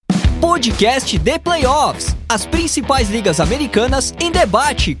Podcast The Playoffs. As principais ligas americanas em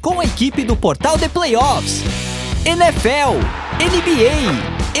debate com a equipe do portal The Playoffs. NFL,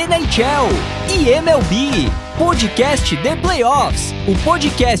 NBA, NHL e MLB. Podcast The Playoffs. O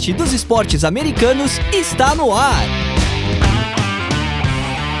podcast dos esportes americanos está no ar.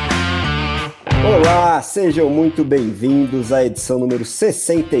 Olá, sejam muito bem-vindos à edição número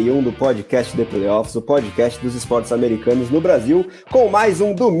 61 do podcast The Playoffs, o podcast dos esportes americanos no Brasil, com mais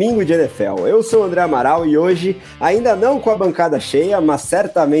um domingo de NFL. Eu sou o André Amaral e hoje, ainda não com a bancada cheia, mas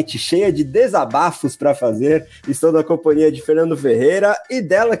certamente cheia de desabafos para fazer, estou na companhia de Fernando Ferreira e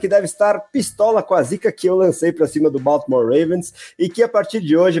dela que deve estar pistola com a zica que eu lancei para cima do Baltimore Ravens e que a partir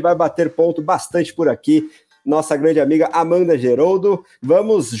de hoje vai bater ponto bastante por aqui, nossa grande amiga Amanda Geroldo.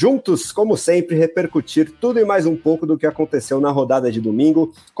 Vamos juntos, como sempre, repercutir tudo e mais um pouco do que aconteceu na rodada de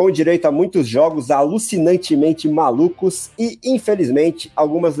domingo, com direito a muitos jogos alucinantemente malucos e, infelizmente,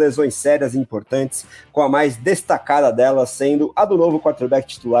 algumas lesões sérias e importantes, com a mais destacada delas sendo a do novo quarterback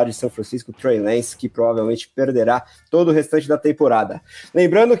titular de São Francisco, Trey Lance, que provavelmente perderá todo o restante da temporada.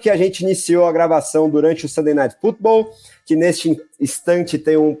 Lembrando que a gente iniciou a gravação durante o Sunday Night Football, que neste instante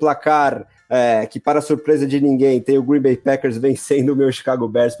tem um placar que, para surpresa de ninguém, tem o Green Bay Packers vencendo o meu Chicago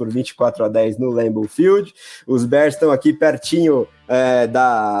Bears por 24-10 no Lambeau Field. Os Bears estão aqui pertinho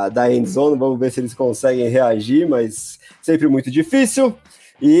da end zone, vamos ver se eles conseguem reagir, mas sempre muito difícil.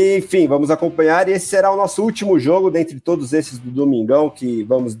 E, enfim, vamos acompanhar, e esse será o nosso último jogo dentre todos esses do domingão que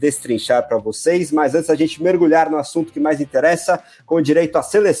vamos destrinchar para vocês, mas antes a gente mergulhar no assunto que mais interessa, com direito à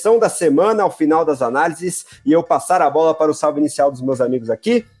seleção da semana, ao final das análises, e eu passar a bola para o salve inicial dos meus amigos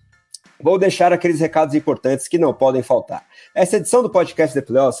aqui, vou deixar aqueles recados importantes que não podem faltar. Essa edição do podcast The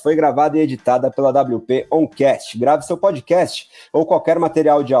Playoffs foi gravada e editada pela WP Oncast. Grave seu podcast ou qualquer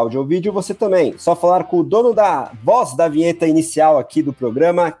material de áudio ou vídeo, você também. Só falar com o dono da voz da vinheta inicial aqui do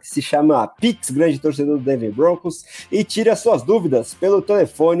programa, que se chama Pix, grande torcedor do Denver Broncos, e tire as suas dúvidas pelo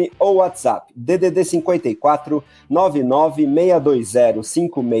telefone ou WhatsApp, DDD 54 99620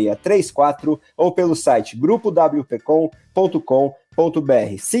 5634 ou pelo site grupowpcom.com.br.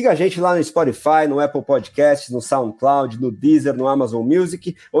 Siga a gente lá no Spotify, no Apple Podcasts, no SoundCloud, no Deezer, no Amazon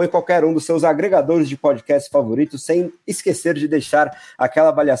Music ou em qualquer um dos seus agregadores de podcast favoritos, sem esquecer de deixar aquela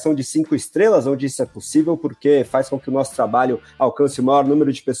avaliação de 5 estrelas onde isso é possível, porque faz com que o nosso trabalho alcance o maior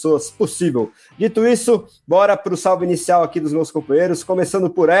número de pessoas possível. Dito isso, bora para o salve inicial aqui dos meus companheiros, começando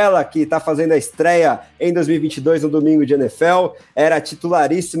por ela, que está fazendo a estreia em 2022 no domingo de NFL, era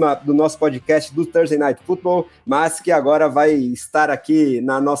titularíssima do nosso podcast do Thursday Night Football, mas que agora vai estar aqui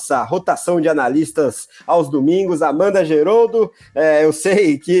na nossa rotação de analistas aos domingos. Amanda Geroldo, eu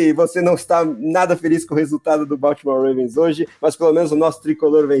sei que você não está nada feliz com o resultado do Baltimore Ravens hoje, mas pelo menos o nosso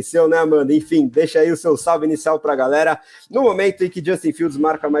tricolor venceu, né, Amanda? Enfim, deixa aí o seu salve inicial para a galera, no momento em que Justin Fields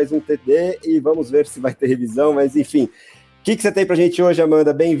marca mais um TD, e vamos ver se vai ter revisão, mas enfim. O que você tem pra gente hoje,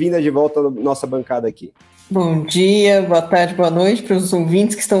 Amanda? Bem-vinda de volta na nossa bancada aqui. Bom dia, boa tarde, boa noite para os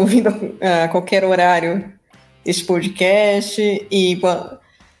ouvintes que estão ouvindo a qualquer horário este podcast, e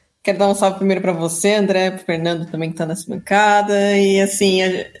quero dar um salve primeiro para você, André, para o Fernando também que está nessa bancada, e assim,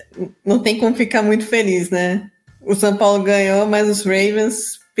 não tem como ficar muito feliz, né? O São Paulo ganhou, mas os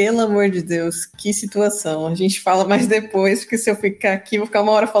Ravens, pelo amor de Deus, que situação. A gente fala mais depois, porque se eu ficar aqui, vou ficar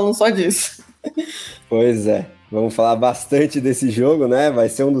uma hora falando só disso. Pois é. Vamos falar bastante desse jogo, né? Vai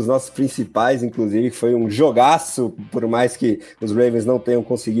ser um dos nossos principais, inclusive, que foi um jogaço, por mais que os Ravens não tenham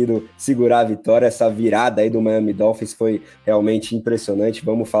conseguido segurar a vitória. Essa virada aí do Miami Dolphins foi realmente impressionante.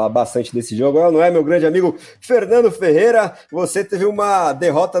 Vamos falar bastante desse jogo. Não é, meu grande amigo Fernando Ferreira? Você teve uma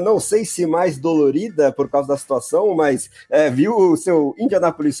derrota, não sei se mais dolorida por causa da situação, mas viu o seu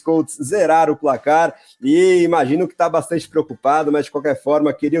Indianapolis Colts zerar o placar e imagino que está bastante preocupado, mas de qualquer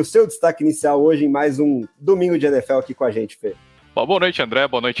forma, queria o seu destaque inicial hoje em mais um domingo de NFL aqui com a gente, Fê. Bom, boa noite, André,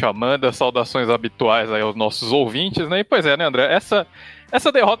 boa noite, Amanda, saudações habituais aí aos nossos ouvintes, né? E pois é, né, André, essa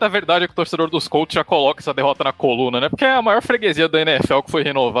derrota, a verdade é que o torcedor dos Colts já coloca essa derrota na coluna, né? Porque é a maior freguesia da NFL que foi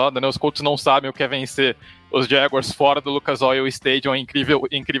renovada, né? Os Colts não sabem o que é vencer os Jaguars fora do Lucas Oil Stadium há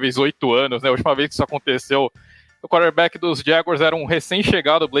incríveis 8 anos, né? A última vez que isso aconteceu, o quarterback dos Jaguars era um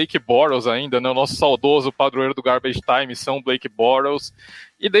recém-chegado Blake Bortles ainda, né? O nosso saudoso padroeiro do Garbage Time são Blake Bortles.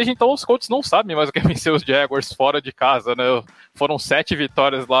 E desde então os Colts não sabem mais o que é vencer os Jaguars fora de casa, né? Foram 7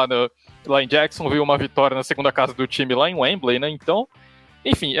 vitórias lá em Jacksonville, uma vitória na segunda casa do time lá em Wembley, né? Então,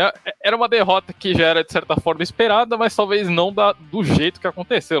 enfim, era uma derrota que já era de certa forma esperada, mas talvez não do jeito que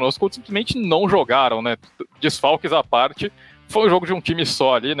aconteceu, né? Os Colts simplesmente não jogaram, né? Desfalques à parte, foi um jogo de um time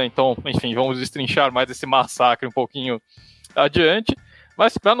só ali, né? Então, enfim, vamos destrinchar mais esse massacre um pouquinho adiante.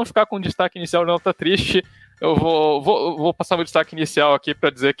 Mas para não ficar com destaque inicial de nota triste, eu vou passar meu destaque inicial aqui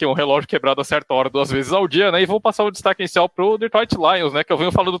para dizer que um relógio quebrado a certa hora 2 vezes ao dia, né? E vou passar o destaque inicial pro Detroit Lions, né? Que eu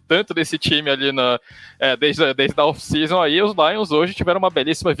venho falando tanto desse time ali desde a off-season aí. Os Lions hoje tiveram uma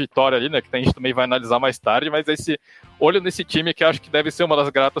belíssima vitória ali, né? Que a gente também vai analisar mais tarde, mas olho nesse time que eu acho que deve ser uma das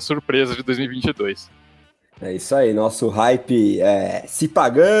gratas surpresas de 2022. É isso aí, nosso hype se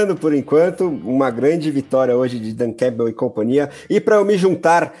pagando por enquanto, uma grande vitória hoje de Dan Campbell e companhia, e para eu me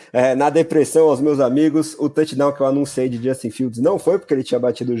juntar na depressão aos meus amigos, o touchdown que eu anunciei de Justin Fields não foi porque ele tinha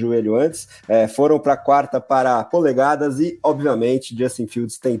batido o joelho antes, foram para a quarta para polegadas e obviamente Justin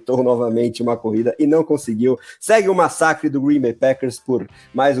Fields tentou novamente uma corrida e não conseguiu, segue o massacre do Green Bay Packers por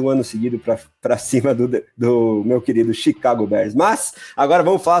mais um ano seguido para cima do meu querido Chicago Bears, mas agora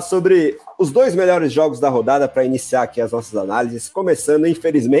vamos falar sobre os 2 melhores jogos da rodada para iniciar aqui as nossas análises, começando,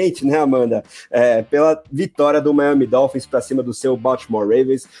 infelizmente, né, Amanda, pela vitória do Miami Dolphins para cima do seu Baltimore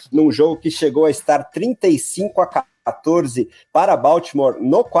Ravens, num jogo que chegou a estar 35-14 para Baltimore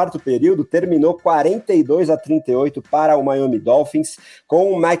no quarto período, terminou 42-38 para o Miami Dolphins,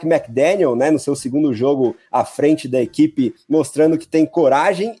 com o Mike McDaniel, né, no seu segundo jogo à frente da equipe, mostrando que tem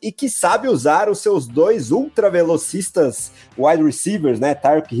coragem e que sabe usar os seus 2 ultravelocistas wide receivers, né,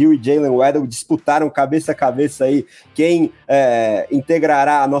 Tyreek Hill e Jalen Waddle, disputaram cabeça a cabeça aí quem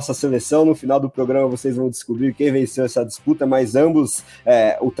integrará a nossa seleção. No final do programa vocês vão descobrir quem venceu essa disputa, mas ambos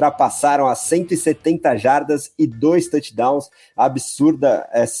ultrapassaram as 170 jardas e 2 touchdowns, absurda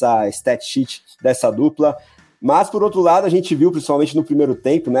essa stat sheet dessa dupla, mas por outro lado a gente viu principalmente no primeiro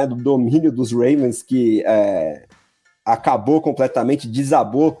tempo, né, do domínio dos Ravens que acabou completamente,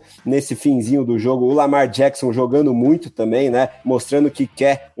 desabou nesse finzinho do jogo, o Lamar Jackson jogando muito também, né, mostrando que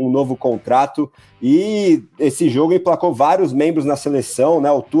quer um novo contrato, e esse jogo emplacou vários membros na seleção,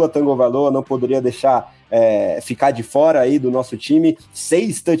 né, o Tua Tagovailoa não poderia deixar ficar de fora aí do nosso time,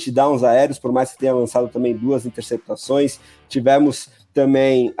 6 touchdowns aéreos, por mais que tenha lançado também 2 interceptações, tivemos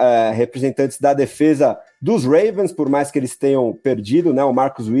também representantes da defesa dos Ravens, por mais que eles tenham perdido, né, o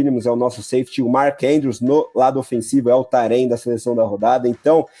Marcus Williams é o nosso safety, o Mark Andrews no lado ofensivo é o Taren da seleção da rodada,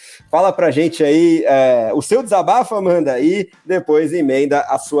 então fala pra gente aí o seu desabafo, Amanda, e depois emenda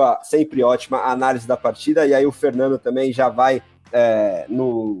a sua sempre ótima análise da partida, e aí o Fernando também já vai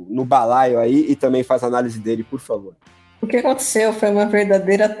no balaio aí e também faz a análise dele, por favor. O que aconteceu foi uma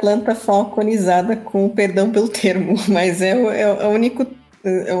verdadeira Atlanta falconizada, com perdão pelo termo, mas é a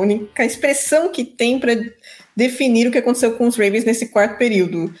única expressão que tem para definir o que aconteceu com os Ravens nesse quarto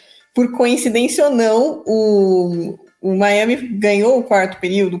período. Por coincidência ou não, o Miami ganhou o quarto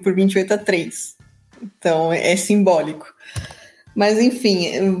período por 28-3. Então é simbólico. Mas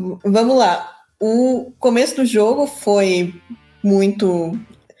enfim, vamos lá. O começo do jogo foi muito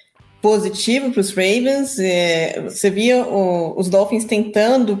positivo para os Ravens. Você via os Dolphins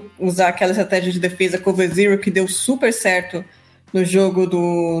tentando usar aquela estratégia de defesa cover zero que deu super certo no jogo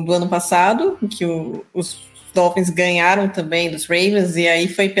do ano passado, que os Dolphins ganharam também dos Ravens, e aí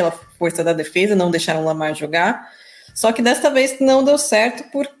foi pela força da defesa, não deixaram o Lamar jogar. Só que desta vez não deu certo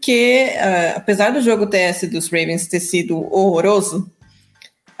porque, apesar do jogo TS dos Ravens ter sido horroroso,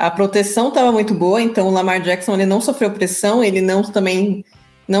 a proteção estava muito boa, então o Lamar Jackson ele não sofreu pressão, ele também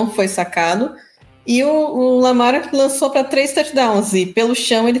não foi sacado, e o Lamar lançou para 3 touchdowns, e pelo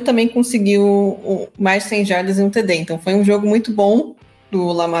chão ele também conseguiu mais 100 jardas e um TD, então foi um jogo muito bom do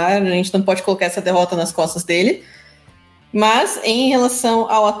Lamar, a gente não pode colocar essa derrota nas costas dele, mas em relação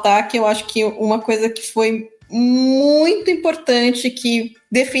ao ataque, eu acho que uma coisa que foi muito importante, que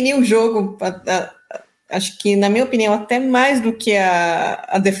definiu o jogo, acho que, na minha opinião, até mais do que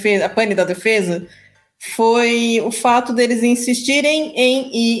a defesa, a pane da defesa, foi o fato deles insistirem em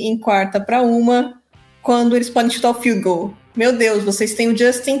ir em 4ª quando eles podem chutar o field goal. Meu Deus, vocês têm o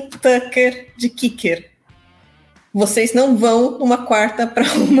Justin Tucker de kicker. Vocês não vão numa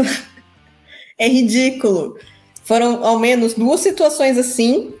 4ª. É ridículo. Foram ao menos 2 situações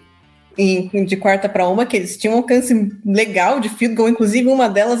assim, de 4ª, que eles tinham um alcance legal de field goal, inclusive uma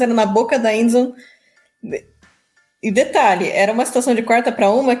delas era na boca da endzone. E detalhe, era uma situação de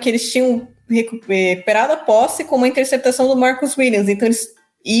 4ª que eles tinham recuperado a posse com uma interceptação do Marcus Williams, então eles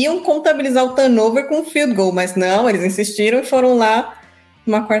iam contabilizar o turnover com o field goal, mas não, eles insistiram e foram lá,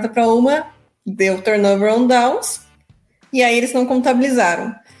 uma 4ª, deu turnover on downs, e aí eles não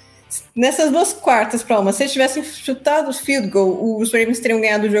contabilizaram. Nessas 2 4ª, se eles tivessem chutado o field goal, os Ravens teriam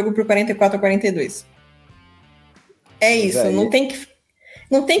ganhado o jogo por 44-42. É isso, não tem que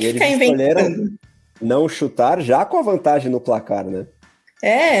ficar inventando. Não chutar já com a vantagem no placar, né?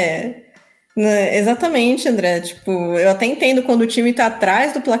 Exatamente, André. Tipo, eu até entendo quando o time tá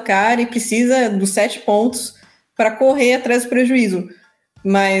atrás do placar e precisa dos 7 pontos para correr atrás do prejuízo.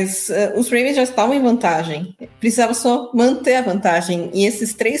 Mas os Ravens já estavam em vantagem. Precisava só manter a vantagem. E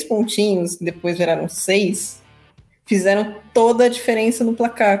esses 3 pontinhos, que depois viraram 6, fizeram toda a diferença no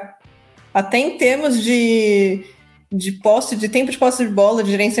placar. Até em termos de posse, de tempo de posse de bola,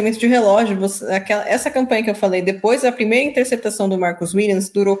 de gerenciamento de relógio. Essa campanha que eu falei, depois da primeira interceptação do Marcus Williams,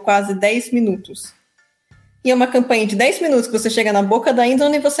 durou quase 10 minutos. E é uma campanha de 10 minutos que você chega na boca da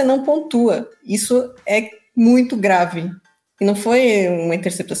endzone e você não pontua. Isso é muito grave. E não foi uma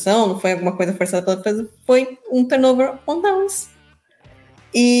interceptação, não foi alguma coisa forçada pela defesa, foi um turnover on downs.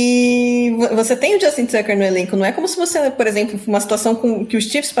 E você tem o Justin Tucker no elenco, não é como se você, por exemplo, uma situação que os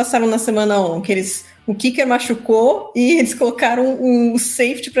Chiefs passaram na semana 1, que o kicker machucou e eles colocaram um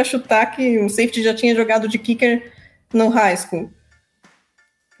safety para chutar, que o safety já tinha jogado de kicker no high school.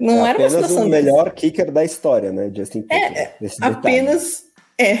 Não era uma situação o melhor kicker da história, né, Justin Tucker.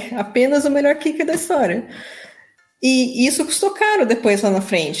 Apenas o melhor kicker da história. E isso custou caro depois lá na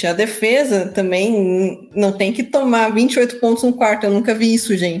frente. A defesa também não tem que tomar 28 pontos num quarto. Eu nunca vi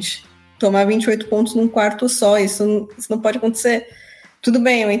isso, gente. Tomar 28 pontos num quarto só, isso não pode acontecer. Tudo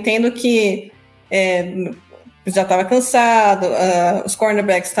bem, eu entendo que já estava cansado, os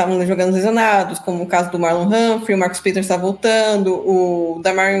cornerbacks estavam jogando lesionados, como o caso do Marlon Humphrey, o Marcus Peters está voltando, o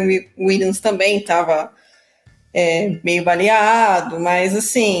Damarion Williams também estava meio baleado, mas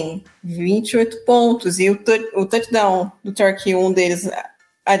assim, 28 pontos e o touchdown do Turkey, um deles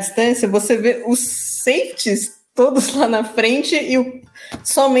à distância, você vê os safeties todos lá na frente e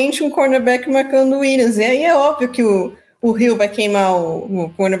somente um cornerback marcando o Williams. E aí é óbvio que o Hill vai queimar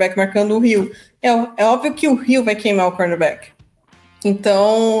o cornerback marcando o Hill. É óbvio que o Hill vai queimar o cornerback.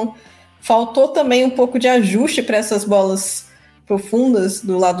 Então, faltou também um pouco de ajuste para essas bolas profundas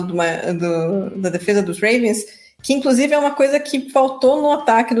do lado da defesa dos Ravens, que inclusive é uma coisa que faltou no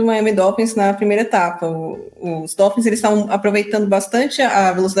ataque do Miami Dolphins na primeira etapa. Os Dolphins estavam aproveitando bastante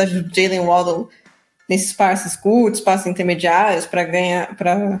a velocidade do Jalen Waddle nesses passes curtos, passes intermediários para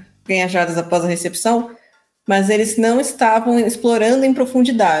ganhar jardas após a recepção, mas eles não estavam explorando em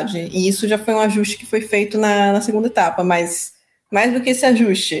profundidade, e isso já foi um ajuste que foi feito na segunda etapa, mas mais do que esse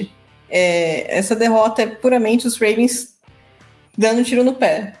ajuste, essa derrota é puramente os Ravens dando um tiro no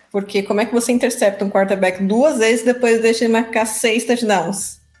pé, porque como é que você intercepta um quarterback 2 vezes e depois deixa ele marcar 6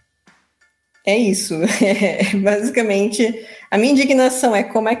 touchdowns? É isso. Basicamente, a minha indignação é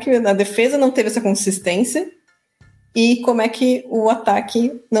como é que a defesa não teve essa consistência e como é que o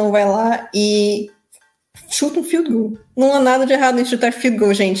ataque não vai lá e chuta um field goal. Não há nada de errado em chutar field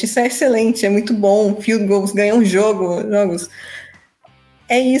goal, gente. Isso é excelente, é muito bom. Field goals ganham jogos.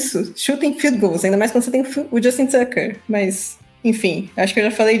 É isso. Chutem field goals, ainda mais quando você tem o Justin Tucker. Mas, enfim, acho que eu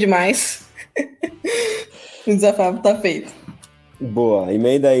já falei demais. O desafio tá feito. Boa.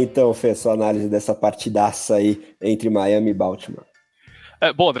 Emenda aí, então, Fê, sua análise dessa partidaça aí entre Miami e Baltimore.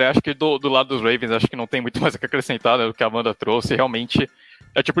 Bom, André, acho que do lado dos Ravens, acho que não tem muito mais o que acrescentar, né, do que a Amanda trouxe. Realmente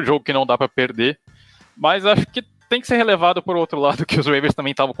é o tipo de jogo que não dá para perder. Mas acho que tem que ser relevado por outro lado que os Ravens também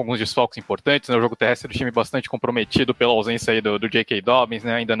estavam com alguns desfalques importantes, né? O jogo terrestre do time bastante comprometido pela ausência aí do J.K. Dobbins,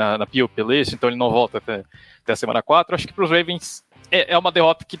 né? Ainda na PUP list, então ele não volta até a semana 4. Acho que para os Ravens é uma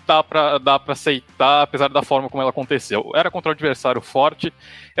derrota que dá para aceitar, apesar da forma como ela aconteceu. Era contra um adversário forte,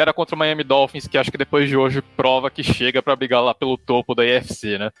 era contra o Miami Dolphins, que acho que depois de hoje prova que chega para brigar lá pelo topo da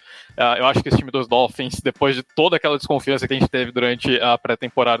AFC, né? Eu acho que esse time dos Dolphins, depois de toda aquela desconfiança que a gente teve durante a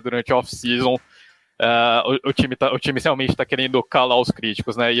pré-temporada, durante a off-season, o time realmente está querendo calar os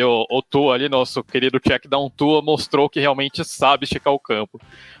críticos, né? E o Tua ali, nosso querido check down Tua, mostrou que realmente sabe esticar o campo.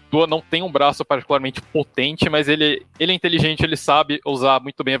 Tua não tem um braço particularmente potente, mas ele é inteligente, ele sabe usar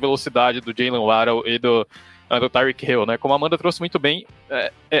muito bem a velocidade do Jalen Waddle e do Tyreek Hill, né? Como a Amanda trouxe muito bem,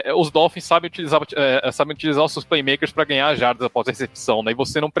 os Dolphins sabem utilizar os seus playmakers para ganhar jardas após a recepção, né? E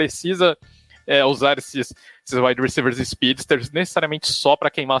você não precisa usar esses wide receivers e speedsters necessariamente só para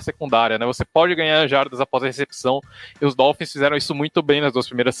queimar a secundária, né? Você pode ganhar jardas após a recepção, e os Dolphins fizeram isso muito bem nas 2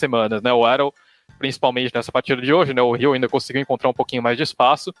 primeiras semanas, né? O Waddle, principalmente nessa partida de hoje, né? O Hill ainda conseguiu encontrar um pouquinho mais de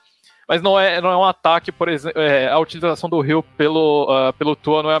espaço, mas não é um ataque, por exemplo, a utilização do Hill pelo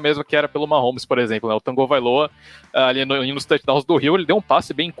Tua não é a mesma que era pelo Mahomes, por exemplo, né? O Tagovailoa, ali nos touchdowns do Hill, ele deu um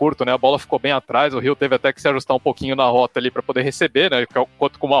passe bem curto, né? A bola ficou bem atrás, o Hill teve até que se ajustar um pouquinho na rota ali para poder receber, né?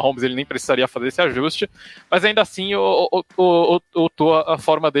 Enquanto com o Mahomes ele nem precisaria fazer esse ajuste, mas ainda assim o Tua, a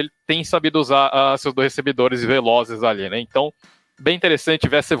forma dele, tem sabido usar seus 2 recebedores velozes ali, né? Então, bem interessante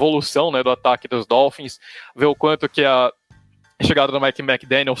ver essa evolução, né, do ataque dos Dolphins, ver o quanto que A chegada do Mike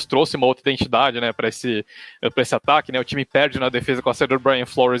McDaniels trouxe uma outra identidade, né, para esse ataque, né? O time perde na defesa com a saída do Brian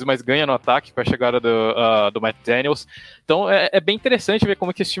Flores, mas ganha no ataque com a chegada do McDaniels. Então é bem interessante ver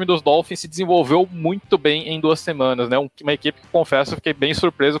como que esse time dos Dolphins se desenvolveu muito bem em 2 semanas, né? Uma equipe que, confesso, fiquei bem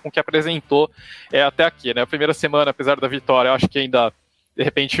surpreso com o que apresentou até aqui, né? A primeira semana, apesar da vitória, eu acho que ainda de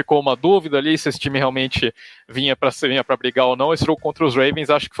repente ficou uma dúvida ali se esse time realmente vinha para brigar ou não. Esse jogo contra os Ravens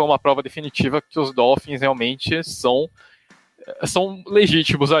acho que foi uma prova definitiva que os Dolphins realmente são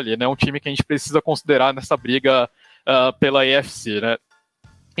legítimos ali, né? Um time que a gente precisa considerar nessa briga pela AFC, né?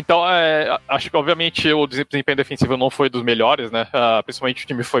 Então, acho que obviamente o desempenho defensivo não foi dos melhores, né? Principalmente o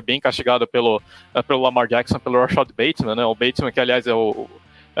time foi bem castigado pelo Lamar Jackson, pelo Rashad Bateman, né? O Bateman, que aliás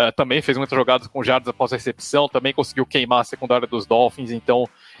também fez muitas jogadas com jardas após a recepção, também conseguiu queimar a secundária dos Dolphins, então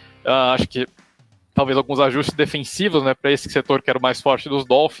acho que talvez alguns ajustes defensivos, né, para esse setor que era o mais forte dos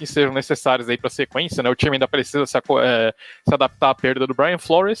Dolphins sejam necessários aí para a sequência, né? O time ainda precisa se adaptar à perda do Brian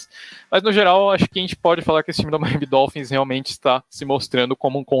Flores, mas no geral acho que a gente pode falar que esse time do Miami Dolphins realmente está se mostrando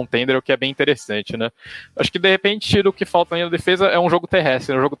como um contender, o que é bem interessante, né? Acho que de repente o que falta ainda na defesa é um jogo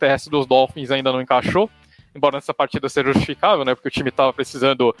terrestre, né? O jogo terrestre dos Dolphins ainda não encaixou, embora nessa partida seja justificável, né, porque o time estava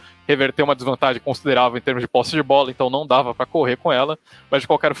precisando reverter uma desvantagem considerável em termos de posse de bola, então não dava para correr com ela, mas de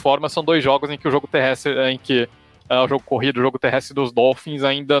qualquer forma são 2 jogos em que o jogo terrestre, o jogo corrido, o jogo terrestre dos Dolphins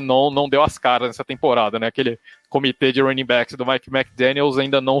ainda não deu as caras nessa temporada, né, aquele comitê de running backs do Mike McDaniels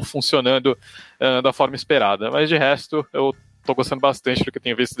ainda não funcionando da forma esperada, mas de resto eu tô gostando bastante do que eu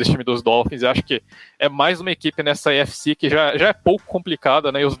tenho visto desse time dos Dolphins, e acho que é mais uma equipe nessa AFC que já é pouco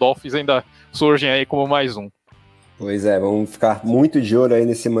complicada, né, e os Dolphins ainda surgem aí como mais um. Pois é, vamos ficar muito de olho aí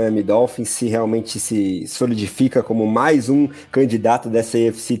nesse Miami Dolphins, se realmente se solidifica como mais um candidato dessa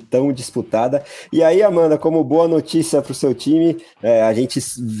AFC tão disputada. E aí, Amanda, como boa notícia para o seu time, a gente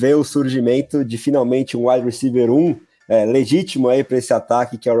vê o surgimento de finalmente um wide receiver 1, legítimo aí para esse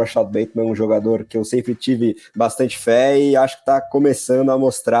ataque, que é o Rashad Bateman, um jogador que eu sempre tive bastante fé e acho que está começando a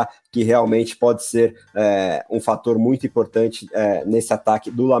mostrar que realmente pode ser um fator muito importante nesse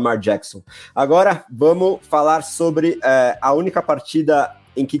ataque do Lamar Jackson. Agora vamos falar sobre a única partida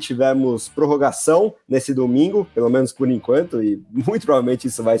em que tivemos prorrogação nesse domingo, pelo menos por enquanto, e muito provavelmente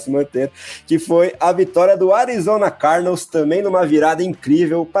isso vai se manter, que foi a vitória do Arizona Cardinals, também numa virada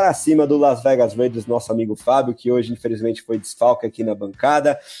incrível para cima do Las Vegas Raiders, nosso amigo Fábio, que hoje infelizmente foi desfalque aqui na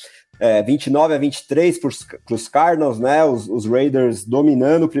bancada. 29-23 para os Cardinals, né? Os Raiders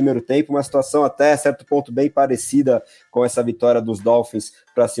dominando o primeiro tempo, uma situação até certo ponto bem parecida com essa vitória dos Dolphins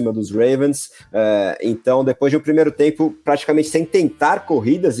para cima dos Ravens. Então, depois de um primeiro tempo praticamente sem tentar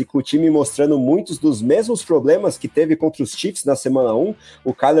corridas e com o time mostrando muitos dos mesmos problemas que teve contra os Chiefs na semana 1,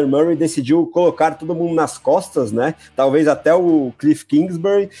 o Kyler Murray decidiu colocar todo mundo nas costas, né? Talvez até o Cliff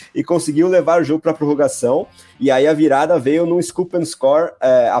Kingsbury, e conseguiu levar o jogo para a prorrogação. E aí a virada veio num scoop and score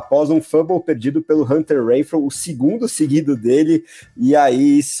após um fumble perdido pelo Hunter Renfrow, o segundo seguido dele, e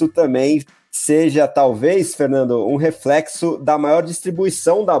aí isso também seja, talvez, Fernando, um reflexo da maior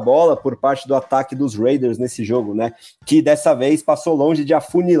distribuição da bola por parte do ataque dos Raiders nesse jogo, né? Que dessa vez passou longe de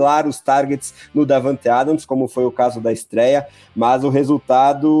afunilar os targets no Davante Adams, como foi o caso da estreia, mas o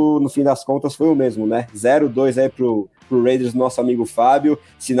resultado, no fim das contas, foi o mesmo, né? 0-2 aí pro Raiders, nosso amigo Fábio,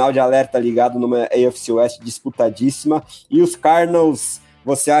 sinal de alerta ligado numa AFC West disputadíssima, e os Cardinals,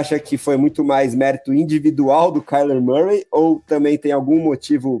 você acha que foi muito mais mérito individual do Kyler Murray, ou também tem algum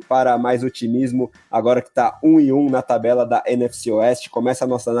motivo para mais otimismo agora que está 1-1 na tabela da NFC West? Começa a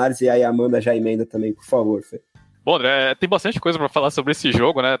nossa análise e aí a Amanda já emenda também, por favor, Fê. Bom, André, tem bastante coisa para falar sobre esse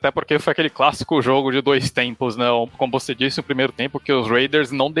jogo, né? Até porque foi aquele clássico jogo de 2 tempos, né? Como você disse, o primeiro tempo que os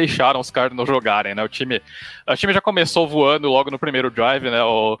Raiders não deixaram os Cardinals jogarem, né? O time já começou voando logo no primeiro drive, né?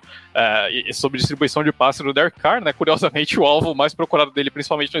 E sobre distribuição de passe do Derek Carr, né? Curiosamente, o alvo mais procurado dele,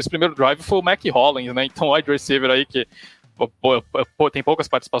 principalmente nesse primeiro drive, foi o Mac Hollins, né? Então, o wide receiver aí que tem poucas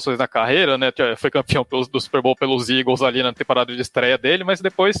participações na carreira, né? Foi campeão do Super Bowl pelos Eagles ali na temporada de estreia dele, mas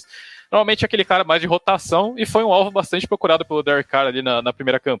depois, normalmente, aquele cara mais de rotação, e foi um alvo bastante procurado pelo Derek Carr ali na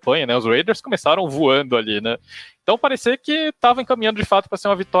primeira campanha, né? Os Raiders começaram voando ali, né? Então parecia que estava encaminhando de fato para ser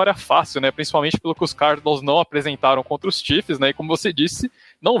uma vitória fácil, né? Principalmente pelo que os Cardinals não apresentaram contra os Chiefs, né? E como você disse,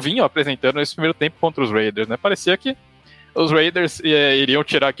 não vinham apresentando nesse primeiro tempo contra os Raiders, né? Parecia que os Raiders iriam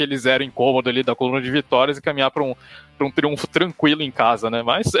tirar aquele 0 incômodo ali da coluna de vitórias e caminhar para um triunfo tranquilo em casa, né?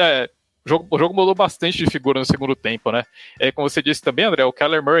 Mas o jogo mudou bastante de figura no segundo tempo, né? Como você disse também, André, o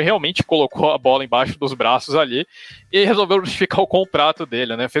Kyler Murray realmente colocou a bola embaixo dos braços ali e resolveu justificar o contrato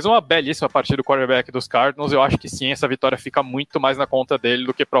dele, né? Fez uma belíssima partida do quarterback dos Cardinals. Eu acho que sim, essa vitória fica muito mais na conta dele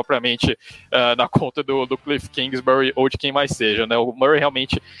do que propriamente na conta do Cliff Kingsbury ou de quem mais seja, né? O Murray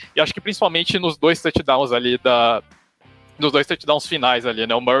realmente, e acho que principalmente nos 2 touchdowns ali dois touchdowns finais ali,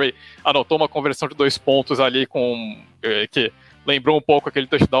 né? O Murray anotou uma conversão de 2 pontos ali que lembrou um pouco aquele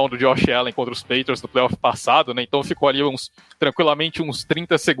touchdown do Josh Allen contra os Patriots no playoff passado, né? Então ficou ali tranquilamente uns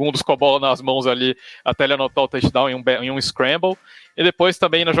 30 segundos com a bola nas mãos ali até ele anotar o touchdown em um scramble. E depois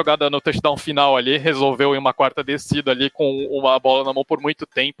também na jogada no touchdown final ali, resolveu em uma quarta descida ali com uma bola na mão por muito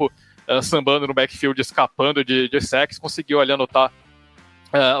tempo, sambando no backfield, escapando de sacks, conseguiu ali anotar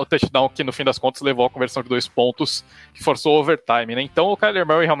o touchdown que no fim das contas levou a conversão de 2 pontos, que forçou o overtime, né? Então o Kyler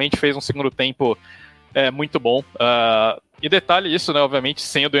Murray realmente fez um segundo tempo muito bom. E detalhe isso, né? Obviamente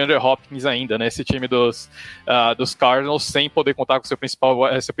sem o DeAndre Hopkins ainda, né? Esse time dos Cardinals sem poder contar com seu principal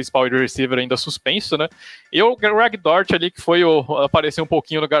wide receiver ainda suspenso, né? E o Greg Dort ali, que apareceu um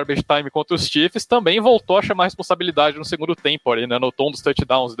pouquinho no garbage time contra os Chiefs, também voltou a chamar responsabilidade no segundo tempo ali, né? Anotou um dos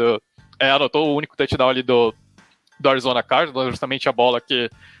touchdowns anotou o único touchdown ali do Arizona Cardinals, justamente a bola que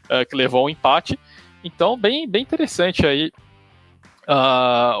levou ao empate. Então, bem interessante aí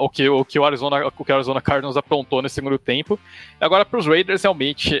o que o Arizona Cardinals aprontou nesse segundo tempo. Agora, para os Raiders,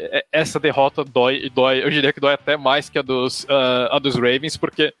 realmente, essa derrota dói, eu diria que dói até mais que a dos Ravens,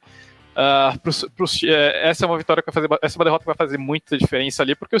 porque essa é uma derrota que vai fazer muita diferença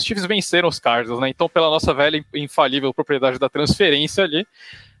ali, porque os Chiefs venceram os Cardinals, né? Então, pela nossa velha e infalível propriedade da transferência ali,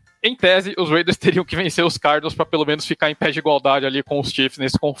 em tese, os Raiders teriam que vencer os Cardinals para pelo menos ficar em pé de igualdade ali com os Chiefs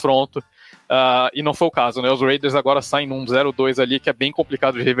nesse confronto, e não foi o caso, né? Os Raiders agora saem num 0-2 ali, que é bem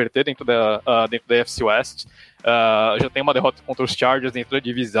complicado de reverter dentro da AFC West. Já tem uma derrota contra os Chargers dentro da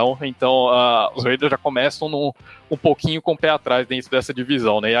divisão, então os Raiders já começam um pouquinho com o pé atrás dentro dessa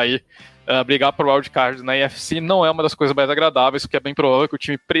divisão, né? E aí, brigar por wildcard na AFC não é uma das coisas mais agradáveis, porque é bem provável que o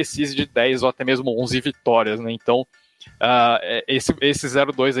time precise de 10 ou até mesmo 11 vitórias, né? Então, esse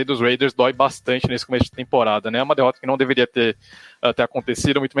 0-2 aí dos Raiders dói bastante nesse começo de temporada, né? É uma derrota que não deveria ter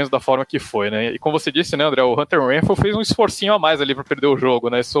acontecido, muito menos da forma que foi, né? E como você disse, né, André, o Hunter Renfrow fez um esforcinho a mais ali para perder o jogo,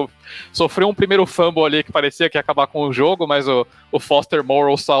 né? Sofreu um primeiro fumble ali que parecia que ia acabar com o jogo, mas o Foster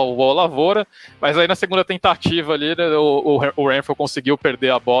Moreau salvou a lavoura, mas aí na segunda tentativa ali, né, o Renfrow conseguiu perder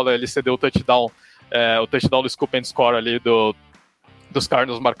a bola, ele cedeu o touchdown do scoop and score ali dos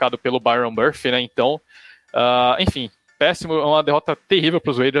Cardinals marcado pelo Byron Murphy, né? Então, enfim, péssimo, uma derrota terrível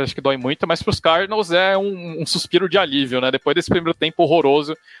para os Raiders, acho que dói muito, mas para os Cardinals é um suspiro de alívio, né? Depois desse primeiro tempo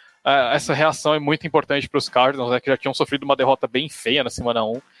horroroso, essa reação é muito importante para os Cardinals, né, que já tinham sofrido uma derrota bem feia na semana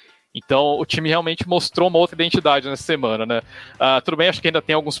 1. Então o time realmente mostrou uma outra identidade nessa semana, né? Tudo bem, acho que ainda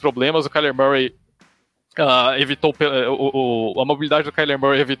tem alguns problemas, o Kyler Murray evitou a mobilidade do Kyler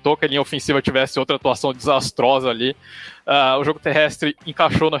Murray evitou que a linha ofensiva tivesse outra atuação desastrosa ali. O jogo terrestre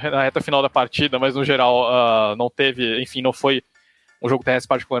encaixou na reta final da partida, mas no geral não teve, enfim, não foi um jogo terrestre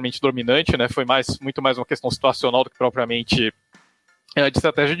particularmente dominante, né? Foi muito mais uma questão situacional do que propriamente de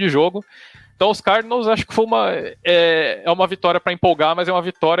estratégia de jogo. Então os Cardinals, acho que foi uma vitória para empolgar, mas é uma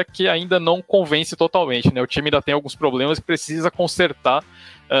vitória que ainda não convence totalmente, né? O time ainda tem alguns problemas que precisa consertar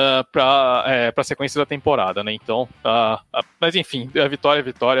para a sequência da temporada, né? Então, mas enfim, a vitória é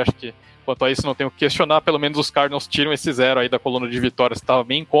vitória, acho que quanto a isso não tenho o que questionar, pelo menos os Cardinals tiram esse 0 aí da coluna de vitórias, que estava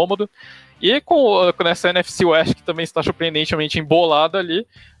bem incômodo, e com essa NFC West que também está surpreendentemente embolada ali,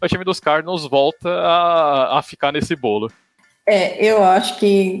 o time dos Cardinals volta a ficar nesse bolo. Eu acho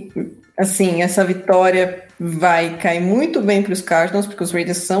que, assim, essa vitória vai cair muito bem para os Cardinals, porque os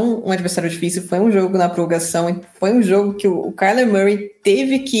Raiders são um adversário difícil, foi um jogo na prorrogação, foi um jogo que o Kyler Murray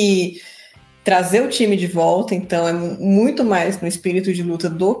teve que trazer o time de volta, então é muito mais no espírito de luta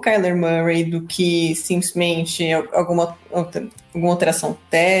do Kyler Murray do que simplesmente alguma alteração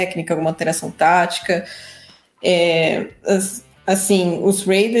técnica, alguma alteração tática. Assim, os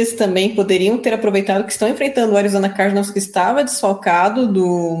Raiders também poderiam ter aproveitado que estão enfrentando o Arizona Cardinals, que estava desfalcado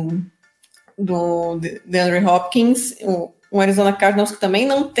do DeAndre Hopkins, o Arizona Cardinals que também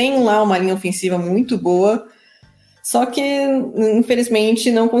não tem lá uma linha ofensiva muito boa, só que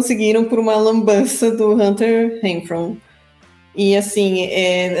infelizmente não conseguiram por uma lambança do Hunter Renfrow. E assim,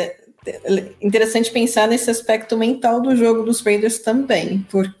 é interessante pensar nesse aspecto mental do jogo dos Raiders também,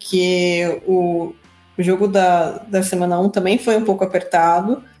 porque o jogo da semana 1 também foi um pouco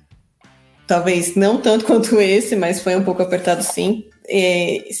apertado, talvez não tanto quanto esse, mas foi um pouco apertado sim.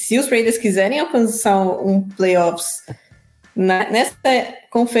 Se os Raiders quiserem alcançar um playoffs nessa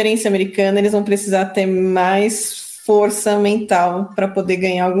conferência americana, eles vão precisar ter mais força mental para poder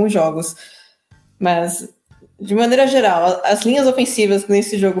ganhar alguns jogos. Mas, de maneira geral, as linhas ofensivas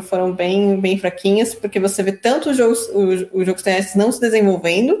nesse jogo foram bem, bem fraquinhas, porque você vê tanto os jogos terrestres não se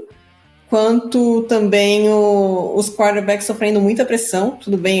desenvolvendo, quanto também os quarterbacks sofrendo muita pressão.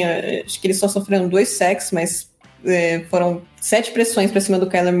 Tudo bem, acho que eles só sofreram 2 sacks, mas foram 7 pressões para cima do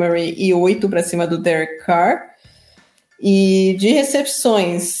Kyler Murray e 8 para cima do Derek Carr. E de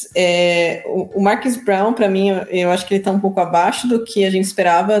recepções, o Marquise Brown, para mim, eu acho que ele está um pouco abaixo do que a gente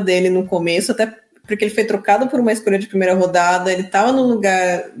esperava dele no começo, até porque ele foi trocado por uma escolha de primeira rodada, ele estava no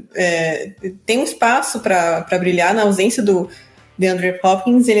lugar, tem um espaço para brilhar na ausência do DeAndre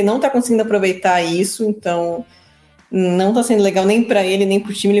Hopkins, ele não está conseguindo aproveitar isso, então não está sendo legal nem para ele, nem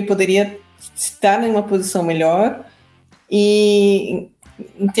para o time, ele poderia estar em uma posição melhor. E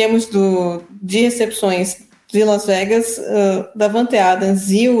em termos de recepções de Las Vegas, Davante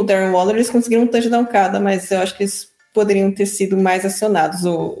Adams e o Darren Waller, eles conseguiram um touchdown cada, mas eu acho que eles poderiam ter sido mais acionados.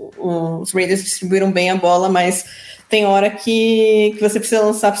 Os Raiders distribuíram bem a bola, mas tem hora que você precisa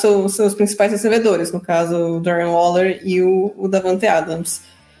lançar para os seus principais recebedores, no caso o Darren Waller e o Davante Adams.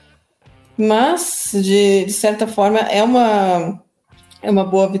 Mas, de certa forma, é uma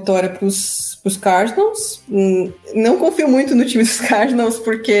boa vitória para os Cardinals. Não confio muito no time dos Cardinals,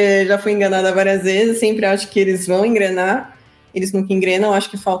 porque já fui enganada várias vezes, sempre acho que eles vão engrenar, eles nunca engrenam,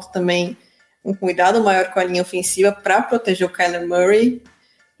 acho que falta também um cuidado maior com a linha ofensiva para proteger o Kyler Murray.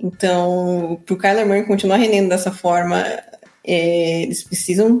 Então, para o Kyler Murray continuar rendendo dessa forma, eles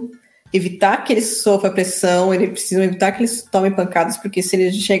precisam evitar que ele sofra pressão, eles precisam evitar que eles tomem pancadas, porque se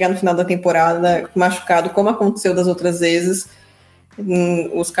ele chegar no final da temporada machucado, como aconteceu das outras vezes,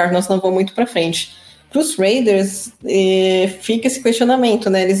 os Cardinals não vão muito para frente. Para os Raiders, fica esse questionamento,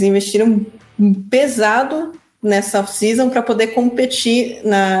 né? Eles investiram pesado nessa off-season para poder competir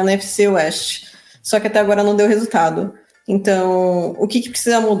na NFC West. Só que até agora não deu resultado. Então, o que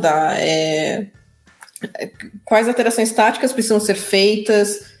precisa mudar? Quais alterações táticas precisam ser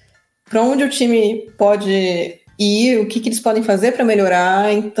feitas? Para onde o time pode ir? O que eles podem fazer para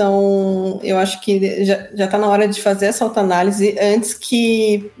melhorar? Então, eu acho que já está na hora de fazer essa autoanálise antes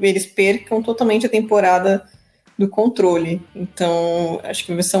que eles percam totalmente a temporada do controle. Então, acho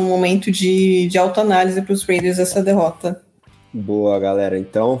que vai ser um momento de autoanálise para os Raiders essa derrota. Boa, galera.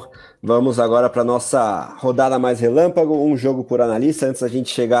 Então, vamos agora para nossa rodada mais relâmpago, um jogo por analista, antes da gente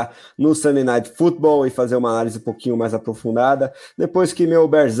chegar no Sunday Night Football e fazer uma análise um pouquinho mais aprofundada. Depois que meu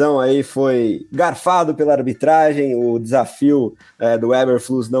Berzão aí foi garfado pela arbitragem, o desafio do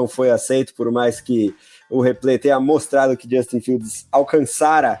Eberflus não foi aceito, por mais que o replay tenha mostrado que Justin Fields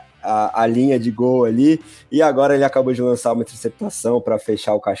alcançara a linha de gol ali, e agora ele acabou de lançar uma interceptação para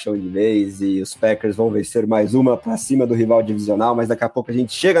fechar o caixão de vez, e os Packers vão vencer mais uma para cima do rival divisional, mas daqui a pouco a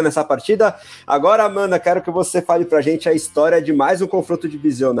gente chega nessa partida. Agora, Amanda, quero que você fale pra gente a história de mais um confronto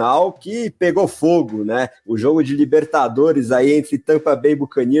divisional que pegou fogo, né? O jogo de Libertadores aí entre Tampa Bay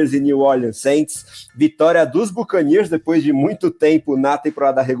Buccaneers e New Orleans Saints, vitória dos Buccaneers depois de muito tempo na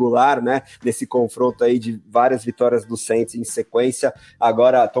temporada regular, né? Nesse confronto aí de várias vitórias dos Saints em sequência.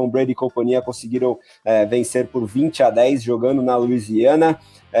 Agora Tom Brady e companhia conseguiram vencer por 20-10 jogando na Louisiana.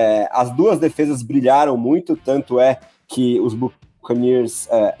 As duas defesas brilharam muito, tanto é que os Buccaneers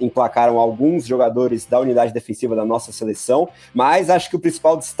emplacaram alguns jogadores da unidade defensiva da nossa seleção, mas acho que o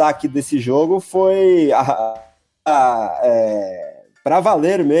principal destaque desse jogo foi para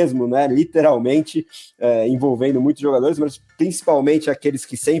valer mesmo, né? Literalmente envolvendo muitos jogadores, mas principalmente aqueles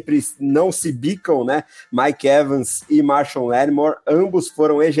que sempre não se bicam, né? Mike Evans e Marshon Lattimore, ambos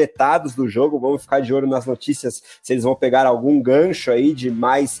foram ejetados do jogo. Vamos ficar de olho nas notícias se eles vão pegar algum gancho aí de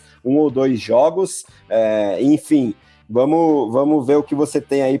mais 1 ou 2 jogos. Enfim, vamos ver o que você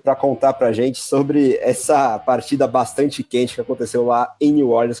tem aí para contar para a gente sobre essa partida bastante quente que aconteceu lá em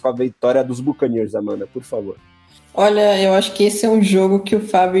New Orleans com a vitória dos Buccaneers, Amanda, por favor. Olha, eu acho que esse é um jogo que o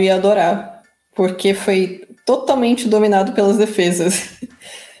Fábio ia adorar, porque foi totalmente dominado pelas defesas.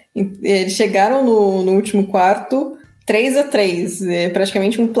 Eles chegaram no último quarto 3-3,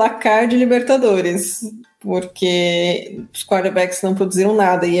 praticamente um placar de Libertadores, porque os quarterbacks não produziram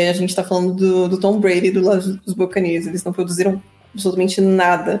nada, e a gente está falando do Tom Brady dos Buccaneers, eles não produziram absolutamente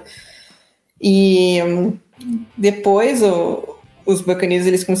nada. E depois os Buccaneers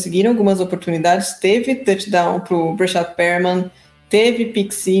eles conseguiram algumas oportunidades, teve touchdown para o Breshad Perriman, teve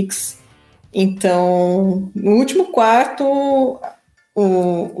pick six. Então, no último quarto,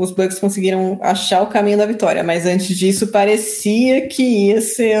 os Bucs conseguiram achar o caminho da vitória, mas antes disso parecia que ia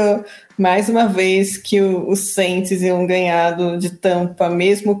ser mais uma vez que os Saints iam ganhar de Tampa,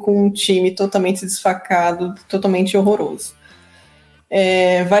 mesmo com um time totalmente desfacado, totalmente horroroso.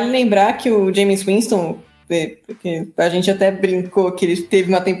 Vale lembrar que o Jameis Winston, porque a gente até brincou que ele teve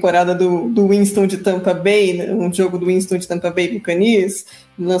uma temporada do Winston de Tampa Bay, um jogo do Winston de Tampa Bay Buccaneers,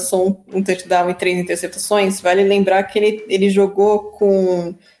 lançou um touchdown e 3 interceptações. Vale lembrar que ele jogou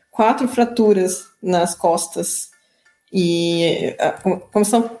com 4 fraturas nas costas, e a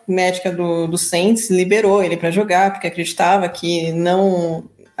comissão médica do Saints liberou ele para jogar, porque acreditava que não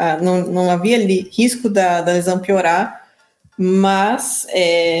havia risco da lesão piorar. mas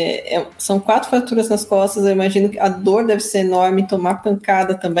são 4 fraturas nas costas, eu imagino que a dor deve ser enorme, tomar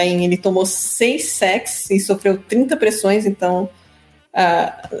pancada também. Ele tomou 6 sacks e sofreu 30 pressões, então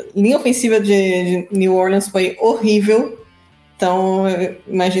a linha ofensiva de New Orleans foi horrível. Então,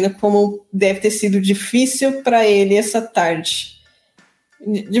 imagina como deve ter sido difícil para ele essa tarde.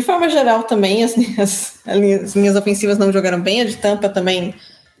 De forma geral também, as linhas ofensivas não jogaram bem. A de Tampa também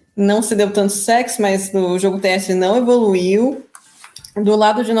não se deu tanto sacks, mas o jogo terrestre não evoluiu. Do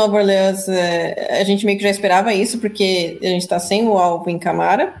lado de Nova Orleans, a gente meio que já esperava isso, porque a gente está sem o Alvin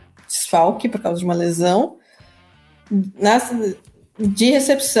Kamara, desfalque por causa de uma lesão. De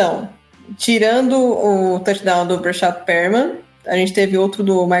recepção, tirando o touchdown do Brashad Perriman, a gente teve outro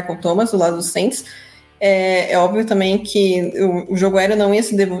do Michael Thomas, do lado dos Saints. É óbvio também que o jogo aéreo não ia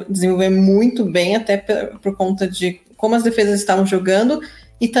se desenvolver muito bem, até por conta de como as defesas estavam jogando,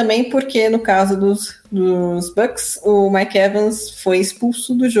 e também porque, no caso dos Bucs, o Mike Evans foi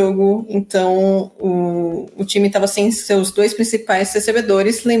expulso do jogo, então o time estava sem seus 2 principais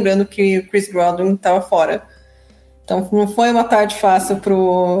recebedores, lembrando que o Chris Godwin estava fora. Então não foi uma tarde fácil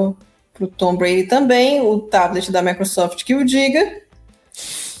pro Tom Brady também, o tablet da Microsoft que o diga.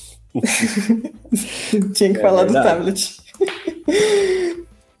 Tinha que falar do tablet.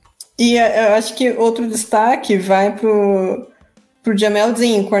 E eu acho que outro destaque vai pro Jamel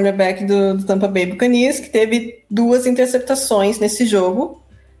Dean, cornerback do Tampa Bay Buccaneers, que teve 2 interceptações nesse jogo,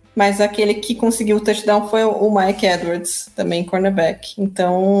 mas aquele que conseguiu o touchdown foi o Mike Edwards, também cornerback.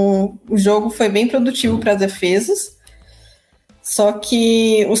 Então o jogo foi bem produtivo para as defesas, só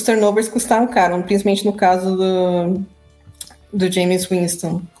que os turnovers custaram caro, principalmente no caso do Jameis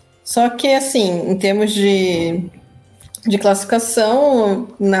Winston. Só que, assim, em termos de classificação,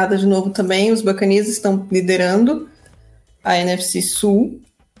 nada de novo também. Os Buccaneers estão liderando a NFC Sul.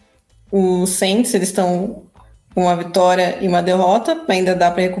 Os Saints, eles estão com uma vitória e uma derrota, ainda dá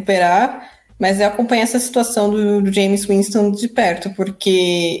para recuperar, mas eu acompanho essa situação do Jameis Winston de perto,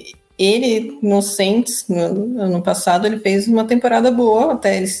 porque ele, no Saints, no ano passado, ele fez uma temporada boa,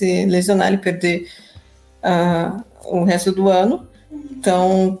 até ele se lesionar e perder o resto do ano.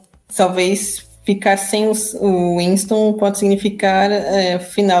 Então, talvez ficar sem o Winston pode significar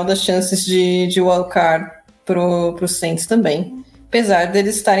final das chances de wildcard para os Saints também. Apesar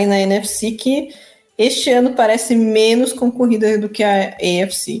deles estarem na NFC, que este ano parece menos concorrida do que a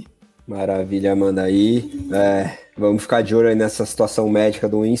AFC. Maravilha, Amanda. Aí vamos ficar de olho aí nessa situação médica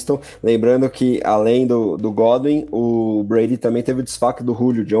do Winston. Lembrando que, além do Godwin, o Brady também teve o desfalque do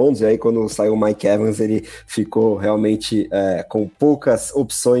Julio Jones, e aí quando saiu o Mike Evans, ele ficou realmente com poucas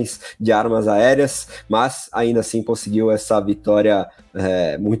opções de armas aéreas, mas ainda assim conseguiu essa vitória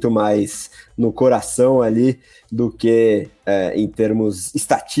muito mais no coração ali do que em termos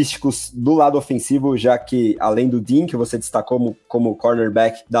estatísticos do lado ofensivo, já que além do Dean, que você destacou como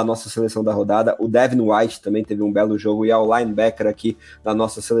cornerback da nossa seleção da rodada, o Devin White também teve um belo jogo e é o linebacker aqui da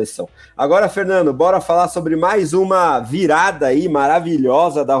nossa seleção. Agora, Fernando, bora falar sobre mais uma virada aí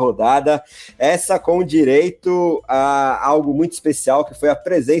maravilhosa da rodada, essa com direito a algo muito especial, que foi a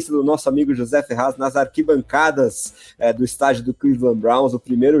presença do nosso amigo José Ferraz nas arquibancadas do estádio do Cleveland Browns, o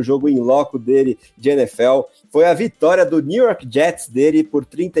primeiro jogo em loco dele de NFL. Foi a vitória do New York Jets dele por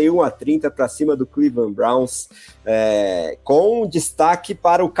 31-30 para cima do Cleveland Browns, com destaque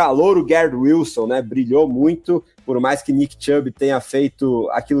para o calouro Garrett Wilson, né? Brilhou muito, por mais que Nick Chubb tenha feito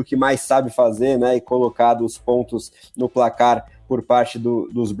aquilo que mais sabe fazer, né? E colocado os pontos no placar por parte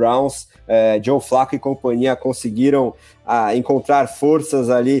dos Browns. Joe Flacco e companhia conseguiram encontrar forças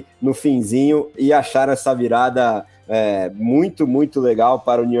ali no finzinho e acharam essa virada muito, muito legal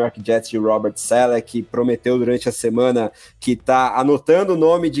para o New York Jets de Robert Saleh, que prometeu durante a semana que está anotando o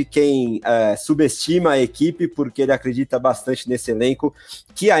nome de quem subestima a equipe, porque ele acredita bastante nesse elenco,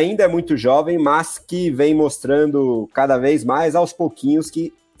 que ainda é muito jovem, mas que vem mostrando cada vez mais, aos pouquinhos,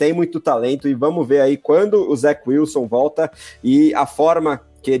 que tem muito talento. E vamos ver aí quando o Zach Wilson volta e a forma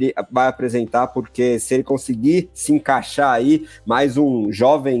que ele vai apresentar, porque se ele conseguir se encaixar aí, mais um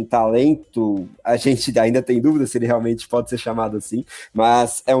jovem talento, a gente ainda tem dúvida se ele realmente pode ser chamado assim,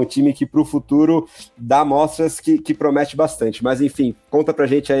 mas é um time que para o futuro dá mostras que promete bastante. Mas enfim, conta pra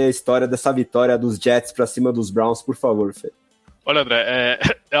gente aí a história dessa vitória dos Jets para cima dos Browns, por favor, Fê. Olha, André,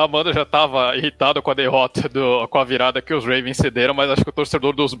 a Amanda já estava irritada com a derrota, com a virada que os Ravens cederam, mas acho que o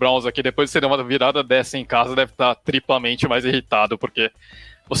torcedor dos Browns aqui, depois de ceder uma virada dessa em casa, deve estar triplamente mais irritado, porque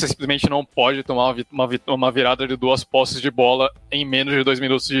você simplesmente não pode tomar uma virada de 2 posses de bola em menos de 2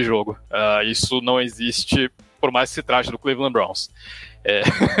 minutos de jogo. Isso não existe, por mais que se trate do Cleveland Browns.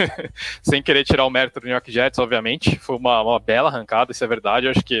 Sem querer tirar o mérito do New York Jets, obviamente, foi uma bela arrancada, isso é verdade.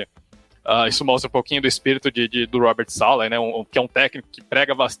 Eu acho que Isso mostra um pouquinho do espírito do Robert Saleh, né, que é um técnico que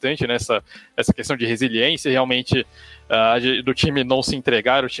prega bastante nessa questão de resiliência, e realmente do time não se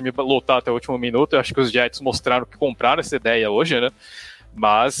entregar, o time lutar até o último minuto. Eu acho que os Jets mostraram que compraram essa ideia hoje, né?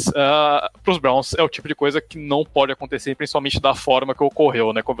 Mas para os Browns é o tipo de coisa que não pode acontecer, principalmente da forma que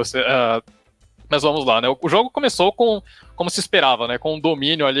ocorreu, né? Mas vamos lá, né? O jogo começou como se esperava, né? Com um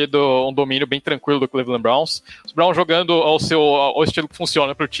domínio ali, um domínio bem tranquilo do Cleveland Browns. Os Browns jogando ao estilo que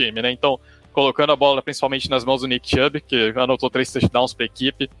funciona para o time, né? Então, colocando a bola principalmente nas mãos do Nick Chubb, que anotou 3 touchdowns para a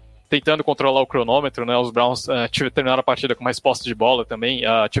equipe, tentando controlar o cronômetro, né? Os Browns terminaram a partida com mais posse de bola também,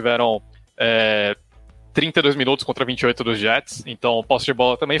 tiveram 32 minutos contra 28 dos Jets, então posse de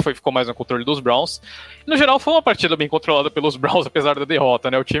bola também ficou mais no controle dos Browns. No geral, foi uma partida bem controlada pelos Browns, apesar da derrota,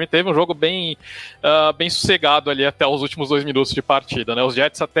 né? O time teve um jogo bem sossegado ali até os últimos 2 minutos de partida, né? Os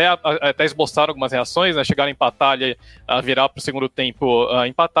Jets até esboçaram algumas reações, né? Chegaram a empatar ali, a virar para o segundo tempo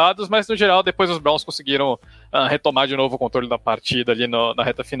empatados, mas no geral depois os Browns conseguiram retomar de novo o controle da partida ali na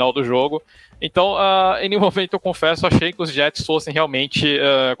reta final do jogo. Então, em nenhum momento eu confesso, achei que os Jets fossem realmente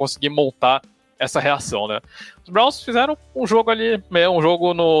conseguir montar essa reação, né? Os Browns fizeram um jogo ali, um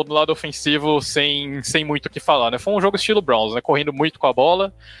jogo no lado ofensivo sem muito o que falar, né? Foi um jogo estilo Browns, né? Correndo muito com a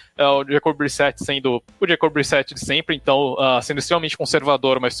bola, o Jacoby Brissett sendo o Jacoby Brissett de sempre, então sendo extremamente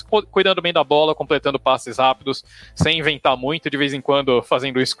conservador, mas cuidando bem da bola, completando passes rápidos, sem inventar muito, de vez em quando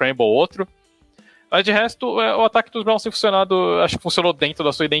fazendo um scramble ou outro. Mas de resto, o ataque dos Browns tem funcionado, acho que funcionou dentro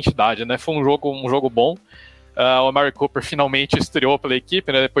da sua identidade, né? Foi um jogo bom. O Amari Cooper finalmente estreou pela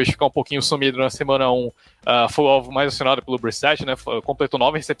equipe, né, depois de ficar um pouquinho sumido na semana 1, foi o alvo mais acionado pelo Brissett, né, completou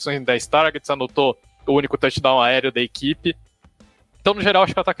 9 recepções em 10 targets, anotou o único touchdown aéreo da equipe. Então, no geral,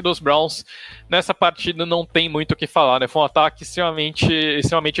 acho que o ataque dos Browns nessa partida não tem muito o que falar, né? Foi um ataque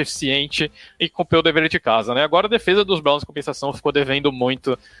extremamente eficiente e cumpriu o dever de casa, né? Agora a defesa dos Browns, em compensação, ficou devendo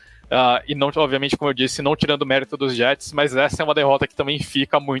muito. E não, obviamente, como eu disse, não tirando o mérito dos Jets, mas essa é uma derrota que também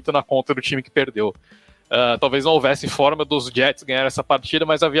fica muito na conta do time que perdeu. Talvez não houvesse forma dos Jets ganhar essa partida,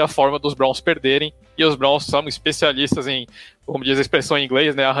 mas havia forma dos Browns perderem, e os Browns são especialistas em, como diz a expressão em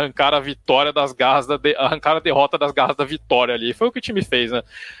inglês, né, arrancar a derrota das garras da vitória ali. Foi o que o time fez, né?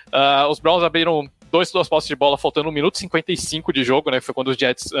 Os Browns abriram 2 posses de bola faltando 1 minuto e 55 de jogo, né? Foi quando os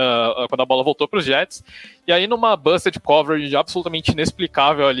Jets, quando a bola voltou para os Jets. E aí, numa busted coverage absolutamente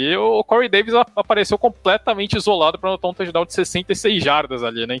inexplicável ali, o Corey Davis apareceu completamente isolado para anotar um touchdown de 66 jardas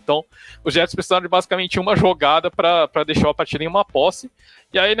ali, né? Então, os Jets precisaram de basicamente uma jogada para deixar a partida em uma posse.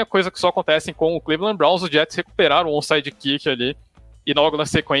 E aí, né, coisa que só acontece com o Cleveland Browns, os Jets recuperaram o onside kick ali. E logo na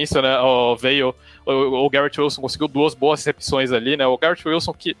sequência, né, veio o Garrett Wilson, conseguiu 2 boas recepções ali, né? O Garrett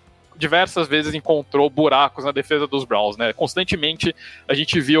Wilson que diversas vezes encontrou buracos na defesa dos Browns, né? Constantemente a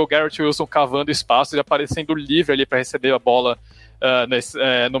gente viu o Garrett Wilson cavando espaço e aparecendo livre ali para receber a bola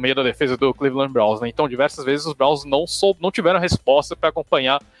no meio da defesa do Cleveland Browns, né? Então diversas vezes os Browns não tiveram resposta para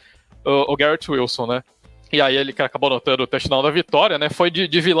acompanhar o Garrett Wilson, né? E aí ele que acabou anotando o touchdown da vitória, né? Foi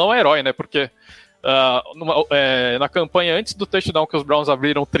de vilão a herói, né? Porque na campanha antes do touchdown que os Browns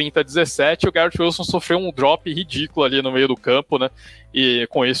abriram 30-17, o Garrett Wilson sofreu um drop ridículo ali no meio do campo, né? E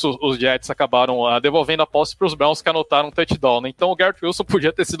com isso os Jets acabaram devolvendo a posse para os Browns, que anotaram um touchdown, né? Então o Garrett Wilson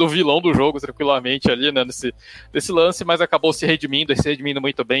podia ter sido o vilão do jogo tranquilamente ali, né, nesse lance, mas acabou se redimindo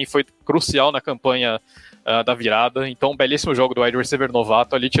muito bem, foi crucial na campanha da virada. Então um belíssimo jogo do wide receiver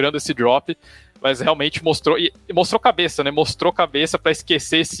novato ali, tirando esse drop, mas realmente mostrou cabeça, né? Mostrou cabeça para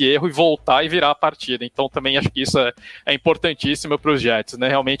esquecer esse erro e voltar e virar a partida. Então também acho que isso é importantíssimo para os Jets, né?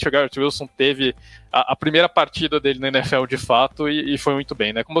 Realmente o Garrett Wilson teve a primeira partida dele na NFL de fato e foi muito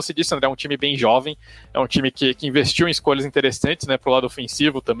bem, né? Como você disse, André, é um time bem jovem, é um time que investiu em escolhas interessantes, né, pro lado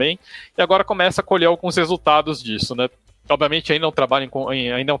ofensivo também, e agora começa a colher alguns resultados disso, né? Obviamente ainda é um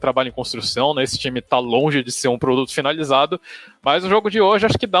trabalho em construção, né? Esse time está longe de ser um produto finalizado, mas o jogo de hoje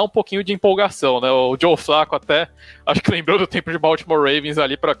acho que dá um pouquinho de empolgação, né? O Joe Flacco até acho que lembrou do tempo de Baltimore Ravens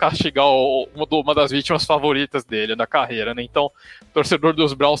ali para castigar uma das vítimas favoritas dele na carreira, né? Então o torcedor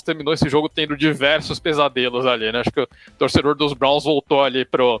dos Browns terminou esse jogo tendo diversos pesadelos ali, né? Acho que o torcedor dos Browns voltou ali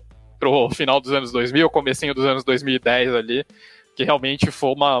pro final dos anos 2000, comecinho dos anos 2010 ali, que realmente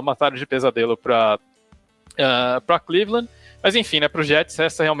foi uma tarde de pesadelo para Cleveland, mas enfim, né, para os Jets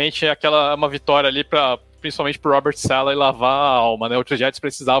essa realmente é uma vitória ali principalmente para Robert Saleh lavar a alma, né? Os Jets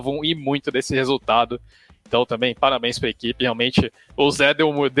precisavam ir muito desse resultado, então também parabéns para a equipe, realmente o Zé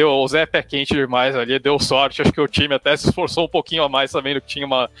o Zé é pé quente demais ali, deu sorte, acho que o time até se esforçou um pouquinho a mais, sabendo que tinha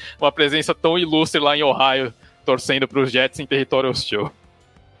uma presença tão ilustre lá em Ohio, torcendo para os Jets em território hostil.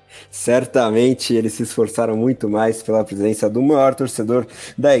 Certamente eles se esforçaram muito mais pela presença do maior torcedor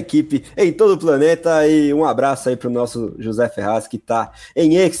da equipe em todo o planeta. E um abraço aí para o nosso José Ferraz, que está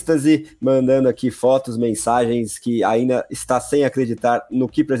em êxtase, mandando aqui fotos, mensagens, que ainda está sem acreditar no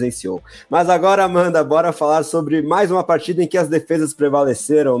que presenciou. Mas agora, Amanda, bora falar sobre mais uma partida em que as defesas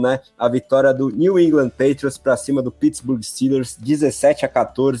prevaleceram, né? A vitória do New England Patriots para cima do Pittsburgh Steelers,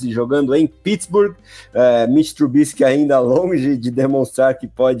 17-14, jogando em Pittsburgh. Mitch Trubisky ainda longe de demonstrar que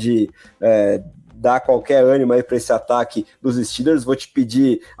pode dar qualquer ânimo aí para esse ataque dos Steelers. Vou te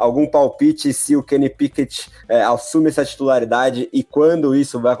pedir algum palpite se o Kenny Pickett assume essa titularidade e quando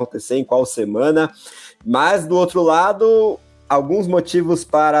isso vai acontecer, em qual semana. Mas do outro lado, alguns motivos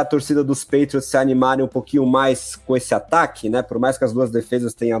para a torcida dos Patriots se animarem um pouquinho mais com esse ataque, né? Por mais que as duas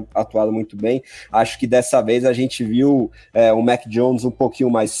defesas tenham atuado muito bem, acho que dessa vez a gente viu o Mac Jones um pouquinho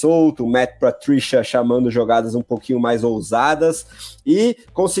mais solto, o Matt Patricia chamando jogadas um pouquinho mais ousadas e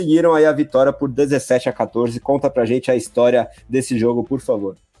conseguiram aí a vitória por 17-14. Conta pra gente a história desse jogo, por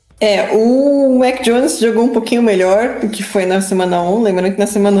favor. O Mac Jones jogou um pouquinho melhor do que foi na semana 1. Lembrando que na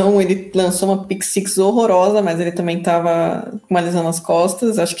semana 1 ele lançou uma pick six horrorosa, mas ele também estava com uma lesão nas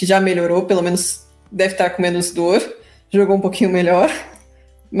costas. Acho que já melhorou, pelo menos deve estar com menos dor. Jogou um pouquinho melhor.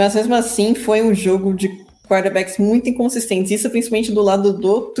 Mas mesmo assim foi um jogo de quarterbacks muito inconsistentes. Isso principalmente do lado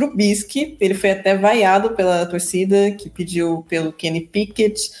do Trubisky. Ele foi até vaiado pela torcida, que pediu pelo Kenny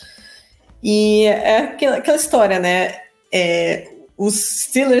Pickett. E é aquela história, né? Os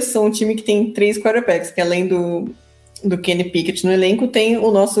Steelers são um time que tem 3 quarterbacks, que além do Kenny Pickett no elenco, tem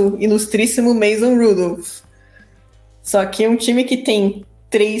o nosso ilustríssimo Mason Rudolph. Só que um time que tem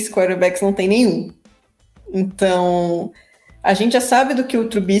 3 quarterbacks não tem nenhum. Então, a gente já sabe do que o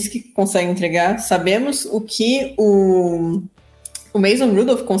Trubisky consegue entregar, sabemos o que o Mason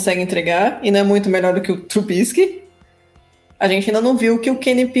Rudolph consegue entregar, e não é muito melhor do que o Trubisky. A gente ainda não viu o que o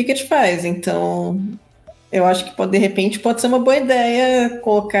Kenny Pickett faz, então eu acho que de repente pode ser uma boa ideia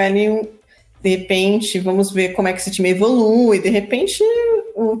colocar ele, de repente, vamos ver como é que esse time evolui, de repente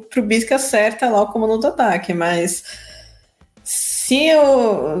o Trubisky acerta lá o comando do ataque, mas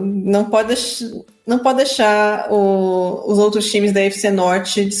não pode deixar os outros times da AFC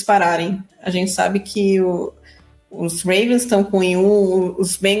Norte dispararem. A gente sabe que os Ravens estão com 1-1,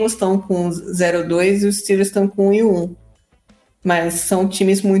 os Bengals estão com 0-2 e os Steelers estão com 1-1, mas são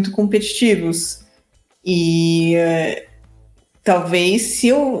times muito competitivos. E talvez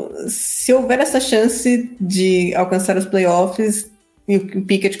se houver essa chance de alcançar os playoffs e o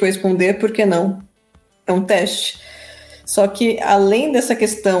Pickett corresponder, por que não? É um teste. Só que além dessa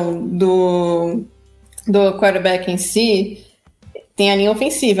questão do quarterback em si, tem a linha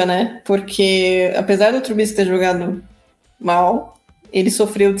ofensiva, né? Porque apesar do Trubisky ter jogado mal, ele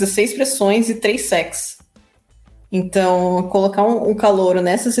sofreu 16 pressões e 3 sacks. Então, colocar um calouro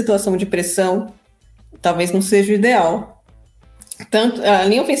nessa situação de pressão talvez não seja o ideal. Tanto, a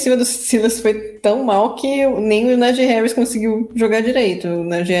linha ofensiva dos Steelers foi tão mal que nem o Najee Harris conseguiu jogar direito. O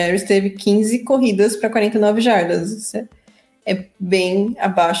Najee Harris teve 15 corridas para 49 jardas. Isso é bem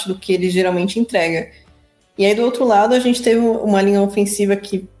abaixo do que ele geralmente entrega. E aí, do outro lado, a gente teve uma linha ofensiva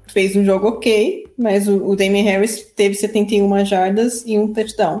que fez um jogo ok, mas o Damien Harris teve 71 jardas e um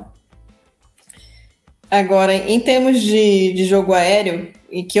touchdown. Agora, em termos de jogo aéreo,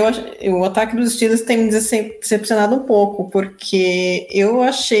 e que o ataque dos Steelers tem me decepcionado um pouco, porque eu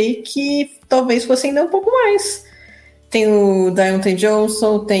achei que talvez fosse ainda um pouco mais. Tem o Diontae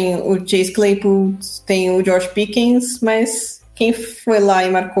Johnson, tem o Chase Claypool, tem o George Pickens, mas quem foi lá e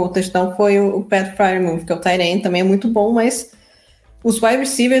marcou o touchdown foi o Pat Freiermuth, que é o tight end, também é muito bom, mas os wide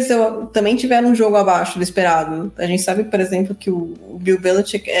receivers também tiveram um jogo abaixo do esperado. A gente sabe, por exemplo, que o Bill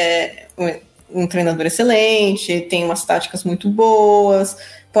Belichick é um treinador excelente, tem umas táticas muito boas,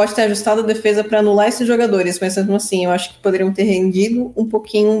 pode ter ajustado a defesa para anular esses jogadores, mas mesmo assim, eu acho que poderiam ter rendido um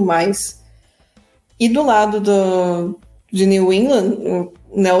pouquinho mais. E do lado de New England, o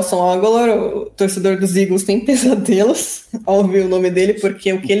Nelson Agholor, o torcedor dos Eagles, tem pesadelos ao ouvir o nome dele,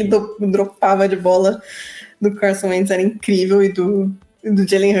 porque o que ele dropava de bola do Carson Wentz era incrível, e do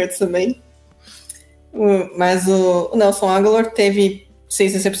Jalen Hurts também. Mas o Nelson Agholor teve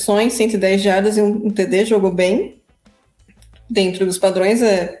 6 recepções, 110 jardas e um TD, jogou bem. Dentro dos padrões,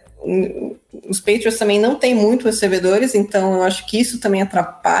 os Patriots também não têm muito recebedores, então eu acho que isso também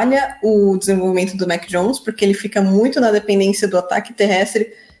atrapalha o desenvolvimento do Mac Jones, porque ele fica muito na dependência do ataque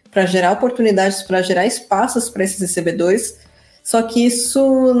terrestre para gerar oportunidades, para gerar espaços para esses recebedores, só que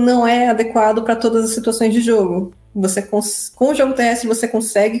isso não é adequado para todas as situações de jogo. Com o jogo terrestre você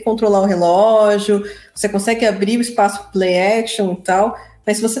consegue controlar o relógio, você consegue abrir o espaço para play action e tal,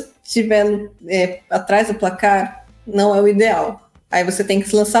 mas se você estiver atrás do placar, não é o ideal. Aí você tem que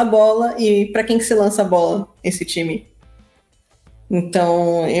se lançar a bola, e para quem que se lança a bola esse time?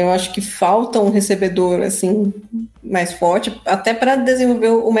 Então, eu acho que falta um recebedor assim mais forte, até para desenvolver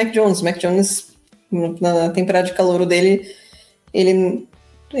o Mac Jones. O Mac Jones, na temporada de calouro dele, ele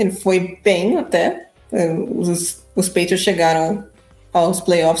foi bem até. Os Patriots chegaram aos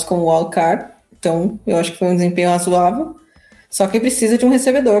playoffs com o wild card, então eu acho que foi um desempenho razoável. Só que precisa de um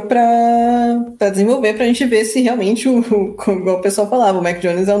recebedor para desenvolver, para a gente ver se realmente, igual o pessoal falava, o Mac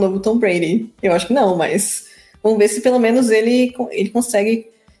Jones é o novo Tom Brady. Eu acho que não, mas vamos ver se pelo menos ele consegue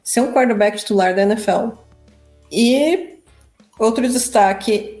ser um quarterback titular da NFL. E outro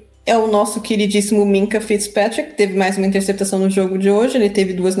destaque é o nosso queridíssimo Minkah Fitzpatrick, teve mais uma interceptação no jogo de hoje, ele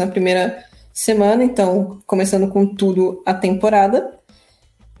teve 2 na primeira semana, então começando com tudo a temporada.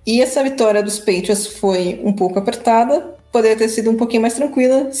 E essa vitória dos Patriots foi um pouco apertada, poderia ter sido um pouquinho mais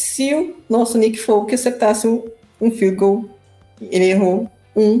tranquila se o nosso Nick Folk acertasse um field goal. Ele errou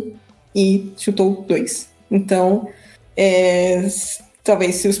 1 e chutou 2. Então,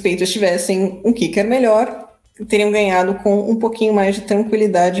 talvez se os Patriots tivessem um kicker melhor, teriam ganhado com um pouquinho mais de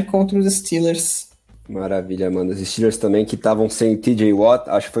tranquilidade contra os Steelers. Maravilha, mano. Os Steelers também que estavam sem TJ Watt,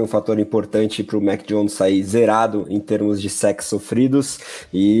 acho que foi um fator importante para o Mac Jones sair zerado em termos de sacks sofridos,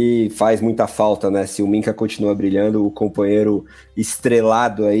 e faz muita falta, né? Se o Minkah continua brilhando, o companheiro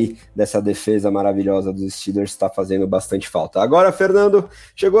estrelado aí dessa defesa maravilhosa dos Steelers está fazendo bastante falta. Agora, Fernando,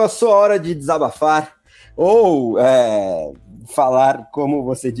 chegou a sua hora de desabafar, ou falar, como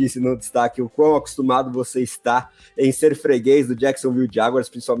você disse no destaque, o quão acostumado você está em ser freguês do Jacksonville Jaguars,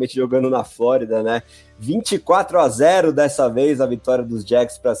 principalmente jogando na Flórida, né? 24-0 dessa vez, a vitória dos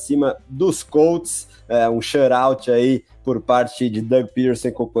Jags para cima dos Colts, um shutout aí por parte de Doug Peterson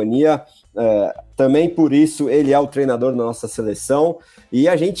e companhia. Também por isso ele é o treinador da nossa seleção, e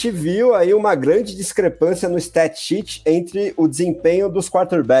a gente viu aí uma grande discrepância no stat sheet entre o desempenho dos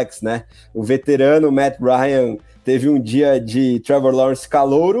quarterbacks, né? O veterano Matt Ryan teve um dia de Trevor Lawrence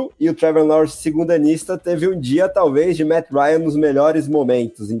calouro, e o Trevor Lawrence segundanista teve um dia, talvez, de Matt Ryan nos melhores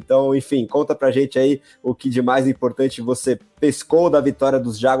momentos. Então, enfim, conta pra gente aí o que de mais importante você pescou da vitória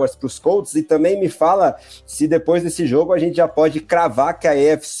dos Jaguars pros Colts, e também me fala se depois desse jogo a gente já pode cravar que a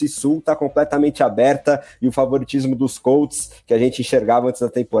AFC Sul tá completamente aberta, e o favoritismo dos Colts, que a gente enxergava antes da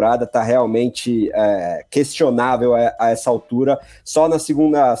temporada, tá realmente questionável a essa altura, só na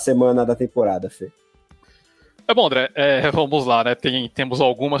segunda semana da temporada, Fê. Bom, André, vamos lá, né? Temos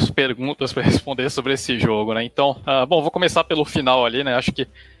algumas perguntas para responder sobre esse jogo, né? Então, vou começar pelo final ali, né? Acho que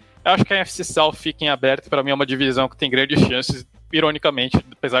a NFC South fica em aberto, para mim é uma divisão que tem grandes chances, ironicamente,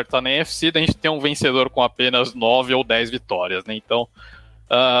 apesar de estar na NFC, da gente ter um vencedor com apenas 9 ou 10 vitórias, né? Então,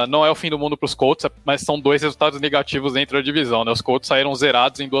 não é o fim do mundo para os Colts, mas são 2 resultados negativos dentro da divisão, né? Os Colts saíram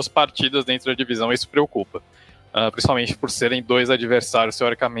zerados em 2 partidas dentro da divisão, isso preocupa. Principalmente por serem 2 adversários,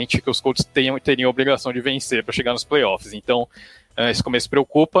 teoricamente, que os Colts teriam a obrigação de vencer para chegar nos playoffs. Então, esse começo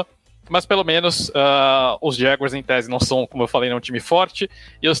preocupa. Mas, pelo menos, os Jaguars, em tese, não são, como eu falei, não é um time forte.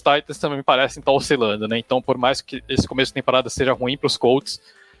 E os Titans também me parecem estar oscilando, né? Então, por mais que esse começo de temporada seja ruim para os Colts,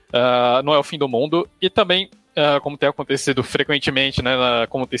 não é o fim do mundo. E também, como tem acontecido frequentemente, né,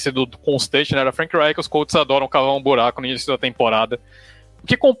 como tem sido constante, né, da Frank Reich, os Colts adoram cavar um buraco no início da temporada. O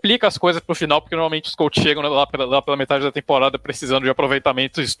que complica as coisas pro final, porque normalmente os Colts chegam lá pela metade da temporada precisando de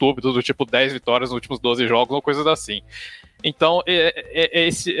aproveitamentos estúpidos, do tipo 10 vitórias nos últimos 12 jogos, ou coisas assim. Então,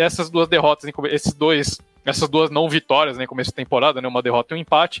 essas 2 derrotas, essas 2 não vitórias, né, começo de temporada, né, uma derrota e um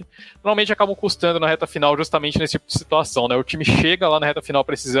empate, normalmente acabam custando na reta final justamente nesse tipo de situação, né? O time chega lá na reta final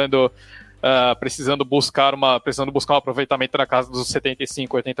precisando buscar um aproveitamento na casa dos 75%,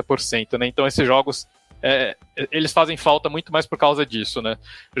 80%, né? Então, esses jogos eles fazem falta muito mais por causa disso, né?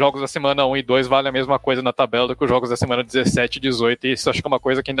 Jogos da semana 1 e 2 valem a mesma coisa na tabela do que os jogos da semana 17 e 18, e isso acho que é uma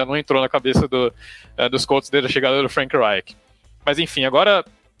coisa que ainda não entrou na cabeça dos Colts desde a chegada do Frank Reich. Mas enfim, agora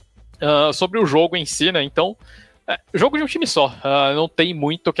sobre o jogo em si, né? Então, jogo de um time só, não tem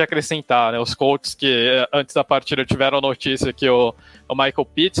muito o que acrescentar, né? Os Colts que antes da partida tiveram a notícia que o Michael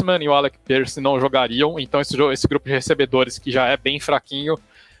Pittman e o Alec Pierce não jogariam, então esse grupo de recebedores que já é bem fraquinho,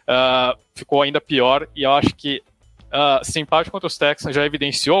 ficou ainda pior, e eu acho que esse empate contra os Texans já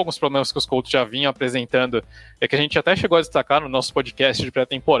evidenciou alguns problemas que os Colts já vinham apresentando, que a gente até chegou a destacar no nosso podcast de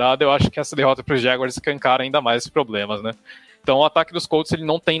pré-temporada. Eu acho que essa derrota para os Jaguars escancara ainda mais esses problemas, né? Então o ataque dos Colts ele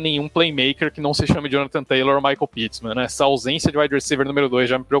não tem nenhum playmaker que não se chame Jonathan Taylor ou Michael Pittman, né? Essa ausência de wide receiver número 2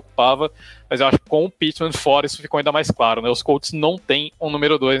 já me preocupava, mas eu acho que com o Pittman fora isso ficou ainda mais claro, né? Os Colts não têm um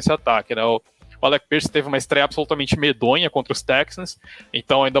número 2 nesse ataque, né? O Alec Pierce teve uma estreia absolutamente medonha contra os Texans,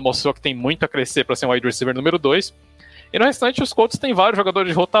 então ainda mostrou que tem muito a crescer para ser um wide receiver número 2. E no restante, os Colts têm vários jogadores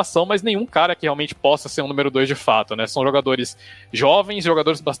de rotação, mas nenhum cara que realmente possa ser um número 2 de fato, né? São jogadores jovens,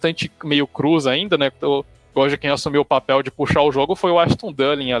 jogadores bastante meio cruz ainda, né? Hoje quem assumiu o papel de puxar o jogo foi o Ashton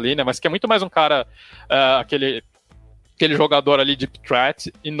Dulin ali, né? Mas que é muito mais um cara, aquele jogador ali de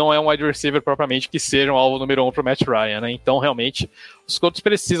threat, e não é um wide receiver propriamente que seja um alvo número 1 pro Matt Ryan, né? Então, realmente, os Colts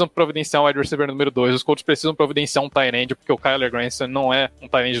precisam providenciar um wide receiver número 2, os Colts precisam providenciar um tight end, porque o Kyler Granson não é um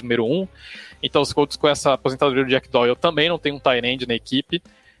tight end número 1, então os Colts com essa aposentadoria do Jack Doyle também não tem um tight end na equipe.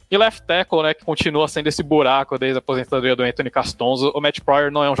 E left tackle, né, que continua sendo esse buraco desde a aposentadoria do Anthony Castonzo. O Matt Pryor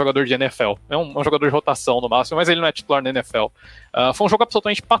não é um jogador de NFL, é um jogador de rotação no máximo, mas ele não é titular na NFL. Foi um jogo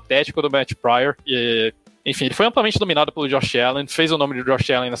absolutamente patético do Matt Pryor, e enfim, ele foi amplamente dominado pelo Josh Allen, fez o nome de Josh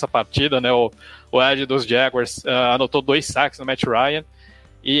Allen nessa partida, né, o Edge dos Jaguars anotou 2 sacks no Matt Ryan,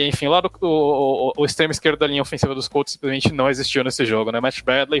 e enfim, lá o extremo esquerdo da linha ofensiva dos Colts simplesmente não existiu nesse jogo, né, Matt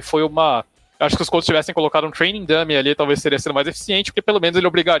Bradley foi acho que se os Colts tivessem colocado um training dummy ali, talvez seria sido mais eficiente, porque pelo menos ele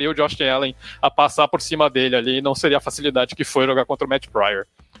obrigaria o Josh Allen a passar por cima dele ali, e não seria a facilidade que foi jogar contra o Matt Pryor.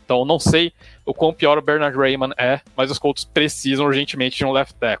 Então, não sei o quão pior o Bernhard Raimann é, mas os Colts precisam urgentemente de um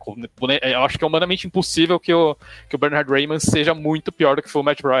left tackle. Eu acho que é humanamente impossível que o Bernhard Raimann seja muito pior do que foi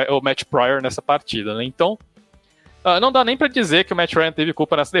o Matt Pryor nessa partida, né? Então, não dá nem para dizer que o Matt Ryan teve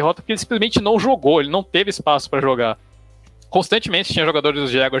culpa nessa derrota, porque ele simplesmente não jogou, ele não teve espaço para jogar. Constantemente tinha jogadores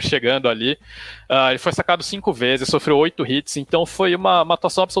dos Jaguars chegando ali, ele foi sacado 5 vezes, sofreu 8 hits, então foi uma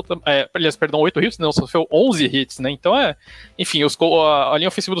atuação absoluta, 8 hits, não, sofreu 11 hits, né, então enfim, a linha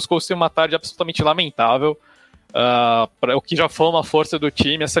ofensiva dos Colts teve uma tarde absolutamente lamentável, o que já foi uma força do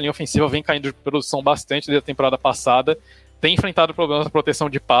time, essa linha ofensiva vem caindo de produção bastante desde a temporada passada, tem enfrentado problemas na proteção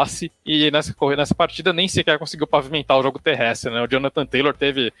de passe, e nessa partida nem sequer conseguiu pavimentar o jogo terrestre, né? O Jonathan Taylor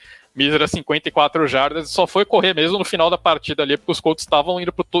teve míseras 54 jardas e só foi correr mesmo no final da partida ali, porque os Colts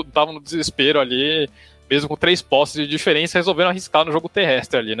estavam no desespero ali, mesmo com 3 posses de diferença, resolveram arriscar no jogo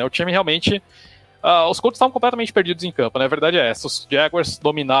terrestre ali, né? O time realmente... os Colts estavam completamente perdidos em campo, né? A verdade é essa. Os Jaguars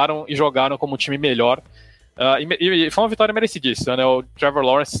dominaram e jogaram como um time melhor. E foi uma vitória merecidíssima, né? O Trevor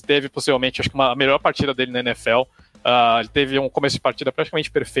Lawrence teve possivelmente, acho que a melhor partida dele na NFL. Ele teve um começo de partida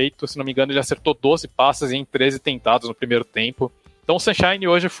praticamente perfeito, se não me engano ele acertou 12 passes em 13 tentados no primeiro tempo, então o Sunshine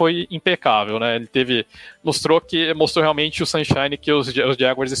hoje foi impecável, né? Ele mostrou realmente o Sunshine que os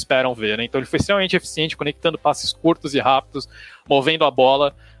Jaguars esperam ver, né? Então ele foi extremamente eficiente, conectando passes curtos e rápidos, movendo a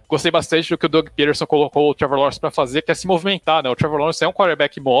bola. Gostei bastante do que o Doug Peterson colocou o Trevor Lawrence para fazer, que é se movimentar, né? O Trevor Lawrence é um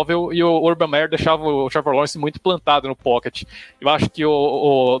quarterback móvel e o Urban Meyer deixava o Trevor Lawrence muito plantado no pocket. Eu acho que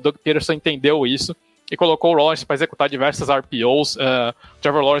o Doug Peterson entendeu isso e colocou o Lawrence para executar diversas RPOs. O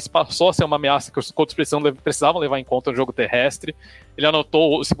Trevor Lawrence passou a ser uma ameaça que os Colts precisavam levar em conta no jogo terrestre. Ele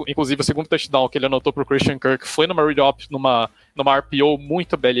anotou, inclusive, o segundo touchdown que ele anotou para o Christian Kirk foi numa read-up, numa RPO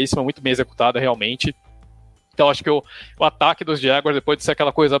muito belíssima, muito bem executada realmente. Então acho que o ataque dos Jaguars, depois de ser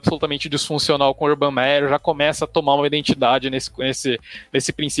aquela coisa absolutamente disfuncional com o Urban Meyer, já começa a tomar uma identidade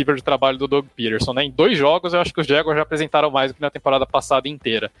nesse princípio de trabalho do Doug Peterson, né? Em 2 jogos eu acho que os Jaguars já apresentaram mais do que na temporada passada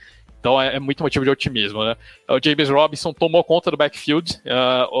inteira. Então é muito motivo de otimismo, né? O James Robinson tomou conta do backfield,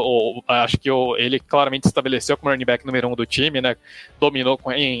 acho que ele claramente se estabeleceu como running back número 1 do time, né? Dominou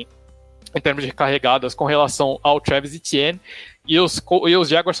em termos de carregadas com relação ao Travis Etienne, e os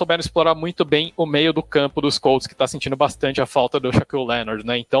Jaguars souberam explorar muito bem o meio do campo dos Colts, que está sentindo bastante a falta do Shaquille Leonard,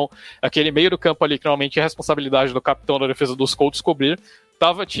 né? Então, aquele meio do campo ali, que normalmente é responsabilidade do capitão da defesa dos Colts cobrir,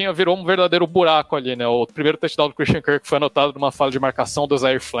 virou um verdadeiro buraco ali, né? O primeiro touchdown do Christian Kirk foi anotado numa falha de marcação do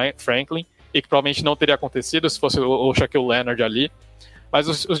Zaire Franklin, e que provavelmente não teria acontecido se fosse o Shaquille Leonard ali. Mas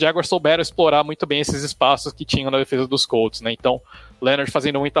os Jaguars souberam explorar muito bem esses espaços que tinham na defesa dos Colts, né? Então, Leonard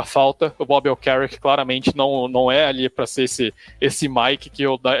fazendo muita falta, o Bobby Okereke claramente não é ali para ser esse Mike que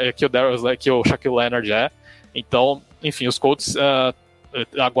o Shaquille Leonard é. Então, enfim, os Colts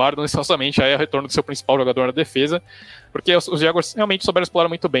aguardam ansiosamente aí o retorno do seu principal jogador na defesa, porque os Jaguars realmente souberam explorar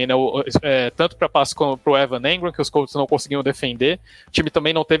muito bem, né? Tanto para passe como para o Evan Engram, que os Colts não conseguiam defender. O time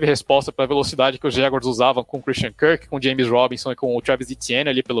também não teve resposta para a velocidade que os Jaguars usavam com o Christian Kirk, com o James Robinson e com o Travis Etienne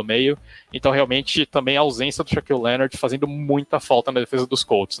ali pelo meio. Então, realmente, também a ausência do Shaquille Leonard fazendo muita falta na defesa dos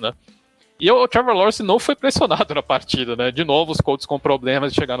Colts, né? E o Trevor Lawrence não foi pressionado na partida, né? De novo, os Colts com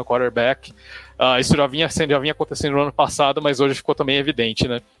problemas de chegar no quarterback. Isso já vinha acontecendo no ano passado, mas hoje ficou também evidente,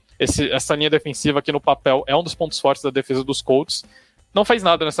 né? Essa linha defensiva aqui no papel é um dos pontos fortes da defesa dos Colts. Não fez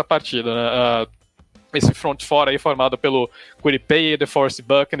nada nessa partida, né? Esse front four aí formado pelo Quiripay, DeForest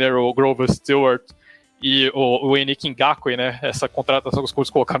Buckner, o Grover Stewart e o Yannick Ngakoue, né? Essa contratação que os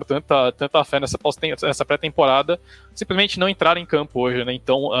Colts colocaram tanta fé nessa pré-temporada, simplesmente não entraram em campo hoje, né?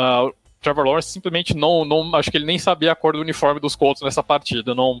 Então, Trevor Lawrence simplesmente não acho que ele nem sabia a cor do uniforme dos Colts nessa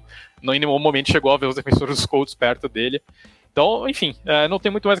partida, não em nenhum momento chegou a ver os defensores dos Colts perto dele. Então, enfim, não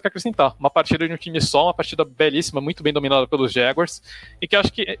tem muito mais o que acrescentar. Uma partida de um time só, uma partida belíssima, muito bem dominada pelos Jaguars, e que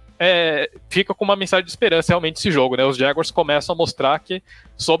acho que fica com uma mensagem de esperança realmente esse jogo, né? Os Jaguars começam a mostrar que,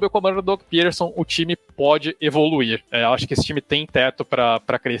 sob o comando do Doug Peterson, o time pode evoluir. Acho que esse time tem teto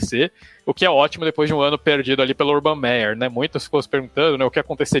para crescer, o que é ótimo depois de um ano perdido ali pelo Urban Meyer, né? Muitas ficou se perguntando, né, o que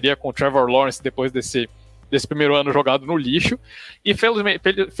aconteceria com o Trevor Lawrence depois desse primeiro ano jogado no lixo, e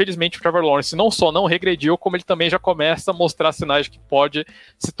felizmente o Trevor Lawrence não só não regrediu, como ele também já começa a mostrar sinais de que pode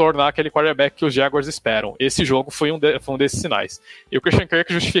se tornar aquele quarterback que os Jaguars esperam. Esse jogo foi um desses sinais. E o Christian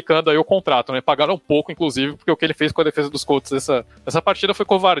Kirk justificando aí o contrato, né? Pagaram pouco, inclusive, porque o que ele fez com a defesa dos Colts nessa partida foi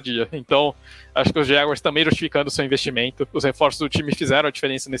covardia. Então, acho que os Jaguars também justificando o seu investimento. Os reforços do time fizeram a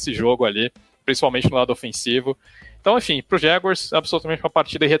diferença nesse jogo ali, principalmente no lado ofensivo. Então, enfim, para os Jaguars, absolutamente uma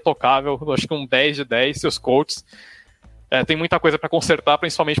partida irretocável. Acho que um 10 de 10. Seus Colts tem muita coisa para consertar,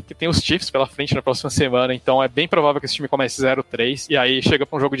 principalmente porque tem os Chiefs pela frente na próxima semana. Então, é bem provável que esse time comece 0-3 e aí chega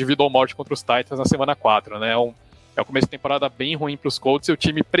para um jogo de vida ou morte contra os Titans na semana 4. Né? É um começo de temporada bem ruim para os Colts e o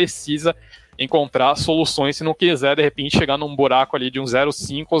time precisa encontrar soluções se não quiser, de repente, chegar num buraco ali de um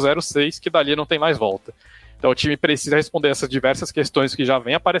 0-5 ou 0-6, que dali não tem mais volta. Então o time precisa responder essas diversas questões que já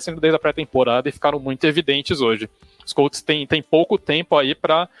vem aparecendo desde a pré-temporada e ficaram muito evidentes hoje. Os Colts têm pouco tempo aí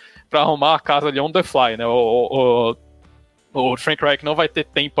para arrumar a casa ali on the fly, né? O Frank Reich não vai ter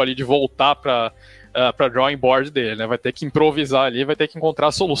tempo ali de voltar para drawing board dele, né? Vai ter que improvisar ali, vai ter que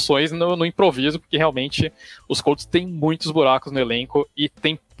encontrar soluções no improviso, porque realmente os Colts têm muitos buracos no elenco e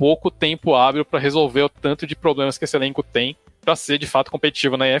tem pouco tempo hábil para resolver o tanto de problemas que esse elenco tem para ser de fato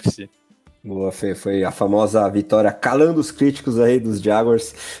competitivo na AFC. Boa, Fê, foi a famosa vitória calando os críticos aí dos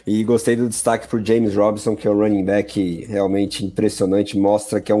Jaguars, e gostei do destaque pro James Robinson, que é um running back realmente impressionante,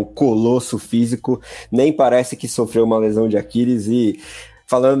 mostra que é um colosso físico, nem parece que sofreu uma lesão de Aquiles, e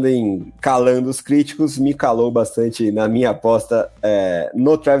falando em calando os críticos, me calou bastante na minha aposta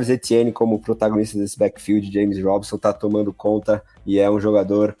no Travis Etienne como protagonista desse backfield. James Robinson tá tomando conta e é um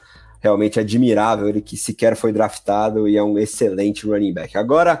jogador realmente admirável, ele que sequer foi draftado e é um excelente running back.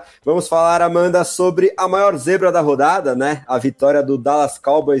 Agora, vamos falar, Amanda, sobre a maior zebra da rodada, né? A vitória do Dallas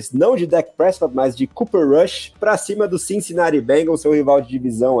Cowboys, não de Dak Prescott, mas de Cooper Rush, para cima do Cincinnati Bengals, seu rival de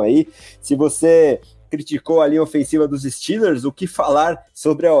divisão aí. Se você criticou a linha ofensiva dos Steelers, o que falar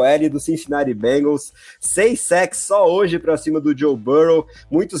sobre a OL do Cincinnati Bengals? 6 sacks só hoje para cima do Joe Burrow,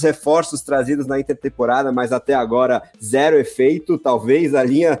 muitos reforços trazidos na intertemporada, mas até agora zero efeito. Talvez a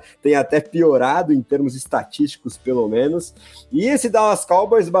linha tenha até piorado em termos estatísticos, pelo menos. E esse Dallas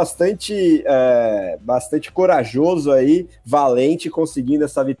Cowboys bastante corajoso aí, valente, conseguindo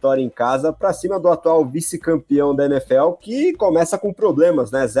essa vitória em casa para cima do atual vice-campeão da NFL, que começa com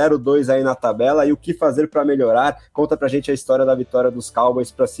problemas, né? 0-2 aí na tabela, e o que fazer para melhorar? Conta pra gente a história da vitória dos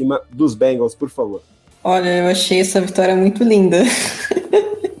Cowboys para cima dos Bengals, por favor. Olha, eu achei essa vitória muito linda.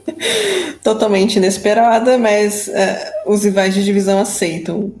 Totalmente inesperada, mas os rivais de divisão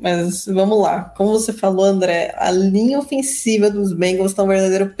aceitam. Mas vamos lá. Como você falou, André, a linha ofensiva dos Bengals está um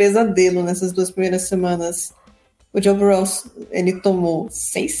verdadeiro pesadelo nessas 2 primeiras semanas. O Joe Burrow, ele tomou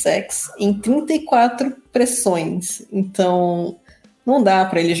 6 sacks em 34 pressões. Então, não dá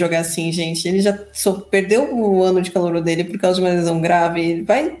pra ele jogar assim, gente. Ele já perdeu o ano de calouro dele por causa de uma lesão grave. Ele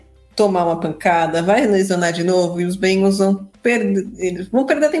vai tomar uma pancada, vai lesionar de novo, e os Bengals vão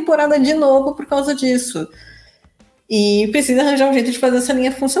perder a temporada de novo por causa disso. E precisa arranjar um jeito de fazer essa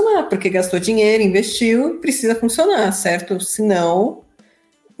linha funcionar, porque gastou dinheiro, investiu, precisa funcionar, certo? Senão,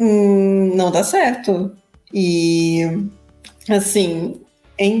 não dá certo. E, assim,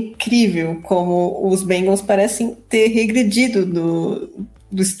 é incrível como os Bengals parecem ter regredido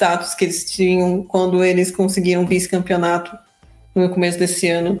do status que eles tinham quando eles conseguiram vice-campeonato no começo desse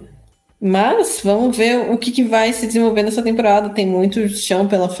ano. Mas vamos ver o que vai se desenvolver nessa temporada. Tem muito chão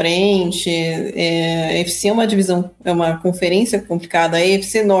pela frente. A AFC é uma divisão, é uma conferência complicada. A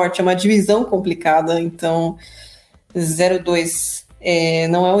AFC Norte é uma divisão complicada. Então, 0-2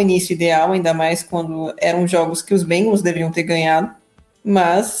 não é o início ideal, ainda mais quando eram jogos que os Bengals deveriam ter ganhado.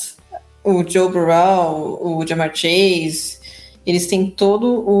 Mas o Joe Burrow, o Ja'Marr Chase, eles têm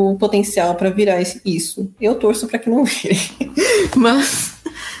todo o potencial para virar isso. Eu torço para que não virem. Mas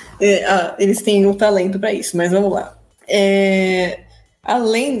eles têm um talento para isso, mas vamos lá.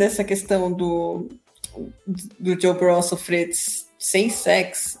 Além dessa questão do Joe Burrow sofrer 6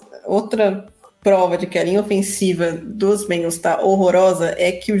 sacks, outra prova de que a linha ofensiva dos Bengals está horrorosa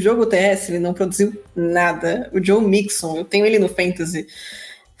é que o jogo terrestre não produziu nada. O Joe Mixon, eu tenho ele no Fantasy,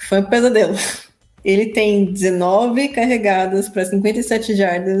 foi um pesadelo. Ele tem 19 carregadas para 57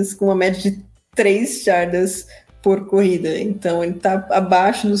 jardas, com uma média de 3 jardas por corrida. Então, ele está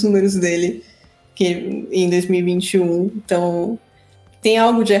abaixo dos números dele em 2021. Então, tem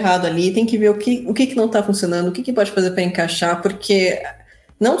algo de errado ali. Tem que ver o que não está funcionando, o que pode fazer para encaixar, porque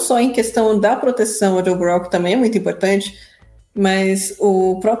não só em questão da proteção ao Joe Burrow, que também é muito importante, mas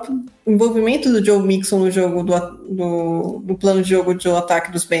o próprio envolvimento do Joe Mixon no jogo do plano de jogo do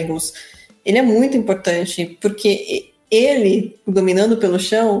ataque dos Bengals, ele é muito importante, porque ele, dominando pelo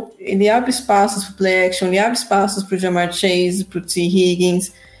chão, ele abre espaços para o play action, ele abre espaços para o Ja'Marr Chase, para o T.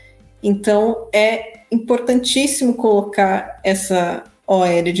 Higgins. Então, é importantíssimo colocar essa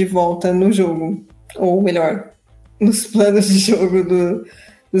OL de volta no jogo, ou melhor, nos planos de jogo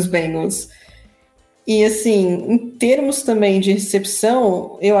dos Bengals. E, assim, em termos também de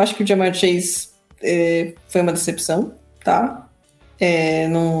recepção, eu acho que o Ja'Marr Chase foi uma decepção, tá?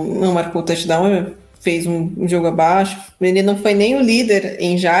 Não marcou touchdown, fez um jogo abaixo. Ele não foi nem o líder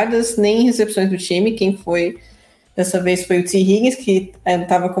em jardas, nem em recepções do time. Quem foi dessa vez foi o T. Higgins, que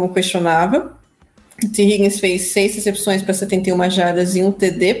estava como questionável. O T. Higgins fez 6 recepções para 71 jardas e um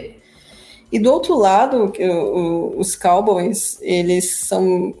TD. E do outro lado, os Cowboys, eles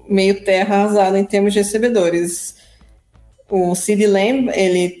são meio terra arrasada em termos de recebedores. O CeeDee Lamb,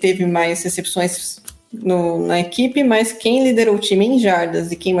 ele teve mais recepções na equipe, mas quem liderou o time em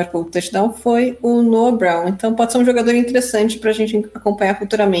jardas e quem marcou o touchdown foi o Noah Brown. Então pode ser um jogador interessante para a gente acompanhar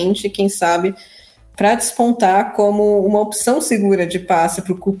futuramente, quem sabe, para despontar como uma opção segura de passe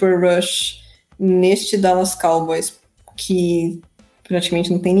para o Cooper Rush neste Dallas Cowboys, que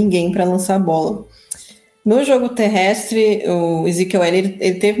praticamente não tem ninguém para lançar a bola. No jogo terrestre, o Ezekiel Elliott,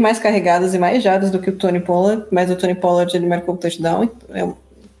 ele teve mais carregadas e mais jardas do que o Tony Pollard, mas o Tony Pollard ele marcou o touchdown.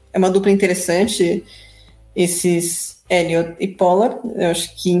 É uma dupla interessante, esses Elliott e Pollard. Eu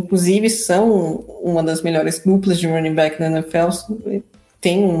acho que, inclusive, são uma das melhores duplas de running back na NFL.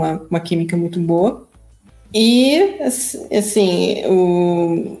 Tem uma química muito boa. E, assim,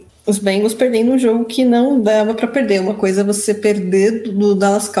 os Bengals perdendo um jogo que não dava para perder. Uma coisa é você perder do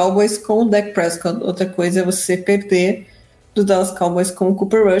Dallas Cowboys com o Dak Prescott. Outra coisa é você perder do Dallas Cowboys com o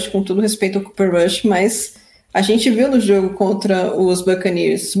Cooper Rush, com todo respeito ao Cooper Rush, mas a gente viu no jogo contra os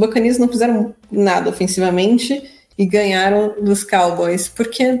Buccaneers. Os Buccaneers não fizeram nada ofensivamente e ganharam dos Cowboys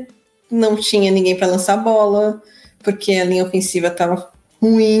porque não tinha ninguém para lançar a bola, porque a linha ofensiva estava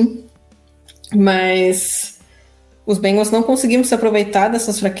ruim, mas os Bengals não conseguiram se aproveitar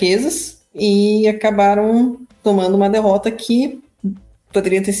dessas fraquezas e acabaram tomando uma derrota que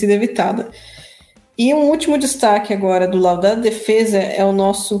poderia ter sido evitada. E um último destaque agora do lado da defesa é o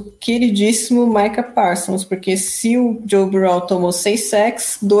nosso queridíssimo Micah Parsons, porque se o Joe Burrow tomou 6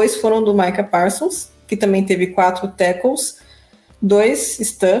 sacks, 2 foram do Micah Parsons, que também teve 4 tackles, 2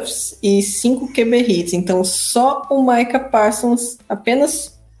 stuffs e 5 QB hits. Então só o Micah Parsons,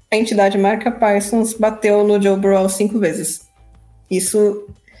 apenas a entidade Micah Parsons, bateu no Joe Burrow 5 vezes. Isso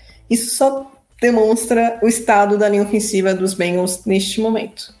só demonstra o estado da linha ofensiva dos Bengals neste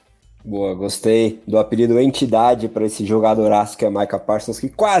momento. Boa, gostei do apelido entidade para esse jogadoraço que é Micah Parsons, que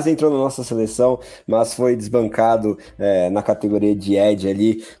quase entrou na nossa seleção, mas foi desbancado na categoria de Edge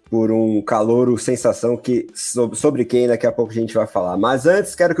ali por um calouro sensação sobre quem daqui a pouco a gente vai falar. Mas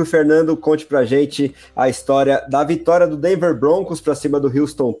antes, quero que o Fernando conte pra gente a história da vitória do Denver Broncos para cima do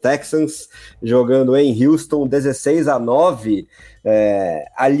Houston Texans, jogando em Houston 16-9.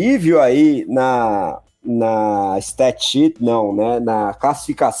 Alívio aí na stat sheet, não, né, na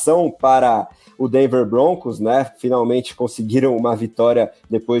classificação para o Denver Broncos, né, finalmente conseguiram uma vitória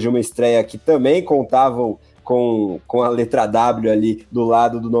depois de uma estreia que também contavam com a letra W ali do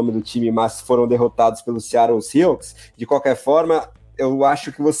lado do nome do time, mas foram derrotados pelos Seattle Seahawks. De qualquer forma, eu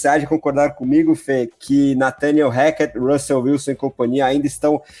acho que você há de concordar comigo, Fê, que Nathaniel Hackett, Russell Wilson e companhia ainda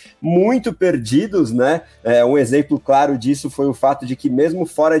estão muito perdidos, né? Um exemplo claro disso foi o fato de que mesmo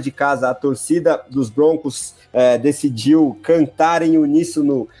fora de casa a torcida dos Broncos decidiu cantar em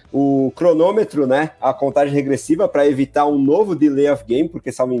uníssono o cronômetro, né? A contagem regressiva para evitar um novo delay of game,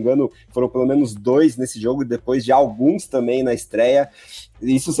 porque, se não me engano, foram pelo menos 2 nesse jogo, depois de alguns também na estreia.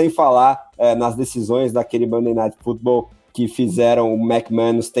 Isso sem falar nas decisões daquele Monday Night Football que fizeram o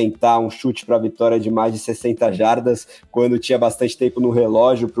McManus tentar um chute para a vitória de mais de 60 jardas, quando tinha bastante tempo no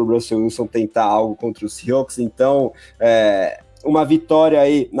relógio para o Russell Wilson tentar algo contra os Seahawks. Então, uma vitória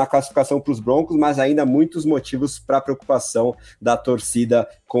aí na classificação para os Broncos, mas ainda muitos motivos para preocupação da torcida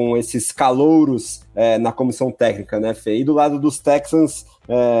com esses calouros na comissão técnica, né, Fê? E do lado dos Texans,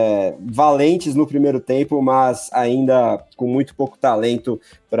 valentes no primeiro tempo, mas ainda com muito pouco talento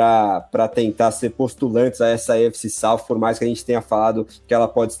para tentar ser postulantes a essa AFC South, por mais que a gente tenha falado que ela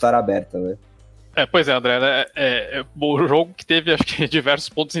pode estar aberta, né? Pois é, André, né? O jogo que teve, acho que, diversos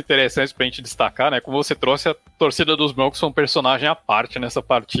pontos interessantes pra gente destacar, né? Como você trouxe, a torcida dos Broncos foi um personagem à parte nessa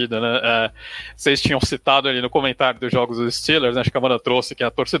partida, né? Vocês tinham citado ali no comentário dos jogos dos Steelers, né? Acho que a Amanda trouxe que a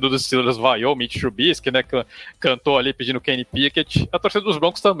torcida dos Steelers vaiou o Mitch Trubisky, né? Que cantou ali pedindo Kenny Pickett. A torcida dos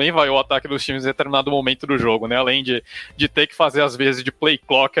Broncos também vaiou o ataque dos times em determinado momento do jogo, né? Além de ter que fazer, às vezes, de play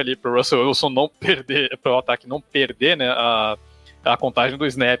clock ali pro Russell Wilson não perder, pro ataque não perder, né? A contagem do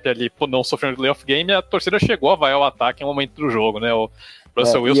snap ali, por não sofrendo de layoff game, a torcida chegou a vaiar o ataque em um momento do jogo, né? O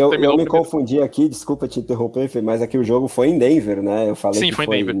Russell Wilson terminou... Eu me confundi aqui, desculpa te interromper, mas aqui o jogo foi em Denver, né? Eu falei que foi em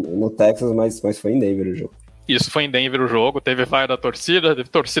Denver. No Texas, mas foi em Denver o jogo. Isso, foi em Denver o jogo, teve vaia da torcida, teve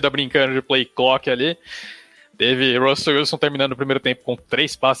torcida brincando de play clock ali, teve Russell Wilson terminando o primeiro tempo com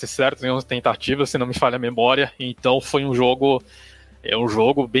 3 passes certos em 11 tentativas, se não me falha a memória, então foi um jogo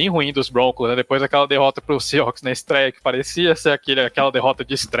bem ruim dos Broncos, né? Depois daquela derrota para os Seahawks na estreia, que parecia ser aquela derrota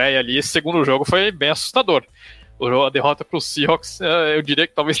de estreia ali, esse segundo jogo foi bem assustador. A derrota para os Seahawks, eu diria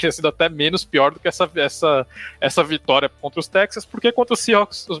que talvez tenha sido até menos pior do que essa vitória contra os Texans, porque contra os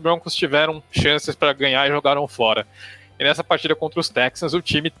Seahawks os Broncos tiveram chances para ganhar e jogaram fora. E nessa partida contra os Texans, o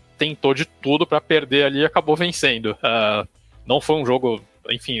time tentou de tudo para perder ali e acabou vencendo. Não foi um jogo,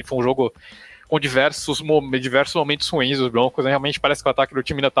 enfim, foi um jogo com diversos momentos ruins dos Broncos, né? Realmente parece que o ataque do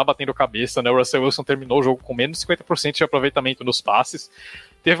time ainda tá batendo cabeça, né? O Russell Wilson terminou o jogo com menos de 50% de aproveitamento nos passes.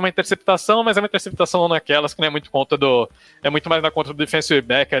 Teve uma interceptação, mas é uma interceptação não é aquelas que não é muito conta do... É muito mais na conta do defensive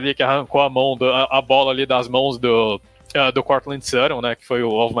back ali, que arrancou a bola ali das mãos do Courtland Sutton, né? Que foi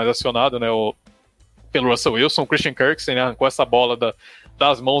o alvo mais acionado, né? Pelo Russell Wilson. O Christian Kirksey, né? Arrancou essa bola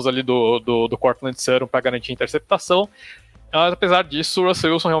das mãos ali do Courtland Sutton para garantir a interceptação. Apesar disso, o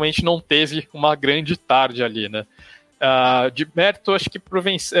Russell Wilson realmente não teve uma grande tarde ali, né? De mérito, acho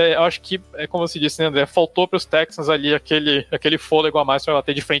que, como você disse, né, André, faltou para os Texans ali aquele fôlego a mais para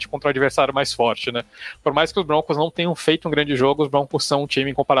bater de frente contra o adversário mais forte, né? Por mais que os Broncos não tenham feito um grande jogo, os Broncos são um time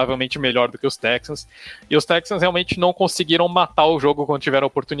incomparavelmente melhor do que os Texans, e os Texans realmente não conseguiram matar o jogo quando tiveram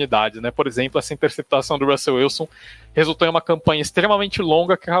oportunidade, né? Por exemplo, essa interceptação do Russell Wilson resultou em uma campanha extremamente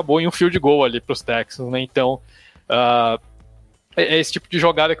longa que acabou em um field goal ali para os Texans, né? Então, é esse tipo de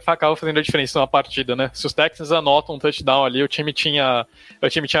jogada que acaba fazendo a diferença na partida, né? Se os Texans anotam um touchdown ali, o time tinha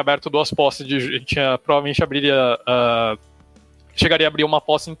aberto 2 posses, provavelmente chegaria a abrir uma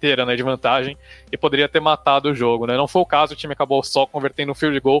posse inteira, né, de vantagem, e poderia ter matado o jogo, né? Não foi o caso, o time acabou só convertendo um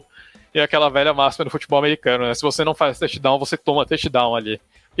field goal, e é aquela velha máxima do futebol americano, né? Se você não faz touchdown, você toma touchdown ali.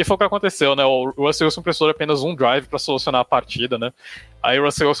 E foi o que aconteceu, né? O Russell Wilson precisou de apenas um drive para solucionar a partida, né? Aí o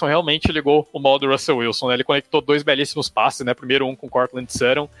Russell Wilson realmente ligou o modo Russell Wilson, né? Ele conectou 2 belíssimos passes, né? Primeiro um com o Courtland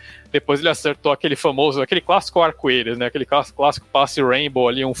Sutton, depois ele acertou aquele clássico arco-íris, né? Aquele clássico passe rainbow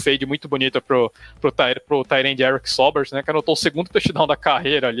ali, um fade muito bonito pro tight end Eric Sobers, né? Que anotou o segundo touchdown da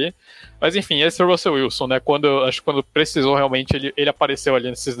carreira ali. Mas enfim, esse é o Russell Wilson, né? Quando precisou realmente, ele apareceu ali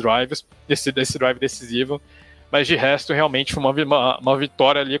nesses drives, desse drive decisivo. Mas de resto, realmente foi uma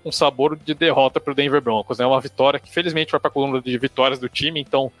vitória ali com sabor de derrota para o Denver Broncos, né? Uma vitória que felizmente vai para a coluna de vitórias do time,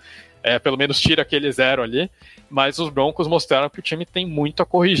 então pelo menos tira aquele 0 ali, mas os Broncos mostraram que o time tem muito a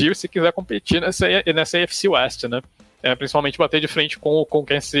corrigir se quiser competir nessa AFC West, né? Principalmente bater de frente com o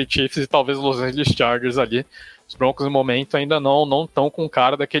Kansas City Chiefs e talvez os Los Angeles Chargers ali. Os Broncos, no momento, ainda não estão com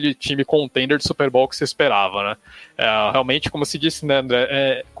cara daquele time contender de Super Bowl que se esperava, né? Realmente, como se disse, né,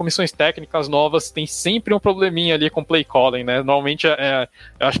 André, comissões técnicas novas têm sempre um probleminha ali com play calling, né? Normalmente, eu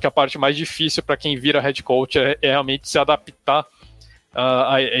acho que a parte mais difícil para quem vira head coach é realmente se adaptar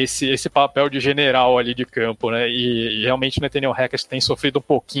a esse papel de general ali de campo, né? E realmente o Nathaniel Hackett tem sofrido um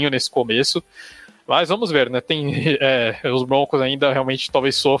pouquinho nesse começo. Mas vamos ver, né? Os Broncos ainda realmente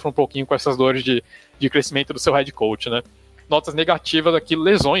talvez sofram um pouquinho com essas dores de crescimento do seu head coach, né? Notas negativas aqui,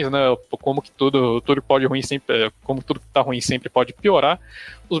 lesões, né? Como que tudo pode ruim sempre, como tudo que tá ruim sempre pode piorar.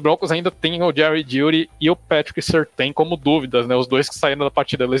 Os Broncos ainda têm o Jerry Jeudy e o Patrick Surtain como dúvidas, né? Os dois que saíram da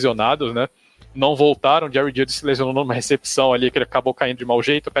partida lesionados, né? Não voltaram. O Jerry Jeudy se lesionou numa recepção ali que ele acabou caindo de mau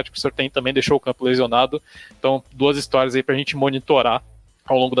jeito. O Patrick Surtain também deixou o campo lesionado. Então, 2 histórias aí pra gente monitorar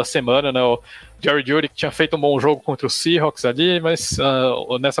ao longo da semana, né? O Jerry Jeudy, que tinha feito um bom jogo contra os Seahawks ali, mas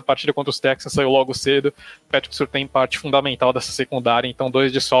nessa partida contra os Texans saiu logo cedo. Patrick Surtain parte fundamental dessa secundária, então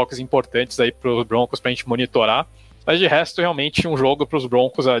 2 desfalques importantes aí para os Broncos para a gente monitorar. Mas de resto, realmente um jogo para os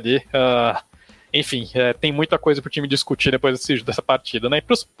Broncos ali. Enfim, tem muita coisa para o time discutir depois dessa partida, né? E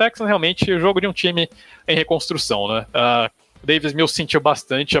para os Texans, realmente, o jogo de um time em reconstrução, né? O Davis Mills sentiu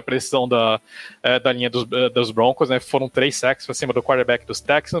bastante a pressão da linha dos Broncos, né? Foram 3 sacks para cima do quarterback dos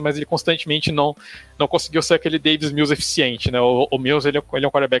Texans, mas ele constantemente não conseguiu ser aquele Davis Mills eficiente, né? O Mills ele é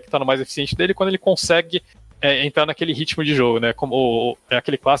um quarterback que está no mais eficiente dele quando ele consegue entrar naquele ritmo de jogo, né? Como é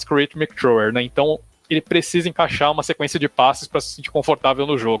aquele clássico rhythmic thrower, né? Então ele precisa encaixar uma sequência de passes para se sentir confortável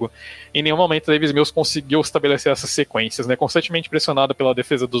no jogo. Em nenhum momento o Davis Mills conseguiu estabelecer essas sequências, né? Constantemente pressionado pela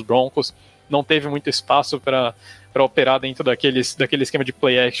defesa dos Broncos, não teve muito espaço para operar dentro daquele esquema de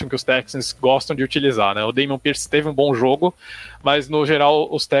play action que os Texans gostam de utilizar, né? O Dameon Pierce teve um bom jogo, mas no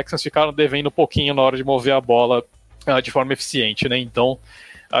geral os Texans ficaram devendo um pouquinho na hora de mover a bola de forma eficiente, né? Então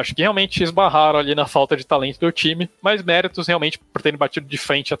acho que realmente esbarraram ali na falta de talento do time, mas méritos realmente por terem batido de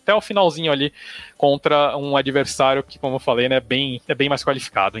frente até o finalzinho ali contra um adversário que, como eu falei, né, é bem mais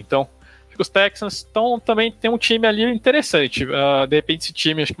qualificado. Então, acho que os Texans também tem um time ali interessante. De repente esse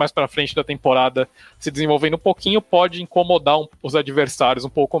time, acho que mais para frente da temporada, se desenvolvendo um pouquinho, pode incomodar os adversários um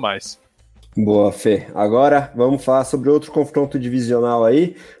pouco mais. Boa, Fê. Agora vamos falar sobre outro confronto divisional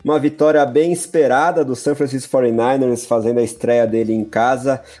aí. Uma vitória bem esperada do San Francisco 49ers, fazendo a estreia dele em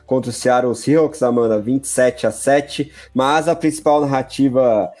casa contra o Seattle Seahawks, Amanda, 27-7. Mas a principal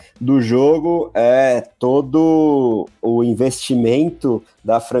narrativa do jogo é todo o investimento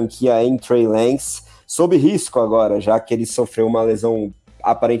da franquia em Trey Lance, sob risco agora, já que ele sofreu uma lesão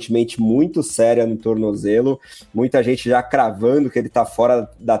aparentemente muito séria no tornozelo, muita gente já cravando que ele tá fora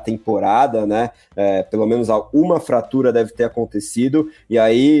da temporada, né? Pelo menos uma fratura deve ter acontecido, e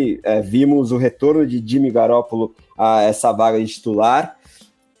aí vimos o retorno de Jimmy Garoppolo a essa vaga de titular.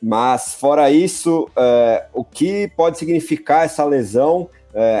 Mas fora isso, o que pode significar essa lesão,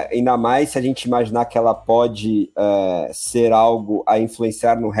 ainda mais se a gente imaginar que ela pode ser algo a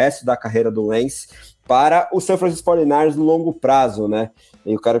influenciar no resto da carreira do Lance para o San Francisco 49ers no longo prazo, né?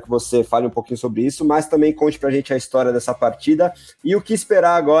 Eu quero que você fale um pouquinho sobre isso, mas também conte pra gente a história dessa partida e o que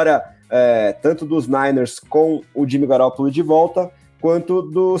esperar agora, tanto dos Niners com o Jimmy Garoppolo de volta, quanto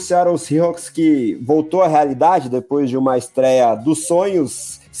do Seattle Seahawks, que voltou à realidade depois de uma estreia dos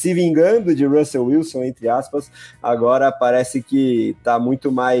sonhos, se vingando de Russell Wilson, entre aspas. Agora parece que está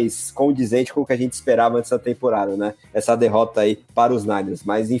muito mais condizente com o que a gente esperava antes da temporada, né? Essa derrota aí para os Niners.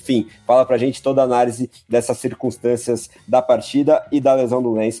 Mas, enfim, fala pra gente toda a análise dessas circunstâncias da partida e da lesão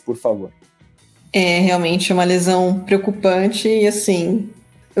do Lance, por favor. É realmente uma lesão preocupante e, assim,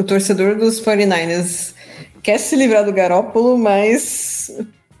 o torcedor dos 49ers quer se livrar do Garoppolo, mas,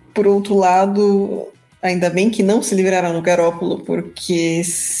 por outro lado, ainda bem que não se livraram do Garoppolo, porque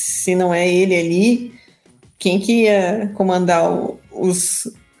se não é ele ali, quem que ia comandar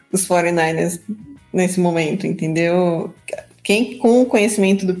os 49ers nesse momento, entendeu? Quem com o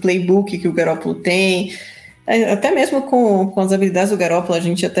conhecimento do playbook que o Garoppolo tem, até mesmo com as habilidades do Garoppolo, a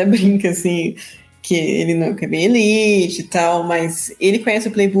gente até brinca assim, que ele não é bem elite e tal, mas ele conhece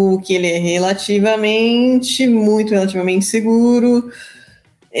o playbook, ele é relativamente seguro.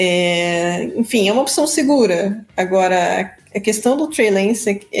 Enfim, é uma opção segura. Agora, a questão do Trey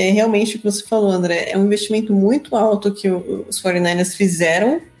Lance é realmente o que você falou, André, é um investimento muito alto que os 49ers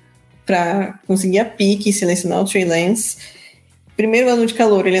fizeram para conseguir a pique e selecionar o Trey Lance. Primeiro ano de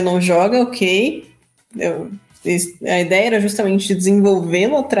calor ele não joga, ok. A ideia era justamente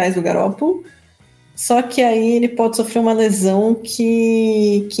desenvolvê-lo atrás do Garoppolo, só que aí ele pode sofrer uma lesão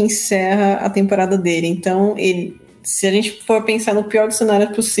que encerra a temporada dele. Então, se a gente for pensar no pior dos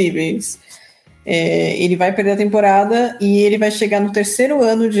cenários possíveis, ele vai perder a temporada e ele vai chegar no terceiro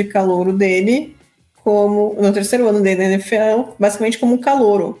ano de calouro dele, no terceiro ano dele na NFL, basicamente como um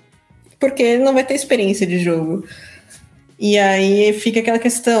calouro, porque ele não vai ter experiência de jogo. E aí fica aquela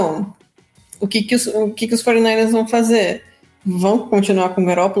questão, o que os 49ers vão fazer? Vão continuar com o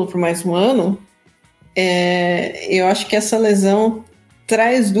Garoppolo por mais um ano? Eu acho que essa lesão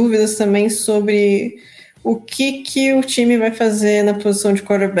traz dúvidas também sobre o que o time vai fazer na posição de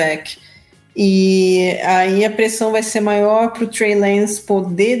quarterback. E aí a pressão vai ser maior para o Trey Lance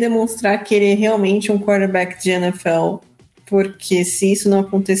poder demonstrar que ele é realmente um quarterback de NFL, porque se isso não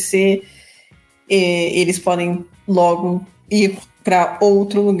acontecer, eles podem logo ir para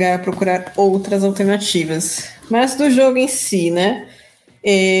outro lugar, procurar outras alternativas. Mas do jogo em si, né?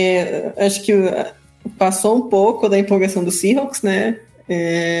 Acho que passou um pouco da empolgação do Seahawks, né?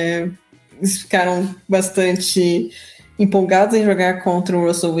 Eles ficaram bastante empolgados em jogar contra o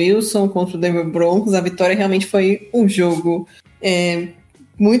Russell Wilson, contra o Denver Broncos. A vitória realmente foi um jogo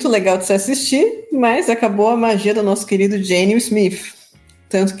muito legal de se assistir, mas acabou a magia do nosso querido Geno Smith.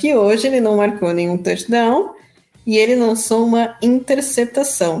 Tanto que hoje ele não marcou nenhum touchdown e ele lançou uma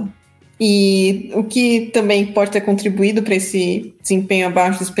interceptação. E o que também pode ter contribuído para esse desempenho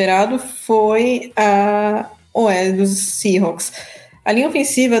abaixo do esperado foi a OL dos Seahawks. A linha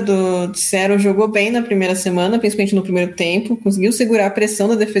ofensiva do Seattle jogou bem na primeira semana, principalmente no primeiro tempo, conseguiu segurar a pressão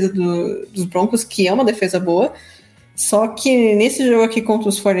da defesa dos Broncos, que é uma defesa boa, só que nesse jogo aqui contra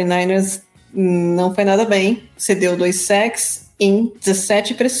os 49ers não foi nada bem. Cedeu 2 sacks em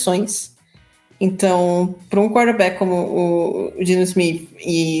 17 pressões. Então, para um quarterback como o Geno Smith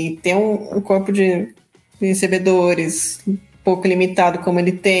e ter um corpo de recebedores um pouco limitado como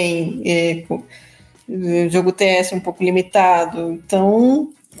ele tem, jogo TS um pouco limitado, então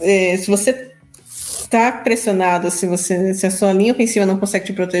se você está pressionado, se a sua linha ofensiva não consegue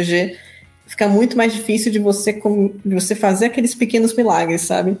te proteger, fica muito mais difícil de você fazer aqueles pequenos milagres,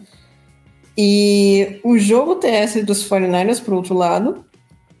 sabe? E o jogo TS dos 49ers, por outro lado,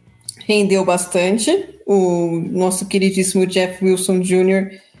 rendeu bastante. O nosso queridíssimo Jeff Wilson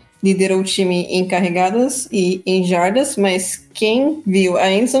Jr. liderou o time em carregadas e em jardas, mas quem viu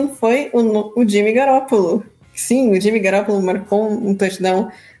a endzone foi o Jimmy Garoppolo. Sim, o Jimmy Garoppolo marcou um touchdown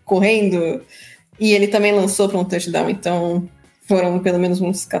correndo e ele também lançou para um touchdown, então foram pelo menos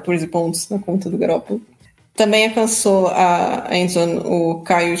uns 14 pontos na conta do Garoppolo. Também alcançou a endzone o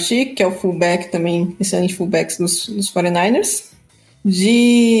Kyle Chick, que é o fullback também, excelente fullback dos 49ers.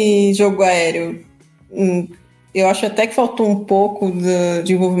 De jogo aéreo, eu acho até que faltou um pouco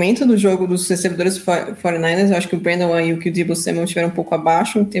de envolvimento do jogo dos recebedores do 49ers. Eu acho que o Brandon Ayuk e o Deebo Samuel estiveram um pouco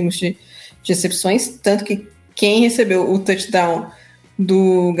abaixo em termos de recepções, tanto que quem recebeu o touchdown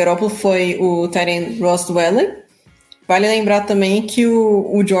do Garoppolo foi o tight end Ross Dwelley. Vale lembrar também que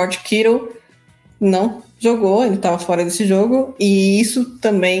o George Kittle não jogou, ele estava fora desse jogo, e isso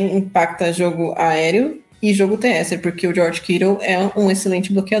também impacta jogo aéreo e jogo terrestre, porque o George Kittle é um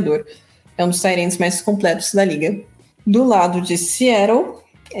excelente bloqueador. É um dos tight ends mais completos da liga. Do lado de Seattle,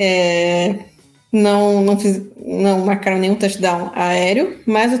 não marcaram nenhum touchdown aéreo,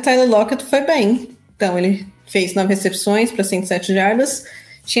 mas o Tyler Lockett foi bem. Então, ele fez 9 recepções para 107 jardas.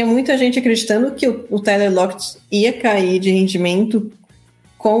 Tinha muita gente acreditando que o Tyler Lockett ia cair de rendimento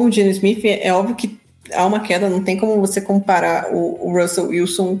com o Geno Smith. É óbvio que há uma queda, não tem como você comparar o Russell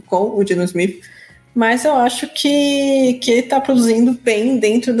Wilson com o Geno Smith, mas eu acho que ele está produzindo bem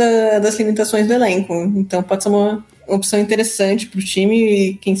dentro das limitações do elenco. Então pode ser uma opção interessante para o time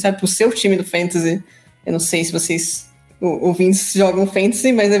e quem sabe para o seu time do Fantasy. Eu não sei se vocês ouvintes jogam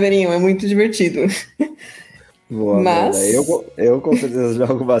Fantasy, mas deveriam, é muito divertido. Boa, mas... eu com certeza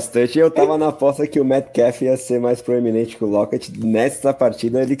jogo bastante. Eu tava na aposta que o Metcalf ia ser mais proeminente que o Lockett. Nessa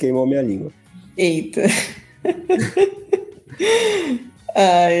partida ele queimou minha língua. Eita.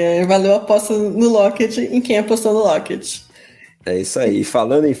 Valeu a aposta no Lockett em quem apostou no Lockett. É isso aí.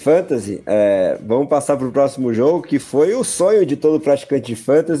 Falando em Fantasy, vamos passar para o próximo jogo, que foi o sonho de todo praticante de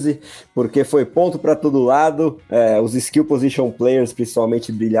Fantasy, porque foi ponto para todo lado, os skill position players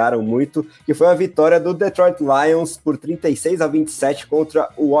principalmente brilharam muito, que foi a vitória do Detroit Lions por 36-27 contra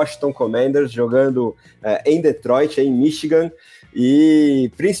o Washington Commanders, jogando em Detroit, em Michigan.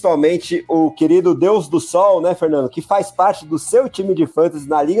 E principalmente o querido Deus do Sol, né, Fernando, que faz parte do seu time de fantasy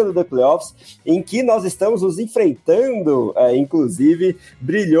na Liga do The Playoffs, em que nós estamos nos enfrentando, inclusive,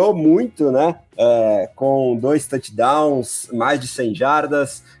 brilhou muito, né, com 2 touchdowns, mais de 100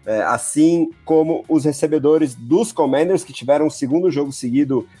 jardas, assim como os recebedores dos Commanders, que tiveram um segundo jogo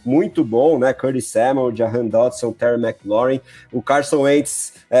seguido muito bom, né, Curtis Samuel, Jahan Dotson, Terry McLaurin. O Carson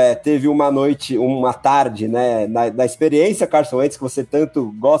Wentz teve uma tarde, né, da experiência Carson Wentz, que você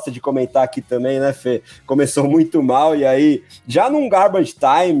tanto gosta de comentar aqui também, né, Fê? Começou muito mal, e aí, já num garbage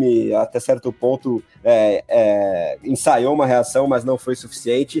time, até certo ponto, ensaiou uma reação, mas não foi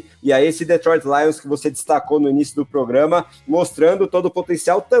suficiente. E aí esse Detroit Lions que você destacou no início do programa, mostrando todo o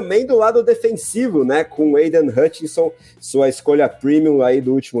potencial também do lado defensivo, né, com o Aiden Hutchinson, sua escolha premium aí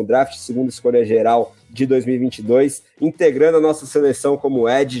do último draft, segunda escolha geral de 2022, integrando a nossa seleção como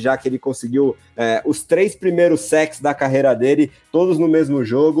Ed, já que ele conseguiu os 3 primeiros sacks da carreira dele, todos no mesmo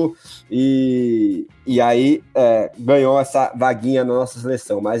jogo, e aí ganhou essa vaguinha na nossa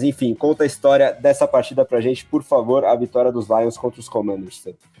seleção. Mas enfim, conta a história dessa partida pra gente, por favor, a vitória dos Lions contra os Commanders.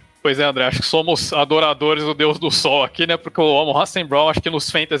 Pois é, André, acho que somos adoradores do Deus do Sol aqui, né, porque eu amo o Hassan Brown. Acho que nos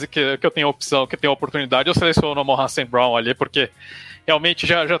fantasy que eu tenho opção, que eu tenho oportunidade, eu seleciono o Hassan Brown ali, porque realmente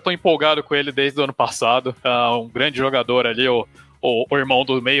já estou empolgado com ele desde o ano passado. Um grande jogador ali, o irmão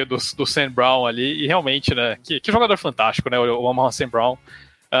do meio do Sam Brown ali, e realmente, né, que jogador fantástico, né, o Amon Sam Brown.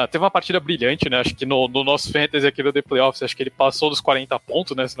 Teve uma partida brilhante, né, acho que no nosso fantasy aqui do The Playoffs, acho que ele passou dos 40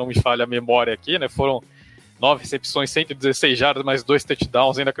 pontos, né, se não me falha a memória aqui, né, foram 9 recepções, 116 jardas, mais 2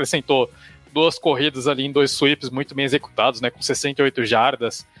 touchdowns, ainda acrescentou 2 corridas ali em 2 sweeps muito bem executados, né, com 68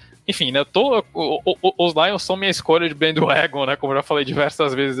 jardas. Enfim, né, os Lions são minha escolha de bandwagon, né, como eu já falei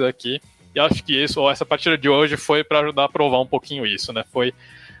diversas vezes aqui, e acho que essa partida de hoje foi para ajudar a provar um pouquinho isso, né, foi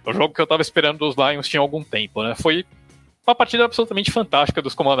o jogo que eu estava esperando dos Lions tinha algum tempo, né, foi uma partida absolutamente fantástica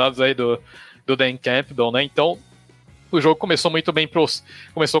dos comandados aí do Dan Campbell, né, então O jogo começou muito bem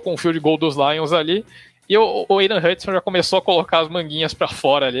começou com o field goal dos Lions ali, e o Aiden Hutchinson já começou a colocar as manguinhas para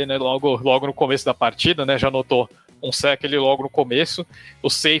fora ali, né, logo no começo da partida, né, já anotou um sack ali logo no começo. O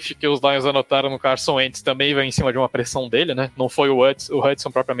safety que os Lions anotaram no Carson Wentz também veio em cima de uma pressão dele, né, não foi o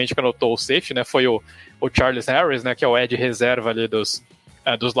Hudson propriamente que anotou o safety, né, foi o Charles Harris, né, que é o edge reserva ali dos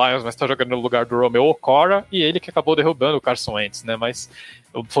Lions, mas está jogando no lugar do Romeo Okora, e ele que acabou derrubando o Carson Wentz, né, mas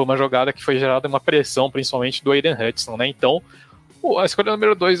foi uma jogada que foi gerada uma pressão, principalmente do Aiden Hutchinson, né, então a escolha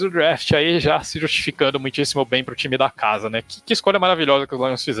número 2 do draft aí já se justificando muitíssimo bem para o time da casa, né? Que escolha maravilhosa que os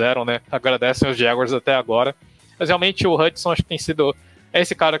Lions fizeram, né? Agradecem os Jaguars até agora. Mas realmente o Hudson acho que tem sido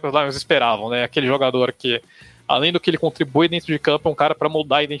esse cara que os Lions esperavam, né? Aquele jogador que, além do que ele contribui dentro de campo, é um cara para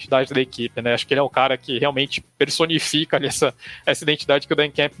mudar a identidade da equipe, né? Acho que ele é um cara que realmente personifica ali essa identidade que o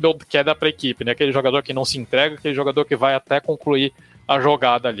Dan Campbell quer dar para a equipe, né? Aquele jogador que não se entrega, aquele jogador que vai até concluir a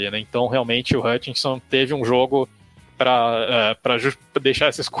jogada ali, né? Então realmente o Hutchinson teve um jogo para deixar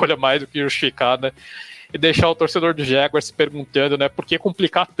essa escolha mais do que justificada e deixar o torcedor do Jaguars se perguntando, né, por que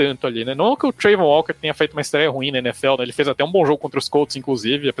complicar tanto ali, né? Não que o Trayvon Walker tenha feito uma estreia ruim na NFL, né? Ele fez até um bom jogo contra os Colts,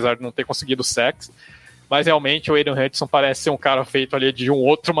 inclusive, apesar de não ter conseguido sacks, mas realmente o Aiden Hutchinson parece ser um cara feito ali de um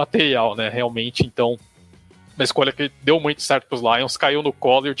outro material, né? Realmente, então, uma escolha que deu muito certo para os Lions, caiu no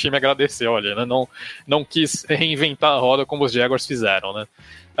colo e o time agradeceu ali, né? Não quis reinventar a roda como os Jaguars fizeram, né?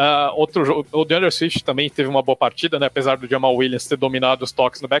 Outro jogo, o DeAndre Swift também teve uma boa partida, né? Apesar do Jamal Williams ter dominado os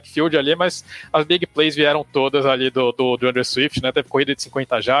toques no backfield ali, mas as big plays vieram todas ali do DeAndre Swift, né? Teve corrida de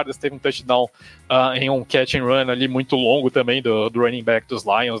 50 jardas, teve um touchdown em um catch and run ali muito longo também do running back dos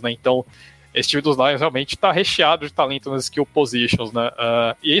Lions, né? Então esse time dos Lions realmente está recheado de talento nas skill positions, né?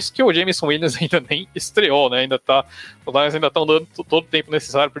 E é isso que o Jameson Williams ainda nem estreou, né? Os Lions ainda estão dando todo o tempo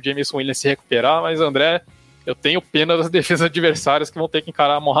necessário para o Jameson Williams se recuperar, mas André, eu tenho pena das defesas adversárias que vão ter que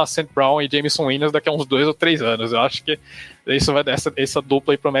encarar Amon-Ra St. Brown e Jameson Williams daqui a uns 2 ou 3 anos. Eu acho que essa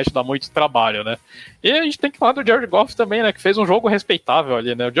dupla aí promete dar muito trabalho, né? E a gente tem que falar do Jared Goff também, né? Que fez um jogo respeitável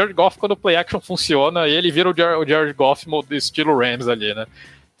ali, né? O Jared Goff, quando o play action funciona, ele vira o Jared Goff do estilo Rams ali, né?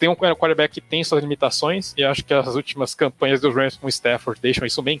 Tem um quarterback que tem suas limitações, e acho que as últimas campanhas dos Rams com o Stafford deixam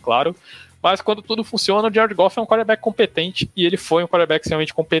isso bem claro. Mas quando tudo funciona, o Jared Goff é um quarterback competente, e ele foi um quarterback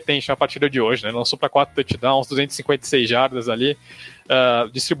extremamente competente na partida de hoje, né? Lançou para 4 touchdowns, 256 jardas ali,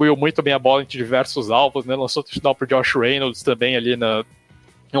 distribuiu muito bem a bola entre diversos alvos, né? Lançou touchdown para Josh Reynolds também ali no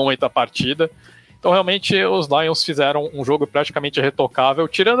momento da partida. Então realmente os Lions fizeram um jogo praticamente retocável,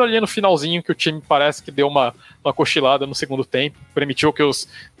 tirando ali no finalzinho que o time parece que deu uma cochilada no segundo tempo, permitiu que os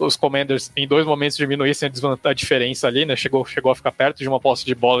Commanders em 2 momentos diminuíssem a diferença ali, né? Chegou a ficar perto de uma posse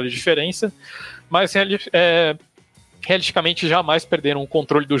de bola de diferença, mas realisticamente jamais perderam o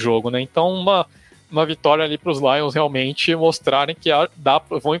controle do jogo, né? Então uma vitória ali para os Lions realmente mostrarem que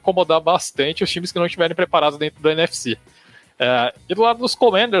vão incomodar bastante os times que não estiverem preparados dentro da NFC. E do lado dos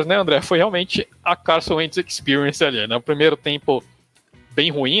Commanders, né, André, foi realmente a Carson Wentz Experience ali, né? O primeiro tempo bem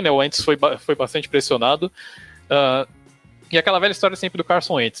ruim, né? O Wentz foi bastante pressionado. E aquela velha história sempre do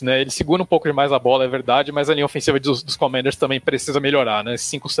Carson Wentz, né? Ele segura um pouco demais a bola, é verdade, mas a linha ofensiva dos Commanders também precisa melhorar, né?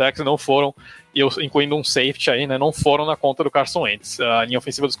 5 sacks não foram, incluindo um safety aí, né? Não foram na conta do Carson Wentz. A linha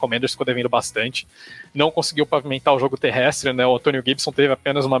ofensiva dos Commanders ficou devendo bastante. Não conseguiu pavimentar o jogo terrestre, né? O Antonio Gibson teve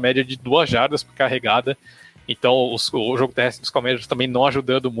apenas uma média de 2 jardas por carregada. Então o jogo terrestre dos Commanders também não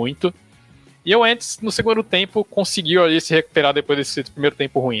ajudando muito. E o Wentz, no segundo tempo, conseguiu ali se recuperar depois desse primeiro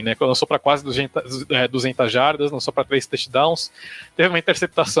tempo ruim, né? Lançou para quase 200 jardas, lançou para 3 touchdowns. Teve uma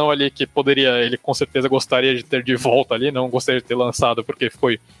interceptação ali que ele com certeza gostaria de ter de volta ali, não gostaria de ter lançado porque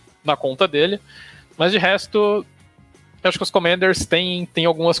foi na conta dele. Mas de resto, eu acho que os Commanders têm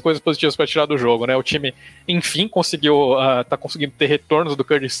algumas coisas positivas para tirar do jogo, né? O time, enfim, tá conseguindo ter retornos do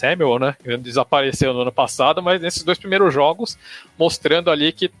Curtis Samuel, né? Ele desapareceu no ano passado, mas nesses 2 primeiros jogos, mostrando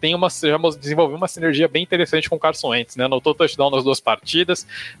ali que já desenvolveu uma sinergia bem interessante com o Carson Wentz, né? Anotou touchdown nas 2 partidas,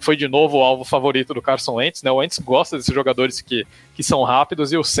 foi de novo o alvo favorito do Carson Wentz, né? O Wentz gosta desses jogadores que são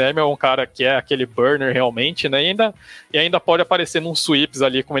rápidos, e o Samuel é um cara que é aquele burner realmente, né? E ainda pode aparecer nos sweeps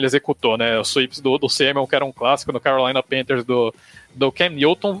ali, como ele executou, né? Os sweeps do Samuel, que era um clássico no Carolina Panthers do Cam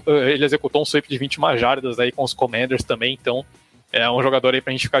Newton, ele executou um sweep de 21 jardas aí com os Commanders também, então é um jogador aí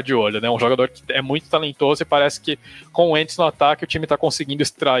pra gente ficar de olho, né? Um jogador que é muito talentoso, e parece que com o Wentz no ataque o time tá conseguindo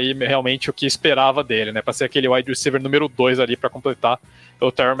extrair realmente o que esperava dele, né? Pra ser aquele wide receiver número 2 ali pra completar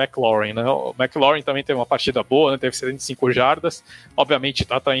o Terry McLaurin, né? O McLaurin também teve uma partida boa, né? Teve 75 jardas, obviamente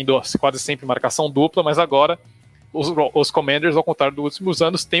tá traindo quase sempre marcação dupla, mas agora os Commanders, ao contrário dos últimos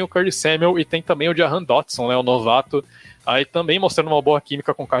anos, tem o Curtis Samuel e tem também o Jahan Dotson, né? O novato, aí também mostrando uma boa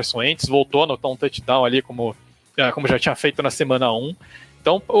química com o Carson Wentz, voltou a anotar um touchdown ali como já tinha feito na semana 1,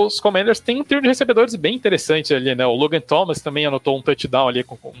 Então, os Commanders têm um trio de recebedores bem interessante ali, né? O Logan Thomas também anotou um touchdown ali,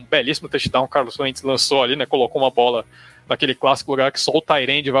 com um belíssimo touchdown. O Carlos Wentz lançou ali, né? Colocou uma bola naquele clássico lugar que só o tight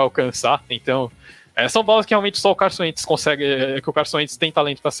end vai alcançar. Então, são bolas que realmente só o Carson Wentz consegue, que o Carson Wentz tem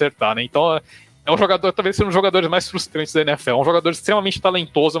talento para acertar, né? Então, é um jogador, talvez seja um dos jogadores mais frustrantes da NFL. Um jogador extremamente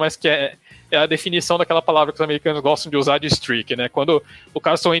talentoso, mas que é a definição daquela palavra que os americanos gostam de usar, de streak, né? Quando o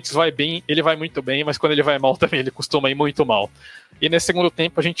Carson Wentz vai bem, ele vai muito bem, mas quando ele vai mal também, ele costuma ir muito mal. E nesse segundo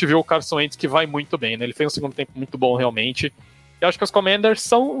tempo, a gente viu o Carson Wentz que vai muito bem, né? Ele fez um segundo tempo muito bom, realmente. Eu acho que os Commanders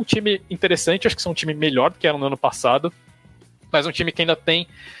são um time interessante, acho que são um time melhor do que era no ano passado, mas um time que ainda tem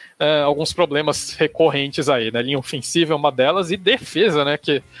alguns problemas recorrentes aí, né? Linha ofensiva é uma delas, e defesa, né?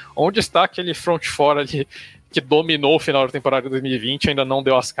 Que onde está aquele front four ali que dominou o final da temporada de 2020, ainda não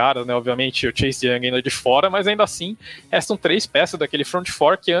deu as caras, né? Obviamente o Chase Young ainda de fora, mas ainda assim restam 3 peças daquele front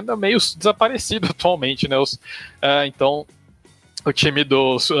four que anda meio desaparecido atualmente, né? Então o time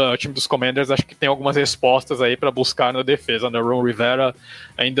dos Commanders acho que tem algumas respostas aí para buscar na defesa, né? O Ron Rivera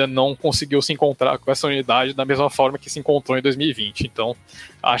ainda não conseguiu se encontrar com essa unidade da mesma forma que se encontrou em 2020. Então,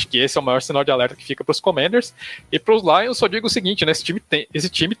 acho que esse é o maior sinal de alerta que fica para os Commanders. E para os Lions, só digo o seguinte, né? Esse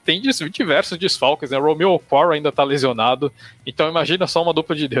time tem diversos desfalques, né? O Romeo Okwara ainda está lesionado. Então, imagina só uma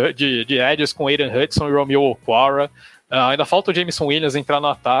dupla de edges com Aiden Hudson e Romeo Okwara. Ainda falta o Jameson Williams entrar no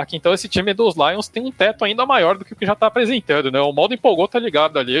ataque, então esse time dos Lions tem um teto ainda maior do que o que já está apresentando, né? O modo empolgou tá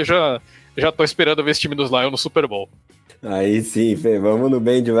ligado ali, eu já tô esperando ver esse time dos Lions no Super Bowl. Aí sim, Fê, vamos no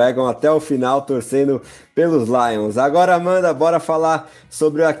bandwagon até o final, torcendo pelos Lions. Agora, Amanda, bora falar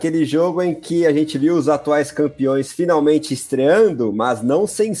sobre aquele jogo em que a gente viu os atuais campeões finalmente estreando, mas não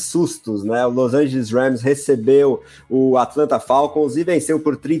sem sustos, né? O Los Angeles Rams recebeu o Atlanta Falcons e venceu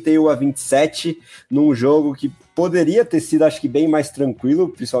por 31-27 num jogo que poderia ter sido, acho que, bem mais tranquilo,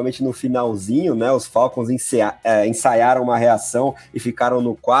 principalmente no finalzinho, né? Os Falcons ensaiaram uma reação e ficaram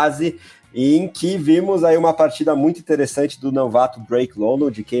no quase, em que vimos aí uma partida muito interessante do novato Drake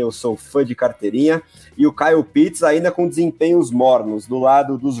London, de quem eu sou fã de carteirinha, e o Kyle Pitts ainda com desempenhos mornos. Do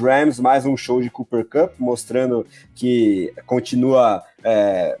lado dos Rams, mais um show de Cooper Kupp, mostrando que continua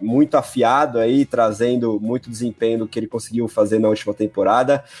muito afiado aí, trazendo muito desempenho do que ele conseguiu fazer na última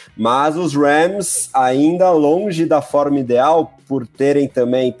temporada, mas os Rams ainda longe da forma ideal, por terem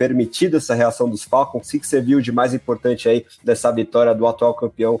também permitido essa reação dos Falcons. O que você viu de mais importante aí dessa vitória do atual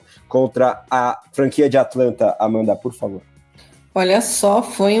campeão contra a franquia de Atlanta, Amanda, por favor? Olha só,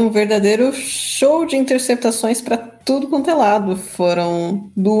 foi um verdadeiro show de interceptações para tudo quanto é lado. Foram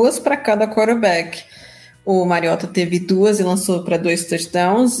 2 para cada quarterback. O Mariota teve 2 e lançou para 2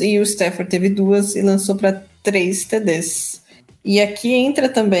 touchdowns, e o Stafford teve 2 e lançou para 3 TDs. E aqui entra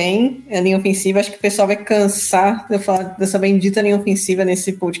também a linha ofensiva. Acho que o pessoal vai cansar de eu falar dessa bendita linha ofensiva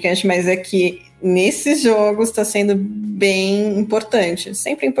nesse podcast, mas é que nesses jogos está sendo bem importante.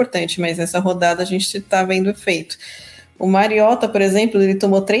 Sempre importante, mas nessa rodada a gente está vendo efeito. O Mariota, por exemplo, ele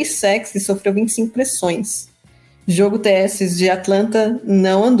tomou 3 sacks e sofreu 25 pressões. Jogo TS de Atlanta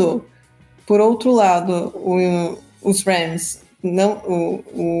não andou. Por outro lado, os Rams,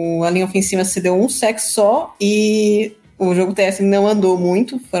 a linha ofensiva cedeu 1 sack só e o jogo TS não andou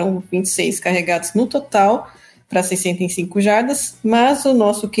muito, foram 26 carregados no total para 65 jardas, mas o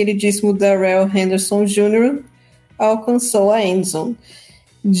nosso queridíssimo Darrell Henderson Jr. alcançou a endzone.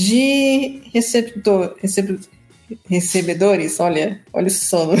 De recebedores, olha o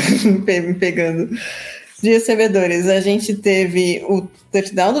sono me pegando. De recebedores, a gente teve o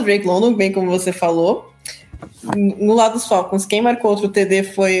touchdown do Drake London, bem como você falou. No lado dos Falcons, quem marcou outro TD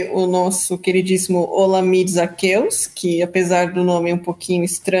foi o nosso queridíssimo Olamide Zaccheaus, que apesar do nome um pouquinho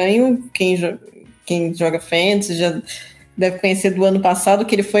estranho, quem joga fantasy já deve conhecer do ano passado,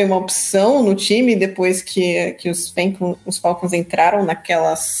 que ele foi uma opção no time depois que os Falcons entraram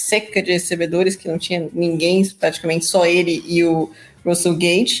naquela seca de recebedores que não tinha ninguém, praticamente só ele e o Russell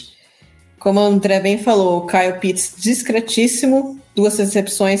Gage. Como o André bem falou, o Kyle Pitts discretíssimo, 2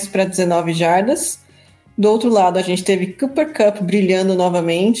 recepções para 19 jardas. Do outro lado, a gente teve Cooper Kupp brilhando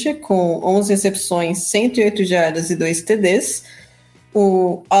novamente, com 11 recepções, 108 jardas e 2 TDs.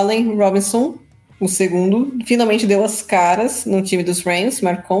 O Allen Robinson, o segundo, finalmente deu as caras no time dos Rams,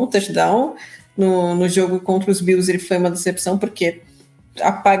 marcou um touchdown. No jogo contra os Bills ele foi uma decepção, porque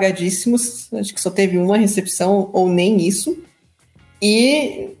apagadíssimos, acho que só teve uma recepção, ou nem isso.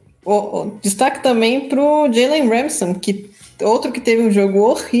 E destaque também para o Jalen Ramsey, outro que teve um jogo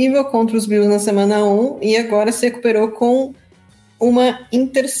horrível contra os Bills na semana 1 e agora se recuperou com uma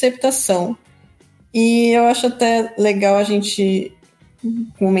interceptação. E eu acho até legal a gente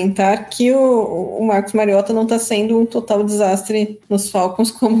comentar que o Marcus Mariota não está sendo um total desastre nos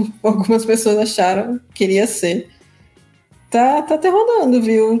Falcons, como algumas pessoas acharam que iria ser. Tá até rodando,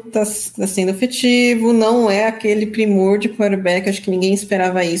 viu? Tá sendo efetivo, não é aquele primor de quarterback, acho que ninguém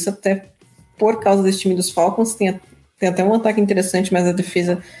esperava isso, até por causa desse time dos Falcons. Tem até um ataque interessante, mas a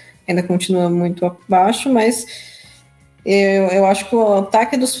defesa ainda continua muito abaixo, mas eu acho que o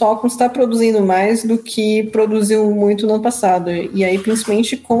ataque dos Falcons está produzindo mais do que produziu muito no ano passado, e aí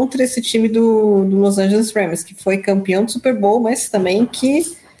principalmente contra esse time do Los Angeles Rams, que foi campeão do Super Bowl, mas também que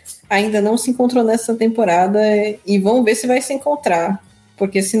ainda não se encontrou nessa temporada, e vamos ver se vai se encontrar,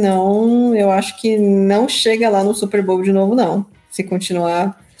 porque senão eu acho que não chega lá no Super Bowl de novo, não, se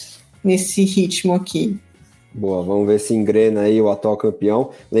continuar nesse ritmo aqui. Boa, vamos ver se engrena aí o atual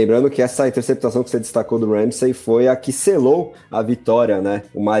campeão. Lembrando que essa interceptação que você destacou do Ramsey foi a que selou a vitória, né?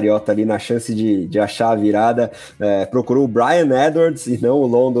 O Mariota ali na chance de achar a virada, procurou o Brian Edwards e não o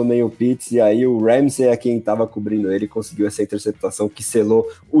London nem o Pitts, e aí o Ramsey é quem estava cobrindo ele, conseguiu essa interceptação que selou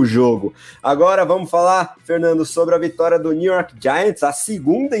o jogo. Agora vamos falar, Fernando, sobre a vitória do New York Giants, a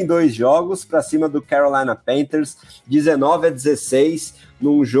segunda em 2 jogos para cima do Carolina Panthers, 19-16,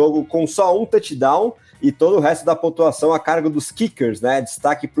 num jogo com só um touchdown, e todo o resto da pontuação a cargo dos kickers, né?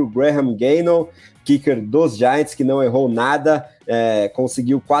 Destaque para o Graham Gano, kicker dos Giants, que não errou nada,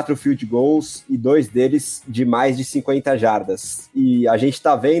 conseguiu 4 field goals e 2 deles de mais de 50 jardas. E a gente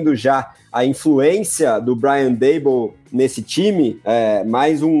está vendo já a influência do Brian Daboll nesse time,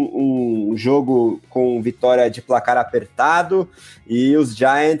 mais um jogo com vitória de placar apertado, e os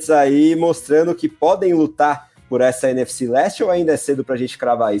Giants aí mostrando que podem lutar por essa NFC Leste, ou ainda é cedo pra gente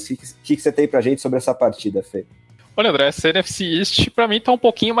cravar isso? O que você tem pra gente sobre essa partida, Fê? Olha, André, essa NFC East pra mim tá um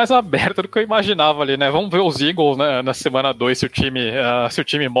pouquinho mais aberta do que eu imaginava ali, né? Vamos ver os Eagles, né, na semana 2, se o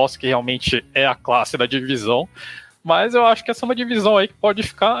time mostra que realmente é a classe da divisão. Mas eu acho que essa é uma divisão aí que pode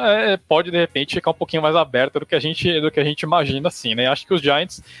de repente ficar um pouquinho mais aberta do que a gente imagina, assim, né? Acho que os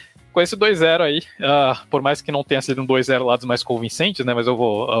Giants, com esse 2-0 aí, por mais que não tenha sido um 2-0 lá dos mais convincentes, né, mas eu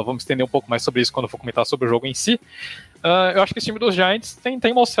vou me estender um pouco mais sobre isso quando eu for comentar sobre o jogo em si. Eu acho que esse time dos Giants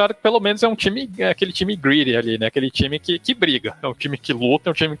tem mostrado que pelo menos é um time, aquele time greedy ali, né, aquele time que briga, é um time que luta,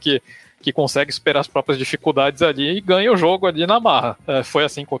 é um time que consegue superar as próprias dificuldades ali e ganha o jogo ali na marra. Foi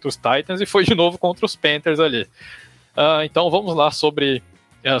assim contra os Titans e foi de novo contra os Panthers ali. Então vamos lá sobre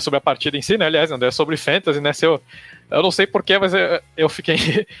a partida em si, né? Aliás, André, sobre Fantasy, né? Eu não sei porquê, mas eu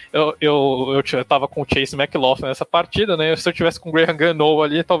fiquei. Eu tava com o Chase McLaughlin nessa partida, né? Se eu tivesse com o Graham Gano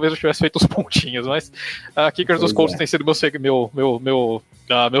ali, talvez eu tivesse feito os pontinhos, mas kickers dos Colts tem sido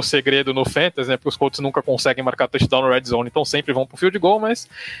meu segredo no Fantasy, né? Porque os Colts nunca conseguem marcar touchdown no red zone, então sempre vão pro field goal, mas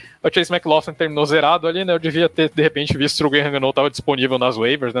o Chase McLaughlin terminou zerado ali, né? Eu devia ter, de repente, visto se o Graham Gano estava disponível nas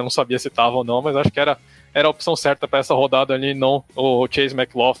waivers, né? Não sabia se estava ou não, mas acho que era a opção certa para essa rodada ali, não o Chase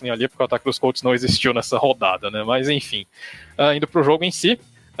McLaughlin ali, porque o ataque dos Colts não existiu nessa rodada, né? Mas enfim, indo pro jogo em si,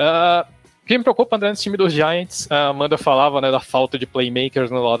 o que me preocupa, André, nesse time dos Giants, a Amanda falava, né, da falta de playmakers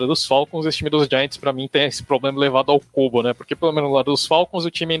no lado dos Falcons. Esse time dos Giants, para mim, tem esse problema levado ao cubo, né? Porque pelo menos no lado dos Falcons,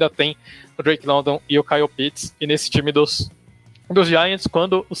 o time ainda tem o Drake London e o Kyle Pitts, e nesse time dos Giants,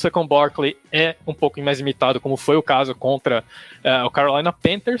 quando o Saquon Barkley é um pouco mais limitado, como foi o caso contra o Carolina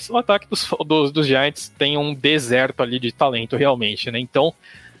Panthers, o ataque dos Giants tem um deserto ali de talento realmente, né? Então,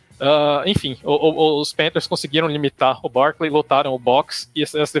 enfim, os Panthers conseguiram limitar o Barkley, lotaram o box, e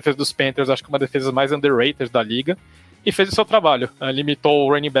essa defesa dos Panthers acho que é uma defesa mais underrated da liga, e fez o seu trabalho, limitou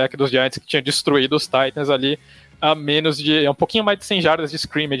o running back dos Giants, que tinha destruído os Titans ali, a menos de, um pouquinho mais de 100 jardas de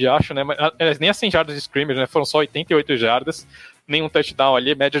scrimmage, acho, né? Mas, nem as 100 jardas de scrimmage, né? Foram só 88 jardas, nenhum touchdown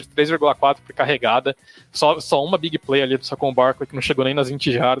ali, média de 3,4 por carregada, só uma big play ali do Saquon Barkley, que não chegou nem nas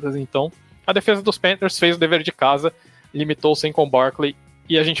 20 jardas. Então a defesa dos Panthers fez o dever de casa, limitou o Saquon Barkley,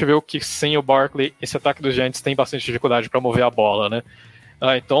 e a gente viu que sem o Barkley, esse ataque dos Giants tem bastante dificuldade para mover a bola, né?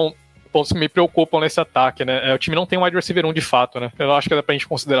 Então, pontos que me preocupam nesse ataque, né? O time não tem um wide receiver 1 de fato, né? Eu acho que dá pra gente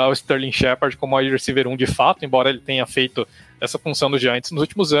considerar o Sterling Shepard como wide receiver 1 de fato, embora ele tenha feito essa função dos Giants nos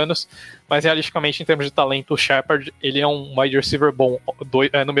últimos anos, mas realisticamente, em termos de talento, o Shepard, ele é um wide receiver bom,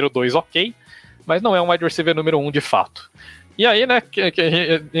 número 2, ok, mas não é um wide receiver número 1 de fato. E aí, né,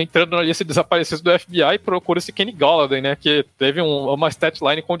 entrando na lista de desaparecidos do FBI, procura-se Kenny Golladay, né, que teve uma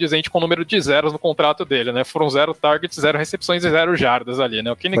statline condizente com o número de zeros no contrato dele, né, foram 0 targets, 0 recepções e 0 jardas ali,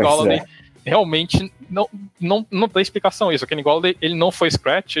 né, o Kenny Golladay realmente não tem explicação isso, o Kenny Golladay, ele não foi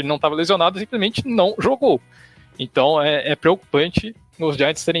scratch, ele não estava lesionado, simplesmente não jogou. Então é preocupante os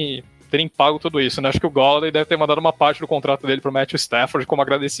Giants terem pago tudo isso, né? Acho que o Golladay deve ter mandado uma parte do contrato dele pro Matthew Stafford como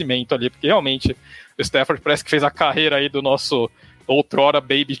agradecimento ali, porque realmente o Stafford parece que fez a carreira aí do nosso outrora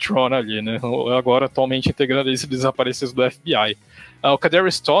Babytron ali, né? Agora atualmente integrando esse desaparecidos do FBI. O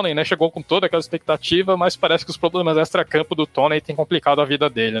Kadarius Toney, né, chegou com toda aquela expectativa, mas parece que os problemas extra-campo do Toney têm complicado a vida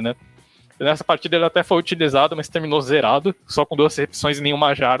dele, né? Nessa partida ele até foi utilizado, mas terminou zerado, só com 2 recepções e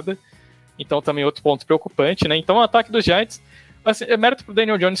nenhuma jarda. Então também outro ponto preocupante, né? Então o ataque dos Giants, assim, é mérito pro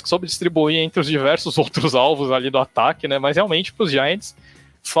Daniel Jones que soube distribuir entre os diversos outros alvos ali do ataque, né? Mas realmente pros Giants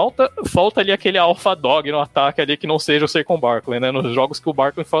falta ali aquele alpha dog no ataque ali que não seja o Saquon Barkley, né? Nos jogos que o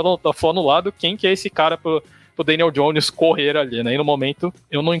Barkley foi anulado, quem que é esse cara pro Daniel Jones correr ali, né? E no momento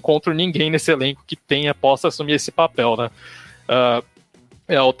eu não encontro ninguém nesse elenco que possa assumir esse papel, né?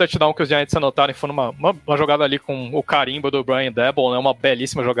 O touchdown que os Giants anotaram foi uma jogada ali com o carimbo do Brian Daboll, né? Uma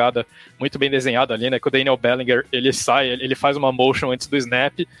belíssima jogada, muito bem desenhada ali, né? Que o Daniel Bellinger, ele faz uma motion antes do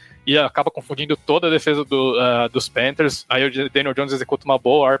snap e acaba confundindo toda a defesa dos Panthers. Aí o Daniel Jones executa uma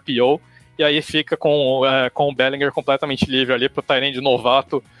boa RPO e aí fica com o Bellinger completamente livre ali pro tight end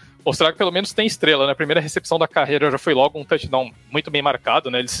novato mostrar que pelo menos tem estrela, né? A primeira recepção da carreira já foi logo um touchdown muito bem marcado,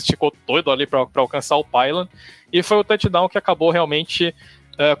 né? Ele se esticou todo ali para alcançar o pylon e foi o touchdown que acabou realmente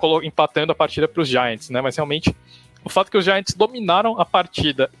empatando a partida para os Giants, né? Mas realmente o fato que os Giants dominaram a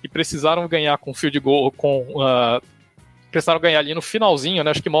partida e precisaram ganhar com field goal, precisaram ganhar ali no finalzinho,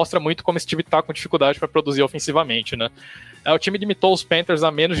 né? Acho que mostra muito como esse time está com dificuldade para produzir ofensivamente, né? O time limitou os Panthers a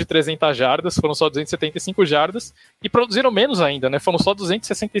menos de 300 jardas, foram só 275 jardas, e produziram menos ainda, né? Foram só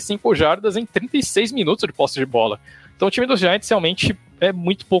 265 jardas em 36 minutos de posse de bola. Então o time dos Giants realmente é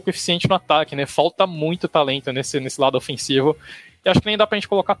muito pouco eficiente no ataque, né? Falta muito talento nesse lado ofensivo. E acho que nem dá pra gente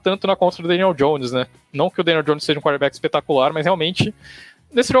colocar tanto na conta do Daniel Jones, né? Não que o Daniel Jones seja um quarterback espetacular, mas realmente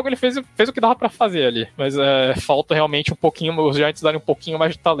nesse jogo ele fez o que dava pra fazer ali. Mas falta realmente um pouquinho, os Giants darem um pouquinho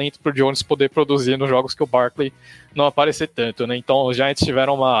mais de talento pro Jones poder produzir nos jogos que o Barkley não aparecer tanto, né? Então os Giants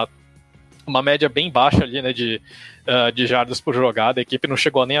tiveram uma média bem baixa ali, né, de jardas por jogada. A equipe não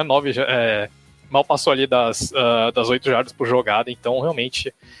chegou nem a 9, mal passou ali das 8 jardas por jogada. Então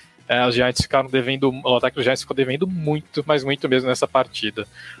realmente os Giants ficaram devendo, o ataque dos Giants ficou devendo muito, mas muito mesmo nessa partida.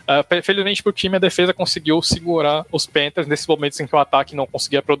 Felizmente para o time, a defesa conseguiu segurar os Panthers nesses momentos em que o ataque não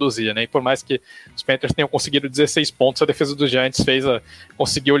conseguia produzir, né? E por mais que os Panthers tenham conseguido 16 pontos, a defesa dos Giants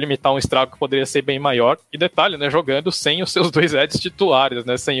conseguiu limitar um estrago que poderia ser bem maior. E detalhe, né? Jogando sem os seus 2 edges titulares,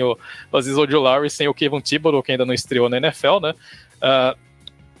 né? Sem o Azeez Ojulari, sem o Kevin Thibodeau, que ainda não estreou na NFL, né?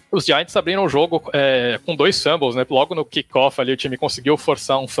 Os Giants abriram o jogo com 2 fumbles, né? Logo no kickoff ali o time conseguiu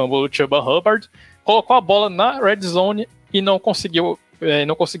forçar um fumble do Chuba Hubbard, colocou a bola na red zone e não conseguiu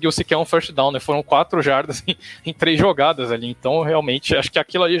sequer um first down, né? Foram 4 jardas em 3 jogadas ali. Então, realmente, acho que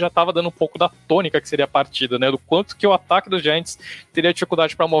aquilo ali já estava dando um pouco da tônica que seria a partida, né? Do quanto que o ataque dos Giants teria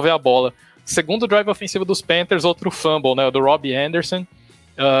dificuldade para mover a bola. Segundo drive ofensivo dos Panthers, outro fumble, né? Do Robbie Anderson.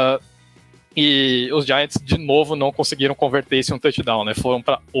 E os Giants, de novo, não conseguiram converter esse um touchdown, né? Foram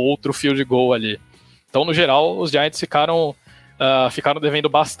para outro field goal ali. Então, no geral, os Giants ficaram devendo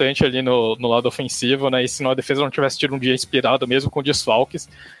bastante ali no lado ofensivo, né? E se a defesa não tivesse tido um dia inspirado, mesmo com desfalques,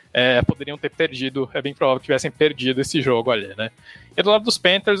 poderiam ter perdido, é bem provável que tivessem perdido esse jogo ali, né? E do lado dos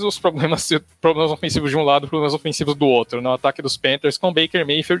Panthers, os problemas ofensivos de um lado, problemas ofensivos do outro, né? O ataque dos Panthers com Baker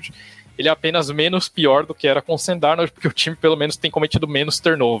Mayfield, ele é apenas menos pior do que era com o Sam Darnold, porque o time pelo menos tem cometido menos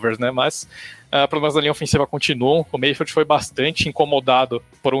turnovers, né? Mas problemas da linha ofensiva continuam. O Mayfield foi bastante incomodado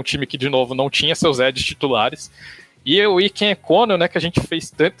por um time que, de novo, não tinha seus edges titulares. E o Ikem Ekwonu, né, que a gente fez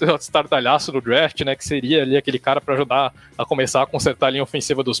tanto estardalhaço no draft, né, que seria ali aquele cara para ajudar a começar a consertar a linha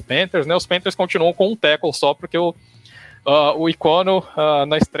ofensiva dos Panthers, né? Os Panthers continuam com um tackle só, porque o Ekwonu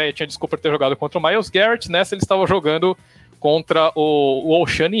na estreia tinha desculpa por ter jogado contra o Myles Garrett, nessa ele estava jogando contra o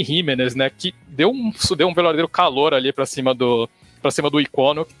Oshane Jimenez, né, que deu um verdadeiro calor ali para cima do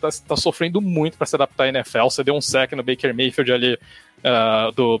Ekwonu, que tá sofrendo muito para se adaptar à NFL. Você deu um sack no Baker Mayfield ali,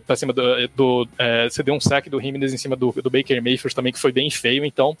 você deu um sack do Jimenez em cima do Baker Mayfield também, que foi bem feio.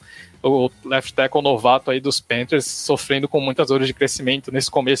 Então o left tackle novato aí dos Panthers sofrendo com muitas horas de crescimento nesse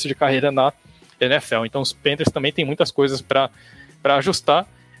começo de carreira na NFL. Então os Panthers também tem muitas coisas para ajustar.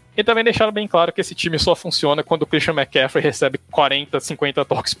 E também deixaram bem claro que esse time só funciona quando o Christian McCaffrey recebe 40, 50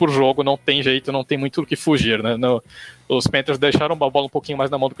 toques por jogo. Não tem jeito, não tem muito do que fugir, né? Os Panthers deixaram a bola um pouquinho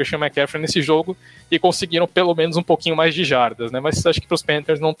mais na mão do Christian McCaffrey nesse jogo e conseguiram pelo menos um pouquinho mais de jardas, né? Mas acho que para os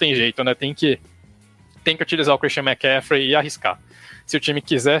Panthers não tem jeito, né? Tem que utilizar o Christian McCaffrey e arriscar. Se o time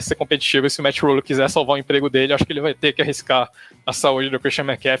quiser ser competitivo e se o Matt Rhule quiser salvar o emprego dele, acho que ele vai ter que arriscar a saúde do Christian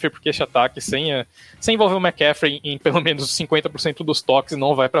McCaffrey, porque esse ataque, sem envolver o McCaffrey em pelo menos 50% dos toques,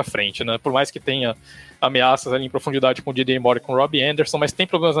 não vai para frente, né? Por mais que tenha ameaças ali em profundidade com o DJ Moore e com o Robbie Anderson, mas tem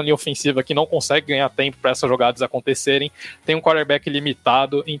problemas na linha ofensiva que não consegue ganhar tempo para essas jogadas acontecerem, tem um quarterback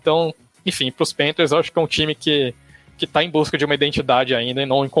limitado. Então, enfim, para os Panthers, eu acho que é um time que que tá em busca de uma identidade ainda e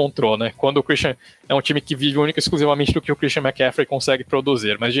não encontrou, né? Quando o Christian é um time que vive única e exclusivamente do que o Christian McCaffrey consegue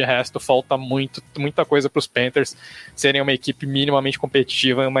produzir, mas de resto falta muita coisa para os Panthers serem uma equipe minimamente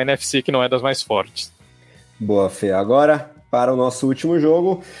competitiva em uma NFC que não é das mais fortes. Boa, Fê. Agora, para o nosso último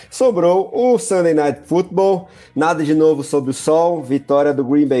jogo, sobrou o Sunday Night Football. Nada de novo sob o sol. Vitória do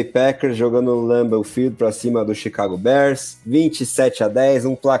Green Bay Packers jogando no Lambeau Field para cima do Chicago Bears. 27-10,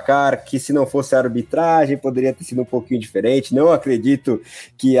 um placar que, se não fosse a arbitragem, poderia ter sido um pouquinho diferente. Não acredito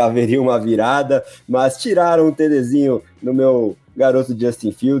que haveria uma virada, mas tiraram um TDzinho no meu garoto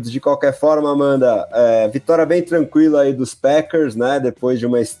Justin Fields. De qualquer forma, Amanda, vitória bem tranquila aí dos Packers, né? Depois de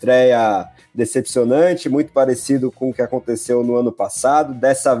uma estreia decepcionante, muito parecido com o que aconteceu no ano passado.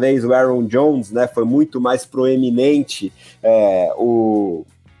 Dessa vez o Aaron Jones, né, foi muito mais proeminente.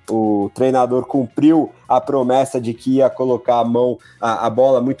 O treinador cumpriu a promessa de que ia colocar a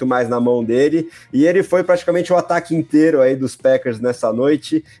bola muito mais na mão dele, e ele foi praticamente o ataque inteiro aí dos Packers nessa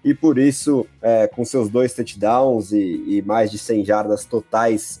noite, e por isso, com seus 2 touchdowns e mais de 100 jardas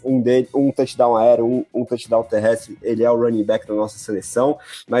totais, um touchdown aéreo, um touchdown terrestre, ele é o running back da nossa seleção.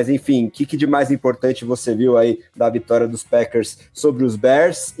 Mas enfim, o que de mais importante você viu aí da vitória dos Packers sobre os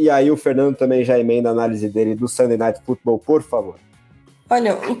Bears? E aí o Fernando também já emenda a análise dele do Sunday Night Football, por favor.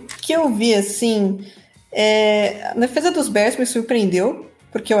 Olha, o que eu vi, assim, a defesa dos Bears me surpreendeu,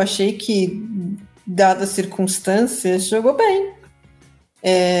 porque eu achei que, dadas as circunstâncias, jogou bem.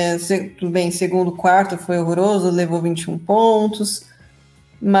 Tudo bem, segundo quarto foi horroroso, levou 21 pontos,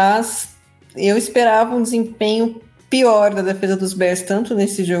 mas eu esperava um desempenho pior da defesa dos Bears, tanto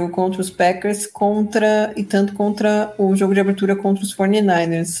nesse jogo contra os Packers, e tanto contra o jogo de abertura contra os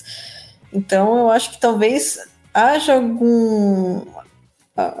 49ers. Então, eu acho que talvez haja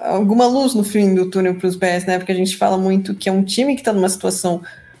alguma luz no fim do túnel para os Bears, né? Porque a gente fala muito que é um time que está numa situação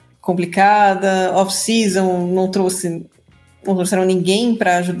complicada, off-season, não trouxeram ninguém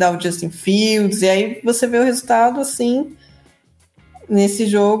para ajudar o Justin Fields, e aí você vê o resultado, assim, nesse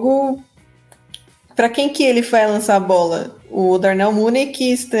jogo. Para quem que ele vai lançar a bola? O Darnell Mooney,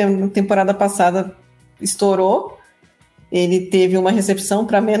 que na temporada passada estourou, ele teve uma recepção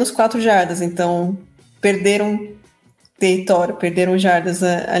para menos 4 jardas, então perderam território, perderam jardas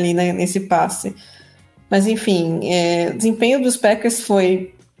ali nesse passe. Mas enfim, o desempenho dos Packers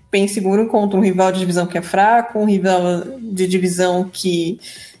foi bem seguro contra um rival de divisão que é fraco, um rival de divisão que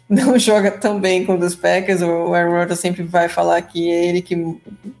não joga tão bem contra os Packers. O Aaron Rodgers sempre vai falar que é ele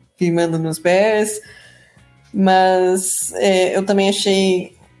que manda nos Bears, mas eu também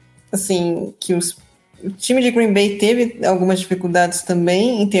achei assim, que o time de Green Bay teve algumas dificuldades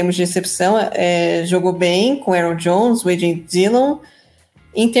também em termos de recepção, jogou bem com Aaron Jones, o A.J. Dillon.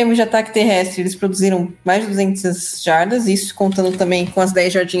 Em termos de ataque terrestre, eles produziram mais de 200 jardas, isso contando também com as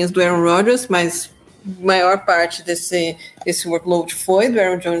 10 jardinhas do Aaron Rodgers, mas a maior parte desse workload foi do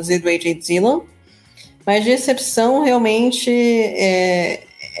Aaron Jones e do A.J. Dillon. Mas de recepção, realmente, é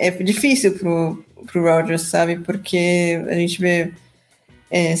difícil pro Rodgers, sabe? Porque a gente vê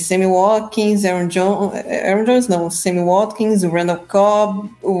Sammy Watkins, Sammy Watkins, o Randall Cobb,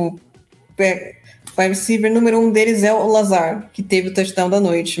 o wide receiver número 1 deles é o Lazard, que teve o touchdown da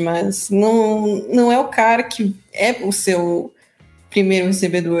noite, mas não é o cara que é o seu primeiro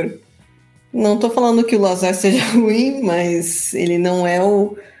recebedor. Não tô falando que o Lazard seja ruim, mas ele não é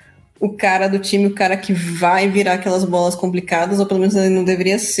o cara do time, o cara que vai virar aquelas bolas complicadas, ou pelo menos ele não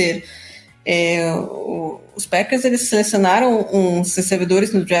deveria ser. Os Packers, eles selecionaram uns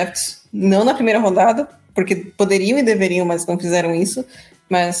recebedores no draft, não na primeira rodada, porque poderiam e deveriam, mas não fizeram isso,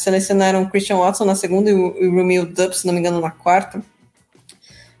 mas selecionaram o Christian Watson na segunda e o Romeo Doubs, se não me engano, na quarta.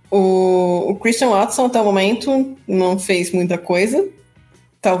 O Christian Watson, até o momento, não fez muita coisa.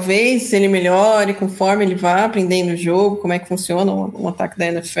 Talvez ele melhore conforme ele vá aprendendo o jogo, como é que funciona um ataque da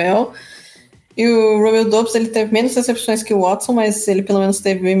NFL. E o Romeo Doubs, ele teve menos recepções que o Watson, mas ele pelo menos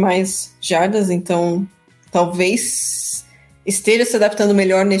teve mais jardas, então talvez esteja se adaptando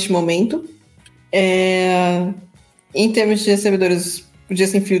melhor neste momento. Em termos de recebedores, o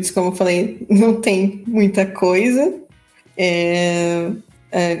Justin Fields, como eu falei, não tem muita coisa.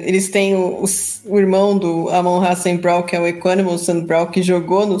 Eles têm o irmão do Amon-Ra St. Brown, que é o Equanimal St. Brown, que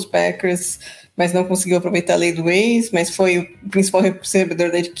jogou nos Packers, mas não conseguiu aproveitar a lei do ex, mas foi o principal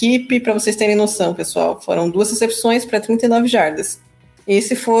recebedor da equipe. Para vocês terem noção, pessoal, foram 2 recepções para 39 jardas.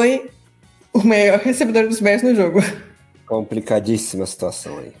 Esse foi o melhor recebedor dos Bears no jogo. Complicadíssima a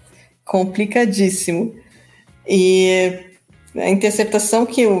situação aí. Complicadíssimo. E a interceptação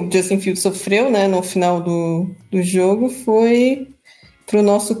que o Justin Fields sofreu, né, no final do jogo foi para o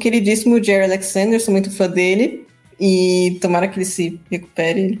nosso queridíssimo Jerry Alexander, sou muito fã dele, e tomara que ele se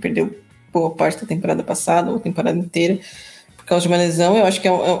recupere. Ele perdeu boa parte da temporada passada, ou temporada inteira, por causa de uma lesão. Eu acho que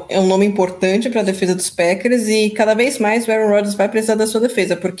é um nome importante para a defesa dos Packers, e cada vez mais o Aaron Rodgers vai precisar da sua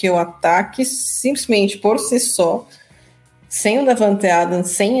defesa, porque o ataque, simplesmente por si só, sem o Davante Adams,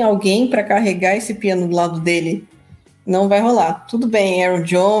 sem alguém para carregar esse piano do lado dele, não vai rolar. Tudo bem, Aaron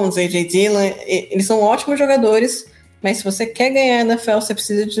Jones, A.J. Dillon, eles são ótimos jogadores, mas se você quer ganhar a NFL, você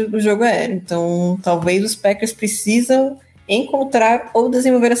precisa do jogo aéreo. Então, talvez os Packers precisam encontrar ou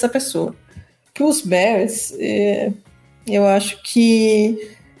desenvolver essa pessoa. Para os Bears, eu acho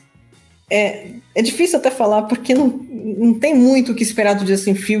que é difícil até falar, porque não tem muito o que esperar do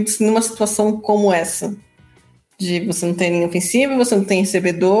Justin Fields numa situação como essa. De você não tem linha ofensiva, você não tem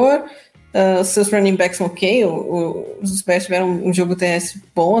recebedor, seus running backs são ok, os Bears tiveram um jogo terrestre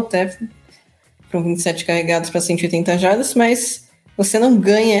bom até, com 27 carregados para 180 jardas, mas você não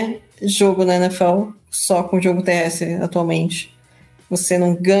ganha jogo na NFL só com jogo terrestre atualmente. Você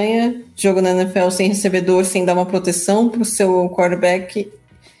não ganha jogo na NFL sem recebedor, sem dar uma proteção para o seu quarterback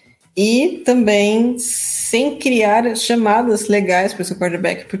e também sem criar chamadas legais para o seu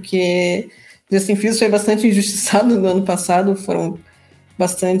quarterback, porque Justin Fields foi bastante injustiçado no ano passado, foram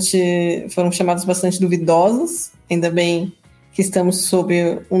chamadas bastante duvidosas, ainda bem que estamos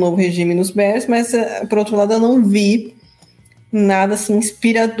sob um novo regime nos Bears, mas por outro lado eu não vi nada assim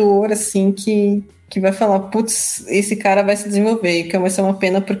inspirador assim que vai falar, putz, esse cara vai se desenvolver, que vai ser uma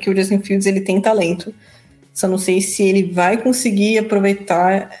pena, porque o Justin Fields ele tem talento, só não sei se ele vai conseguir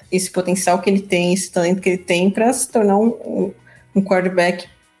aproveitar esse potencial que ele tem, esse talento que ele tem para se tornar um quarterback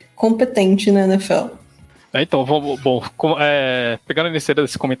competente na NFL. Então, pegando a iniciativa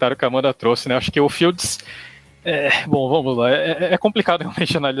desse comentário que a Amanda trouxe, né, acho que o Fields, vamos lá, é complicado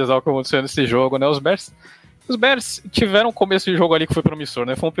realmente analisar o que aconteceu nesse jogo, né, os Bears tiveram um começo de jogo ali que foi promissor,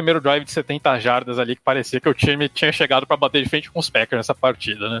 né, foi um primeiro drive de 70 jardas ali que parecia que o time tinha chegado para bater de frente com os Packers nessa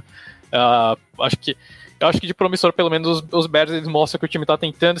partida, né, acho que de promissor, pelo menos, os Bears eles mostram que o time está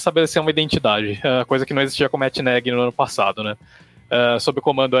tentando estabelecer uma identidade, coisa que não existia com o Matt Nagy no ano passado, né, sob o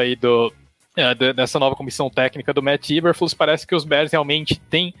comando aí dessa nova comissão técnica do Matt Eberflus, parece que os Bears realmente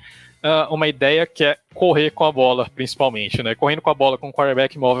têm uma ideia que é correr com a bola, principalmente, né? Correndo com a bola com um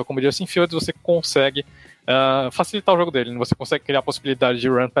quarterback móvel como o Justin Fields, você consegue facilitar o jogo dele, né? Você consegue criar a possibilidade de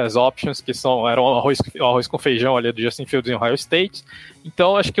run pass options, que eram arroz com feijão ali do Justin Fields em Ohio State.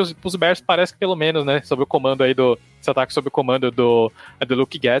 Então, acho que os Bears parece que pelo menos, né, sob o comando aí esse ataque sob o comando do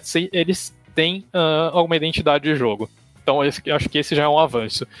Luke Getsy, eles têm alguma identidade de jogo. Então, acho que esse já é um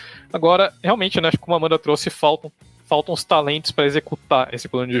avanço. Agora, realmente, né, acho que como a Amanda trouxe, faltam os talentos para executar esse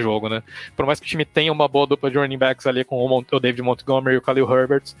plano de jogo, né? Por mais que o time tenha uma boa dupla de running backs ali com o David Montgomery e o Khalil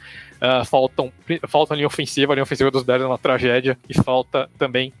Herbert, falta a linha ofensiva dos Bears é uma tragédia, e falta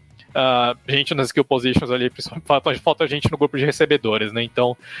também gente nas skill positions ali, falta gente no grupo de recebedores, né?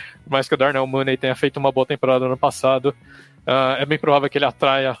 Então, por mais que o Darnell Mooney tenha feito uma boa temporada no ano passado, é bem provável que ele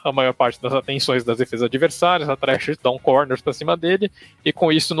atraia a maior parte das atenções das defesas adversárias, atraia down corners pra cima dele, e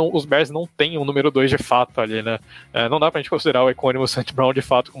com isso os Bears não têm um número 2 de fato ali, né? Não dá pra gente considerar o icônico St. Brown de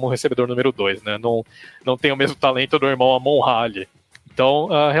fato como um recebedor número 2, né? Não tem o mesmo talento do irmão Amon-Ra ali. Então,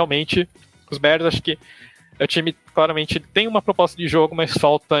 realmente, os Bears, acho que o time claramente tem uma proposta de jogo, mas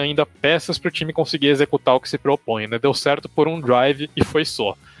falta ainda peças para o time conseguir executar o que se propõe, né? Deu certo por um drive e foi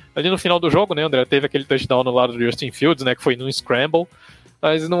só. Ali no final do jogo, né, André, teve aquele touchdown no lado do Justin Fields, né, que foi num scramble,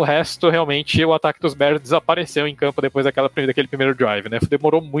 mas no resto, realmente, o ataque dos Bears desapareceu em campo depois daquele primeiro drive, né?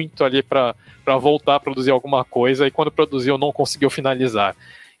 Demorou muito ali para voltar a produzir alguma coisa, e quando produziu não conseguiu finalizar.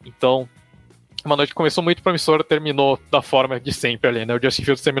 Então, uma noite que começou muito promissora, terminou da forma de sempre ali, né? O Justin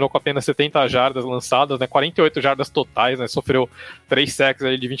Fields terminou com apenas 70 jardas lançadas, né? 48 jardas totais, né? Sofreu 3 sacks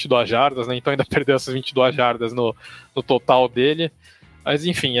ali de 22 jardas, né? Então ainda perdeu essas 22 jardas no total dele. Mas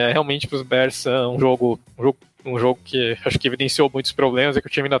enfim, realmente para os Bears um jogo que acho que evidenciou muitos problemas, e que o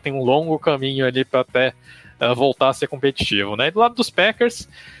time ainda tem um longo caminho ali para até voltar a ser competitivo, né? E do lado dos Packers,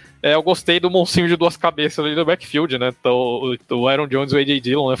 eu gostei do moncinho de duas cabeças ali do backfield, né? Então, o Aaron Jones e o A.J.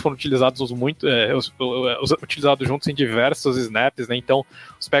 Dillon, né, foram utilizados utilizados juntos em diversos snaps, né? Então,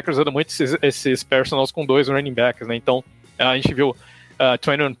 os Packers usam muito esses personals com 2 running backs, né? Então, a gente viu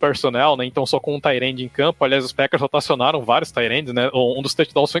 21 personnel, né? Então só com um tight end em campo. Aliás, os Packers rotacionaram vários tight ends, né? Um dos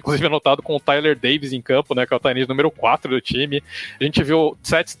touchdowns foi inclusive anotado com o Tyler Davis em campo, né? Que é o tight end número 4 do time. A gente viu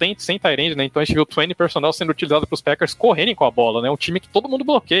sets sem tight end, né? Então a gente viu 20 personnel sendo utilizado para os Packers correrem com a bola, né? Um time que todo mundo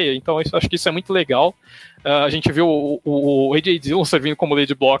bloqueia. Então acho que isso é muito legal. A gente viu o A.J. Dillon servindo como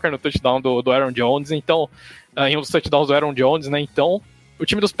lead blocker no touchdown do Aaron Jones. Então, em um dos touchdowns do Aaron Jones, né? Então, o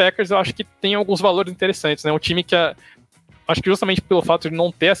time dos Packers eu acho que tem alguns valores interessantes, né? Um time que acho que justamente pelo fato de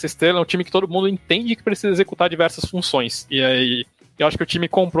não ter essa estrela, é um time que todo mundo entende que precisa executar diversas funções. E aí, Eu acho que o time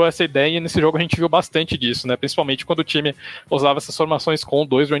comprou essa ideia e nesse jogo a gente viu bastante disso, né? Principalmente quando o time usava essas formações com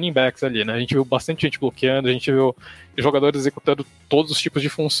 2 running backs ali, né? A gente viu bastante gente bloqueando, a gente viu jogadores executando todos os tipos de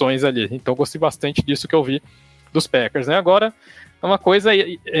funções ali. Então eu gostei bastante disso que eu vi dos Packers, né? Agora, uma coisa,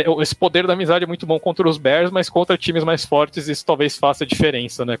 esse poder da amizade é muito bom contra os Bears, mas contra times mais fortes isso talvez faça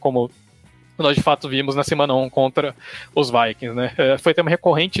diferença, né? Como nós de fato vimos na semana 1 contra os Vikings, né? Foi tema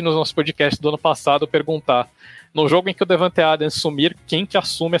recorrente no nosso podcast do ano passado perguntar, no jogo em que o Davante Adams sumir, quem que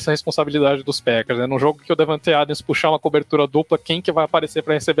assume essa responsabilidade dos Packers, né? No jogo que o Davante Adams puxar uma cobertura dupla, quem que vai aparecer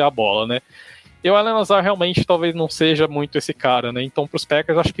para receber a bola, né? E o Allen Lazard realmente talvez não seja muito esse cara, né? Então para os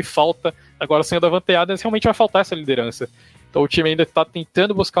Packers acho que falta, agora sem o Davante Adams realmente vai faltar essa liderança. Então o time ainda está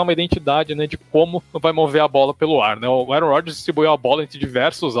tentando buscar uma identidade, né, de como vai mover a bola pelo ar, né? O Aaron Rodgers distribuiu a bola entre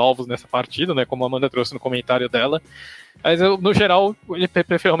diversos alvos nessa partida, né, como a Amanda trouxe no comentário dela. Mas no geral ele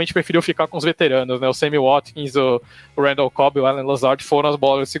realmente preferiu ficar com os veteranos, né? O Sammy Watkins, o Randall Cobb e o Allen Lazard foram as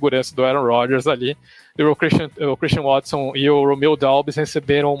bolas de segurança do Aaron Rodgers ali. E o Christian Watson e o Romeo Doubs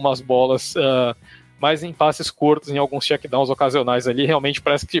receberam umas bolas mais em passes curtos, em alguns checkdowns ocasionais ali. Realmente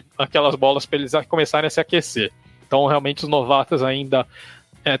parece que aquelas bolas para eles começarem a se aquecer. Então, realmente, os novatos ainda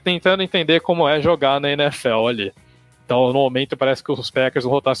tentando entender como é jogar na NFL ali. Então, no momento, parece que os Packers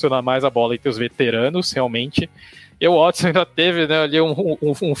vão rotacionar mais a bola entre os veteranos, realmente. E o Watson ainda teve, né, ali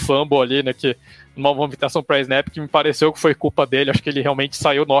um fumble ali, né, que uma movimentação para snap que me pareceu que foi culpa dele. Acho que ele realmente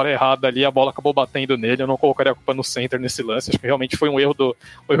saiu na hora errada ali, a bola acabou batendo nele. Eu não colocaria a culpa no center nesse lance. Acho que realmente foi um erro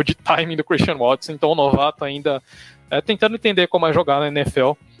de timing do Christian Watson. Então, o novato ainda tentando entender como é jogar na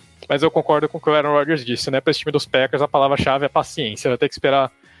NFL. Mas eu concordo com o que o Aaron Rodgers disse, né? Para esse time dos Packers, a palavra-chave é paciência. Vai ter que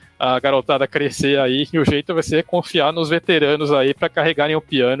esperar a garotada crescer aí, e o jeito vai ser confiar nos veteranos aí para carregarem o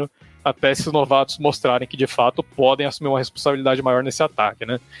piano até esses novatos mostrarem que de fato podem assumir uma responsabilidade maior nesse ataque,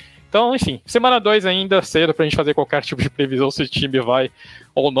 né? Então, enfim, semana 2 ainda cedo pra gente fazer qualquer tipo de previsão se o time vai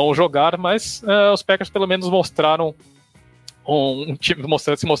ou não jogar, mas os Packers pelo menos mostraram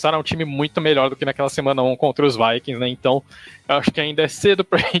se mostraram um time muito melhor do que naquela semana 1 contra os Vikings, né? Então, eu acho que ainda é cedo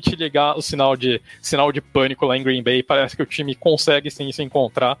pra gente ligar o sinal de pânico lá em Green Bay. Parece que o time consegue sim se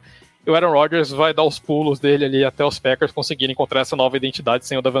encontrar. E o Aaron Rodgers vai dar os pulos dele ali até os Packers conseguirem encontrar essa nova identidade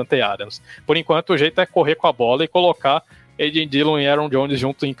sem o Davante Adams. Por enquanto, o jeito é correr com a bola e colocar A.J. Dillon e Aaron Jones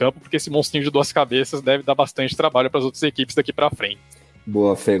juntos em campo, porque esse monstrinho de 2 cabeças deve dar bastante trabalho para as outras equipes daqui para frente.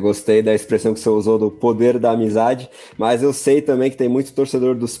 Boa, Fê, gostei da expressão que você usou do poder da amizade, mas eu sei também que tem muito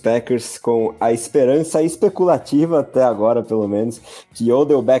torcedor dos Packers com a esperança especulativa, até agora pelo menos, que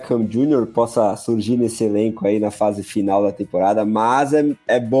Odell Beckham Jr. possa surgir nesse elenco aí na fase final da temporada, mas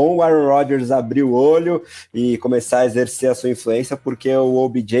é bom o Aaron Rodgers abrir o olho e começar a exercer a sua influência, porque o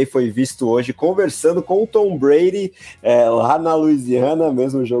OBJ foi visto hoje conversando com o Tom Brady lá na Louisiana,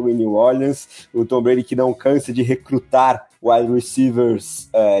 mesmo jogo em New Orleans, o Tom Brady que não cansa de recrutar wide receivers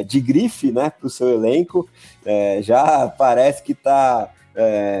de grife, né, para o seu elenco, já parece que está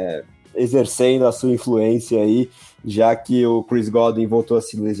exercendo a sua influência aí, já que o Chris Godwin voltou a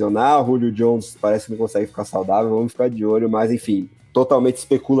se lesionar, o Julio Jones parece que não consegue ficar saudável, vamos ficar de olho, mas enfim, totalmente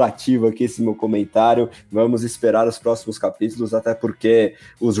especulativo aqui esse meu comentário, vamos esperar os próximos capítulos, até porque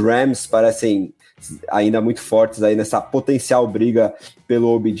os Rams parecem ainda muito fortes aí nessa potencial briga pelo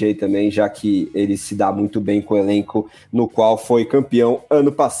OBJ também, já que ele se dá muito bem com o elenco no qual foi campeão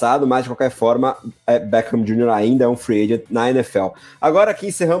ano passado, mas de qualquer forma, Beckham Jr. ainda é um free agent na NFL. Agora que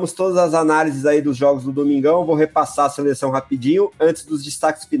encerramos todas as análises aí dos jogos do Domingão, vou repassar a seleção rapidinho, antes dos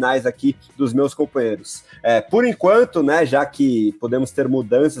destaques finais aqui dos meus companheiros. Por enquanto, né, já que podemos ter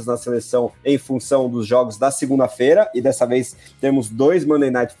mudanças na seleção em função dos jogos da segunda-feira, e dessa vez temos 2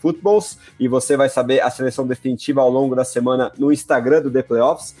 Monday Night Footballs, e você vai saber a seleção definitiva ao longo da semana no Instagram do The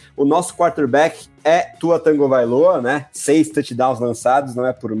Playoffs. O nosso quarterback é Tua Tagovailoa, né? 6 touchdowns lançados, não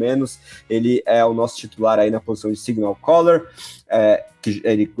é por menos. Ele é o nosso titular aí na posição de signal caller, que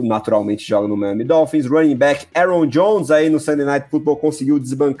ele naturalmente joga no Miami Dolphins. Running back Aaron Jones aí no Sunday Night Football conseguiu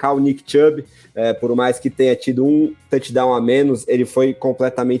desbancar o Nick Chubb, por mais que tenha tido um touchdown a menos, ele foi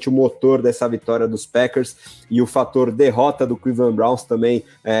completamente o motor dessa vitória dos Packers, e o fator derrota do Cleveland Browns também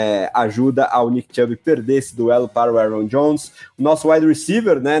ajuda ao Nick Chubb perder esse duelo para o Aaron Jones. O nosso wide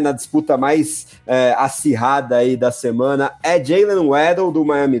receiver, né, na disputa mais acirrada aí da semana é Jalen Waddle do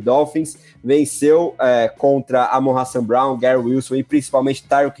Miami Dolphins, venceu contra Amon-Ra St. Brown, Gary Wilson e principalmente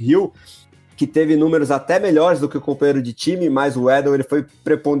Tyreek Hill, que teve números até melhores do que o companheiro de time, mas o Waddle ele foi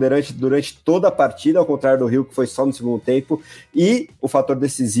preponderante durante toda a partida, ao contrário do Hill, que foi só no segundo tempo, e o fator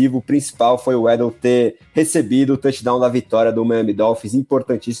decisivo principal foi o Waddle ter recebido o touchdown da vitória do Miami Dolphins,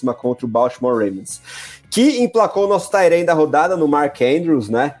 importantíssima contra o Baltimore Ravens, que emplacou o nosso tight end da rodada no Mark Andrews,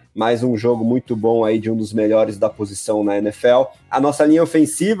 né? mais um jogo muito bom aí de um dos melhores da posição na NFL. A nossa linha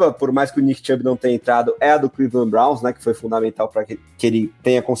ofensiva, por mais que o Nick Chubb não tenha entrado, é a do Cleveland Browns, né, que foi fundamental para que ele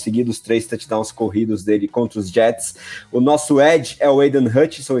tenha conseguido os 3 touchdowns corridos dele contra os Jets. O nosso edge é o Aiden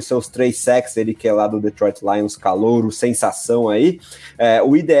Hutchinson e seus 3 sacks, ele que é lá do Detroit Lions, calouro, sensação aí.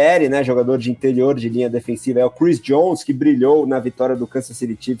 O IDL, né, jogador de interior de linha defensiva, é o Chris Jones, que brilhou na vitória do Kansas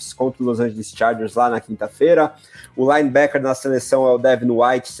City Chiefs contra os Los Angeles Chargers lá na quinta-feira. O linebacker na seleção é o Devin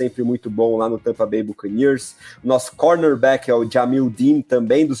White, sempre muito bom lá no Tampa Bay Buccaneers. O nosso cornerback é o Jamil Dean,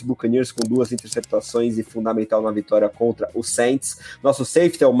 também dos Buccaneers, com 2 interceptações e fundamental na vitória contra os Saints. Nosso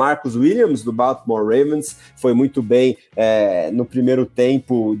safety é o Marcus Williams, do Baltimore Ravens, foi muito bem no primeiro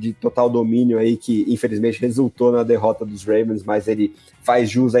tempo de total domínio aí, que infelizmente resultou na derrota dos Ravens, mas ele faz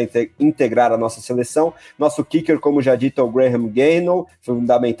jus a integrar a nossa seleção. Nosso kicker, como já dito, é o Graham Gano,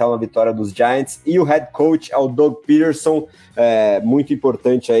 fundamental na vitória dos Giants, e o head coach é o Doug Peterson, muito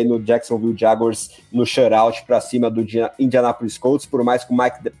importante aí no Jacksonville Jaguars, no shutout para cima do Indianapolis Colts. Por mais que o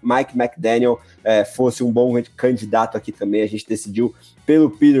Mike McDaniel fosse um bom candidato aqui também, a gente decidiu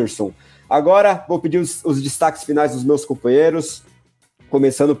pelo Peterson. Agora, vou pedir os destaques finais dos meus companheiros,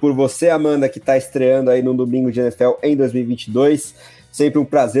 começando por você, Amanda, que está estreando aí no domingo de NFL em 2022. Sempre um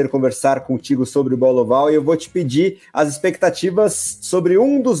prazer conversar contigo sobre o Bola Oval, e eu vou te pedir as expectativas sobre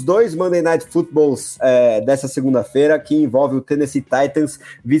um dos 2 Monday Night Footballs dessa segunda-feira, que envolve o Tennessee Titans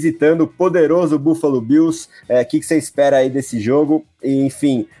visitando o poderoso Buffalo Bills. O que você espera aí desse jogo? E,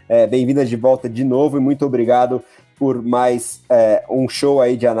 enfim, bem-vinda de volta de novo e muito obrigado por mais um show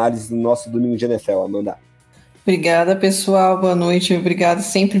aí de análise no nosso domingo de NFL, Amanda. Obrigada, pessoal. Boa noite. Obrigado.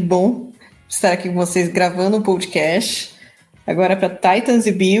 Sempre bom estar aqui com vocês gravando um podcast. Agora, para Titans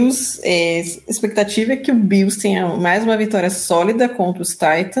e Bills, a expectativa é que o Bills tenha mais uma vitória sólida contra os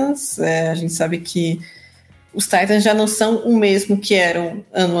Titans. A gente sabe que os Titans já não são o mesmo que eram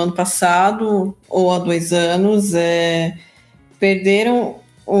no ano passado ou há 2 anos. Perderam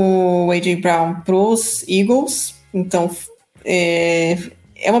o A.J. Brown para os Eagles, então é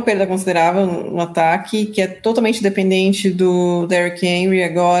uma perda considerável no ataque, que é totalmente dependente do Derrick Henry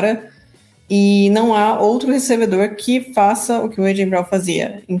agora, e não há outro recebedor que faça o que o A.J. Brown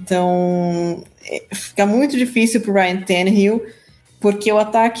fazia. Então, fica muito difícil para o Ryan Tannehill, porque o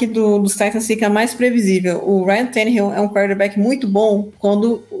ataque dos Titans fica mais previsível. O Ryan Tannehill é um quarterback muito bom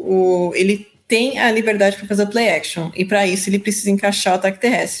quando ele tem a liberdade para fazer play action, e para isso ele precisa encaixar o ataque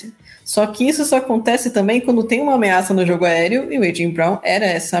terrestre. Só que isso só acontece também quando tem uma ameaça no jogo aéreo, e o A.J. Brown era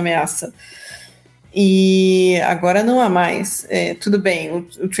essa ameaça. E agora não há mais. Tudo bem,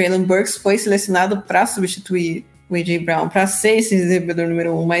 o Treylon Burks foi selecionado para substituir o A.J. Brown, para ser esse recebedor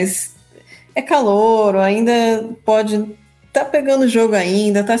número 1, mas é calouro, ainda pode tá pegando o jogo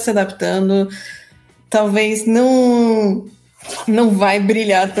ainda, tá se adaptando, talvez não vai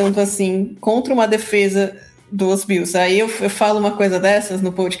brilhar tanto assim contra uma defesa dos Bills. Aí eu falo uma coisa dessas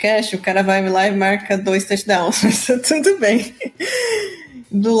no podcast, o cara vai lá e marca 2 touchdowns, mas tudo bem.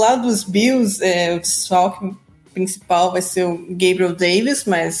 Do lado dos Bills, o desfalque principal vai ser o Gabriel Davis,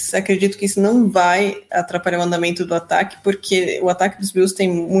 mas acredito que isso não vai atrapalhar o andamento do ataque, porque o ataque dos Bills tem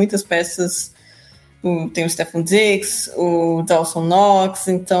muitas peças. Tem o Stephon Diggs, o Dawson Knox,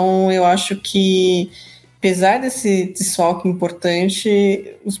 então eu acho que, apesar desse desfalque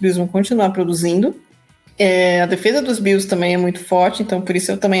importante, os Bills vão continuar produzindo. A defesa dos Bills também é muito forte, então por isso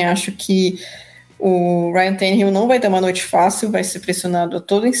eu também acho que o Ryan Tannehill não vai ter uma noite fácil, vai ser pressionado a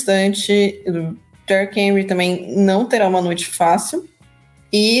todo instante. O Derrick Henry também não terá uma noite fácil.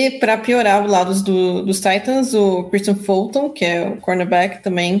 E para piorar os lados dos Titans, o Christian Fulton, que é o cornerback,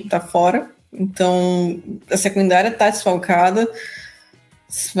 também está fora. Então a secundária está desfalcada.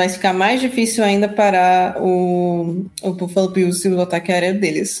 Vai ficar mais difícil ainda parar o Buffalo Bills e o ataque aéreo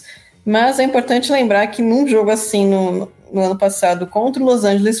deles. Mas é importante lembrar que num jogo assim, no ano passado, contra o Los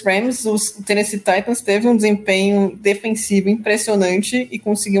Angeles Rams, o Tennessee Titans teve um desempenho defensivo impressionante e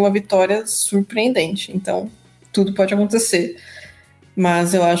conseguiu uma vitória surpreendente. Então, tudo pode acontecer.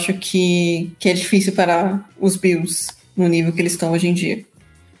 Mas eu acho que é difícil parar os Bills no nível que eles estão hoje em dia.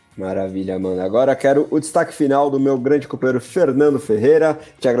 Maravilha, mano. Agora quero o destaque final do meu grande companheiro Fernando Ferreira,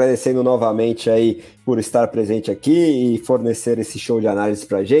 te agradecendo novamente aí por estar presente aqui e fornecer esse show de análise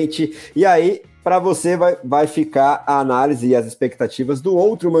pra gente. E aí, para você vai ficar a análise e as expectativas do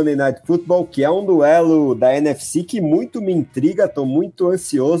outro Monday Night Football, que é um duelo da NFC que muito me intriga. Estou muito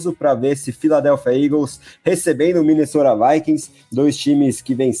ansioso para ver esse Philadelphia Eagles recebendo o Minnesota Vikings, dois times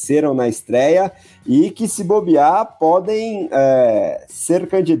que venceram na estreia e que, se bobear, podem ser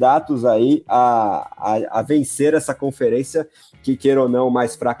candidatos aí a vencer essa conferência, que, queira ou não,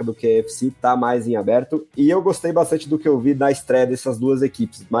 mais fraca do que a AFC, está mais em aberto. E eu gostei bastante do que eu vi na estreia dessas duas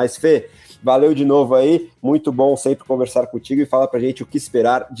equipes. Mas, Fê, valeu de novo aí, muito bom sempre conversar contigo e falar pra gente o que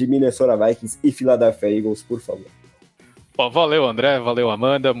esperar de Minnesota Vikings e Philadelphia Eagles, por favor. Bom, valeu, André, valeu,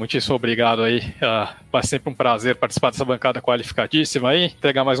 Amanda, muitíssimo obrigado aí, é sempre um prazer participar dessa bancada qualificadíssima aí,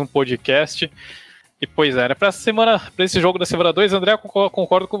 entregar mais um podcast. E pois é, né, para esse jogo da semana 2, André, eu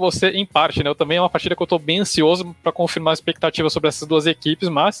concordo com você em parte, né, eu também é uma partida que eu tô bem ansioso para confirmar a expectativa sobre essas duas equipes,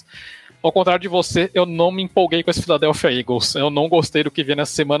 mas ao contrário de você, eu não me empolguei com esse Philadelphia Eagles, eu não gostei do que vi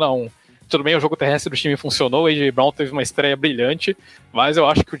nessa semana 1. Tudo bem, o jogo terrestre do time funcionou, o A.J. Brown teve uma estreia brilhante, mas eu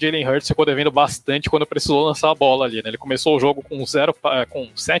acho que o Jalen Hurts ficou devendo bastante quando precisou lançar a bola ali, né? Ele começou o jogo com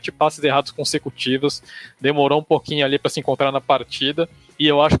 7 passes errados consecutivos, demorou um pouquinho ali para se encontrar na partida, e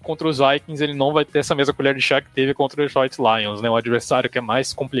eu acho que contra os Vikings ele não vai ter essa mesma colher de chá que teve contra os Detroit Lions, né? O adversário que é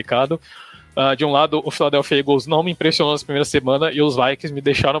mais complicado. De um lado, o Philadelphia Eagles não me impressionou na primeira semana e os Vikings me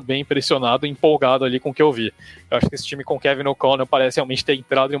deixaram bem impressionado e empolgado ali com o que eu vi. Eu acho que esse time com Kevin O'Connell parece realmente ter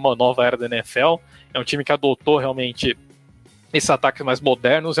entrado em uma nova era da NFL. É um time que adotou realmente esses ataques mais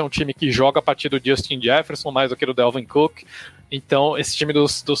modernos, é um time que joga a partir do Justin Jefferson mais do que do Dalvin Cook. Então, esse time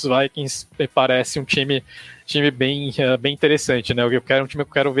dos Vikings me parece um time bem interessante, né? Eu quero um time que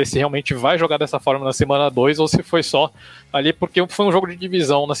eu quero ver se realmente vai jogar dessa forma na semana 2 ou se foi só ali, porque foi um jogo de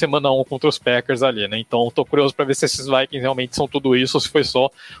divisão na semana 1 contra os Packers ali, né? Então, eu tô curioso para ver se esses Vikings realmente são tudo isso ou se foi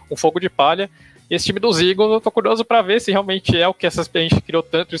só um fogo de palha. E esse time dos Eagles, eu tô curioso para ver se realmente é o que a gente criou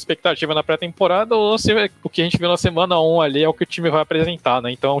tanto de expectativa na pré-temporada ou se o que a gente viu na semana 1 ali é o que o time vai apresentar,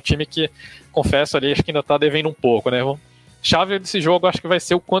 né? Então, é um time que, confesso ali, acho que ainda tá devendo um pouco, né? Chave desse jogo acho que vai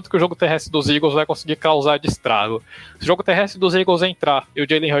ser o quanto que o jogo terrestre dos Eagles vai conseguir causar de estrago. Se o jogo terrestre dos Eagles entrar e o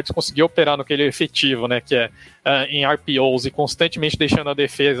Jalen Hurts conseguir operar no que ele é efetivo, né, que é em RPOs e constantemente deixando a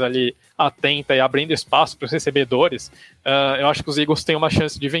defesa ali atenta e abrindo espaço para os recebedores, eu acho que os Eagles têm uma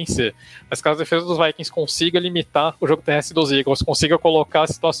chance de vencer. Mas caso a defesa dos Vikings consiga limitar o jogo terrestre dos Eagles, consiga colocar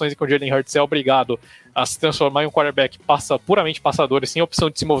situações em que o Jalen Hurts é obrigado a se transformar em um quarterback puramente passador, sem opção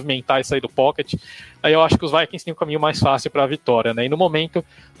de se movimentar e sair do pocket, aí eu acho que os Vikings têm um caminho mais fácil para a vitória, né? E no momento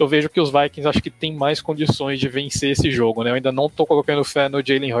eu vejo que os Vikings acho que têm mais condições de vencer esse jogo, né? Eu ainda não estou colocando fé no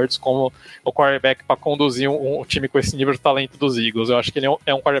Jalen Hurts como o quarterback para conduzir um time com esse nível de talento dos Eagles. Eu acho que ele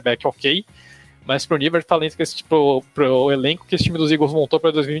é um quarterback ok, mas pro nível de talento que pro elenco que esse time dos Eagles montou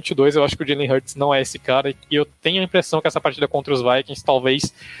para 2022, eu acho que o Jalen Hurts não é esse cara, e eu tenho a impressão que essa partida contra os Vikings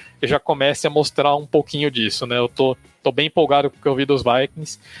talvez já comece a mostrar um pouquinho disso, né? Eu tô bem empolgado com o que eu vi dos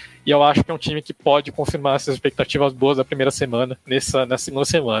Vikings, e eu acho que é um time que pode confirmar essas expectativas boas da primeira semana, na segunda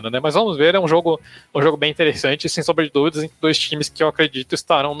semana, né? Mas vamos ver, é um jogo bem interessante, sem sombra de dúvidas, entre dois times que eu acredito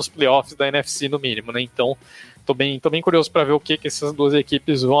estarão nos playoffs da NFC no mínimo, né? Então, tô bem curioso para ver o que essas duas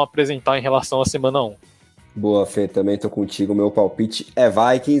equipes vão apresentar em relação à semana 1. Boa, Fê, também tô contigo. Meu palpite é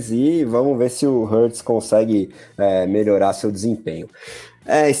Vikings e vamos ver se o Hurts consegue melhorar seu desempenho.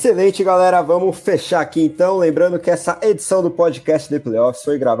 Excelente, galera. Vamos fechar aqui então. Lembrando que essa edição do podcast The Playoffs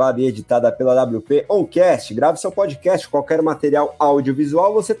foi gravada e editada pela WP Oncast. Grave seu podcast, qualquer material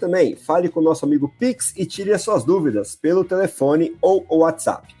audiovisual, você também. Fale com o nosso amigo Pix e tire as suas dúvidas pelo telefone ou o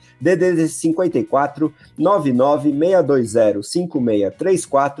WhatsApp. DDD 54 99 620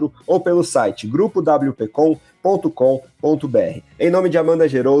 5634 ou pelo site grupowpcom.com.br. Em nome de Amanda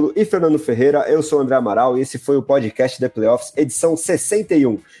Gerolo e Fernando Ferreira, eu sou o André Amaral e esse foi o podcast The Playoffs, edição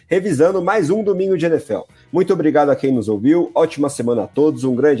 61, revisando mais um domingo de NFL. Muito obrigado a quem nos ouviu, ótima semana a todos,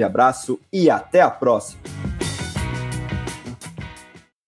 um grande abraço e até a próxima!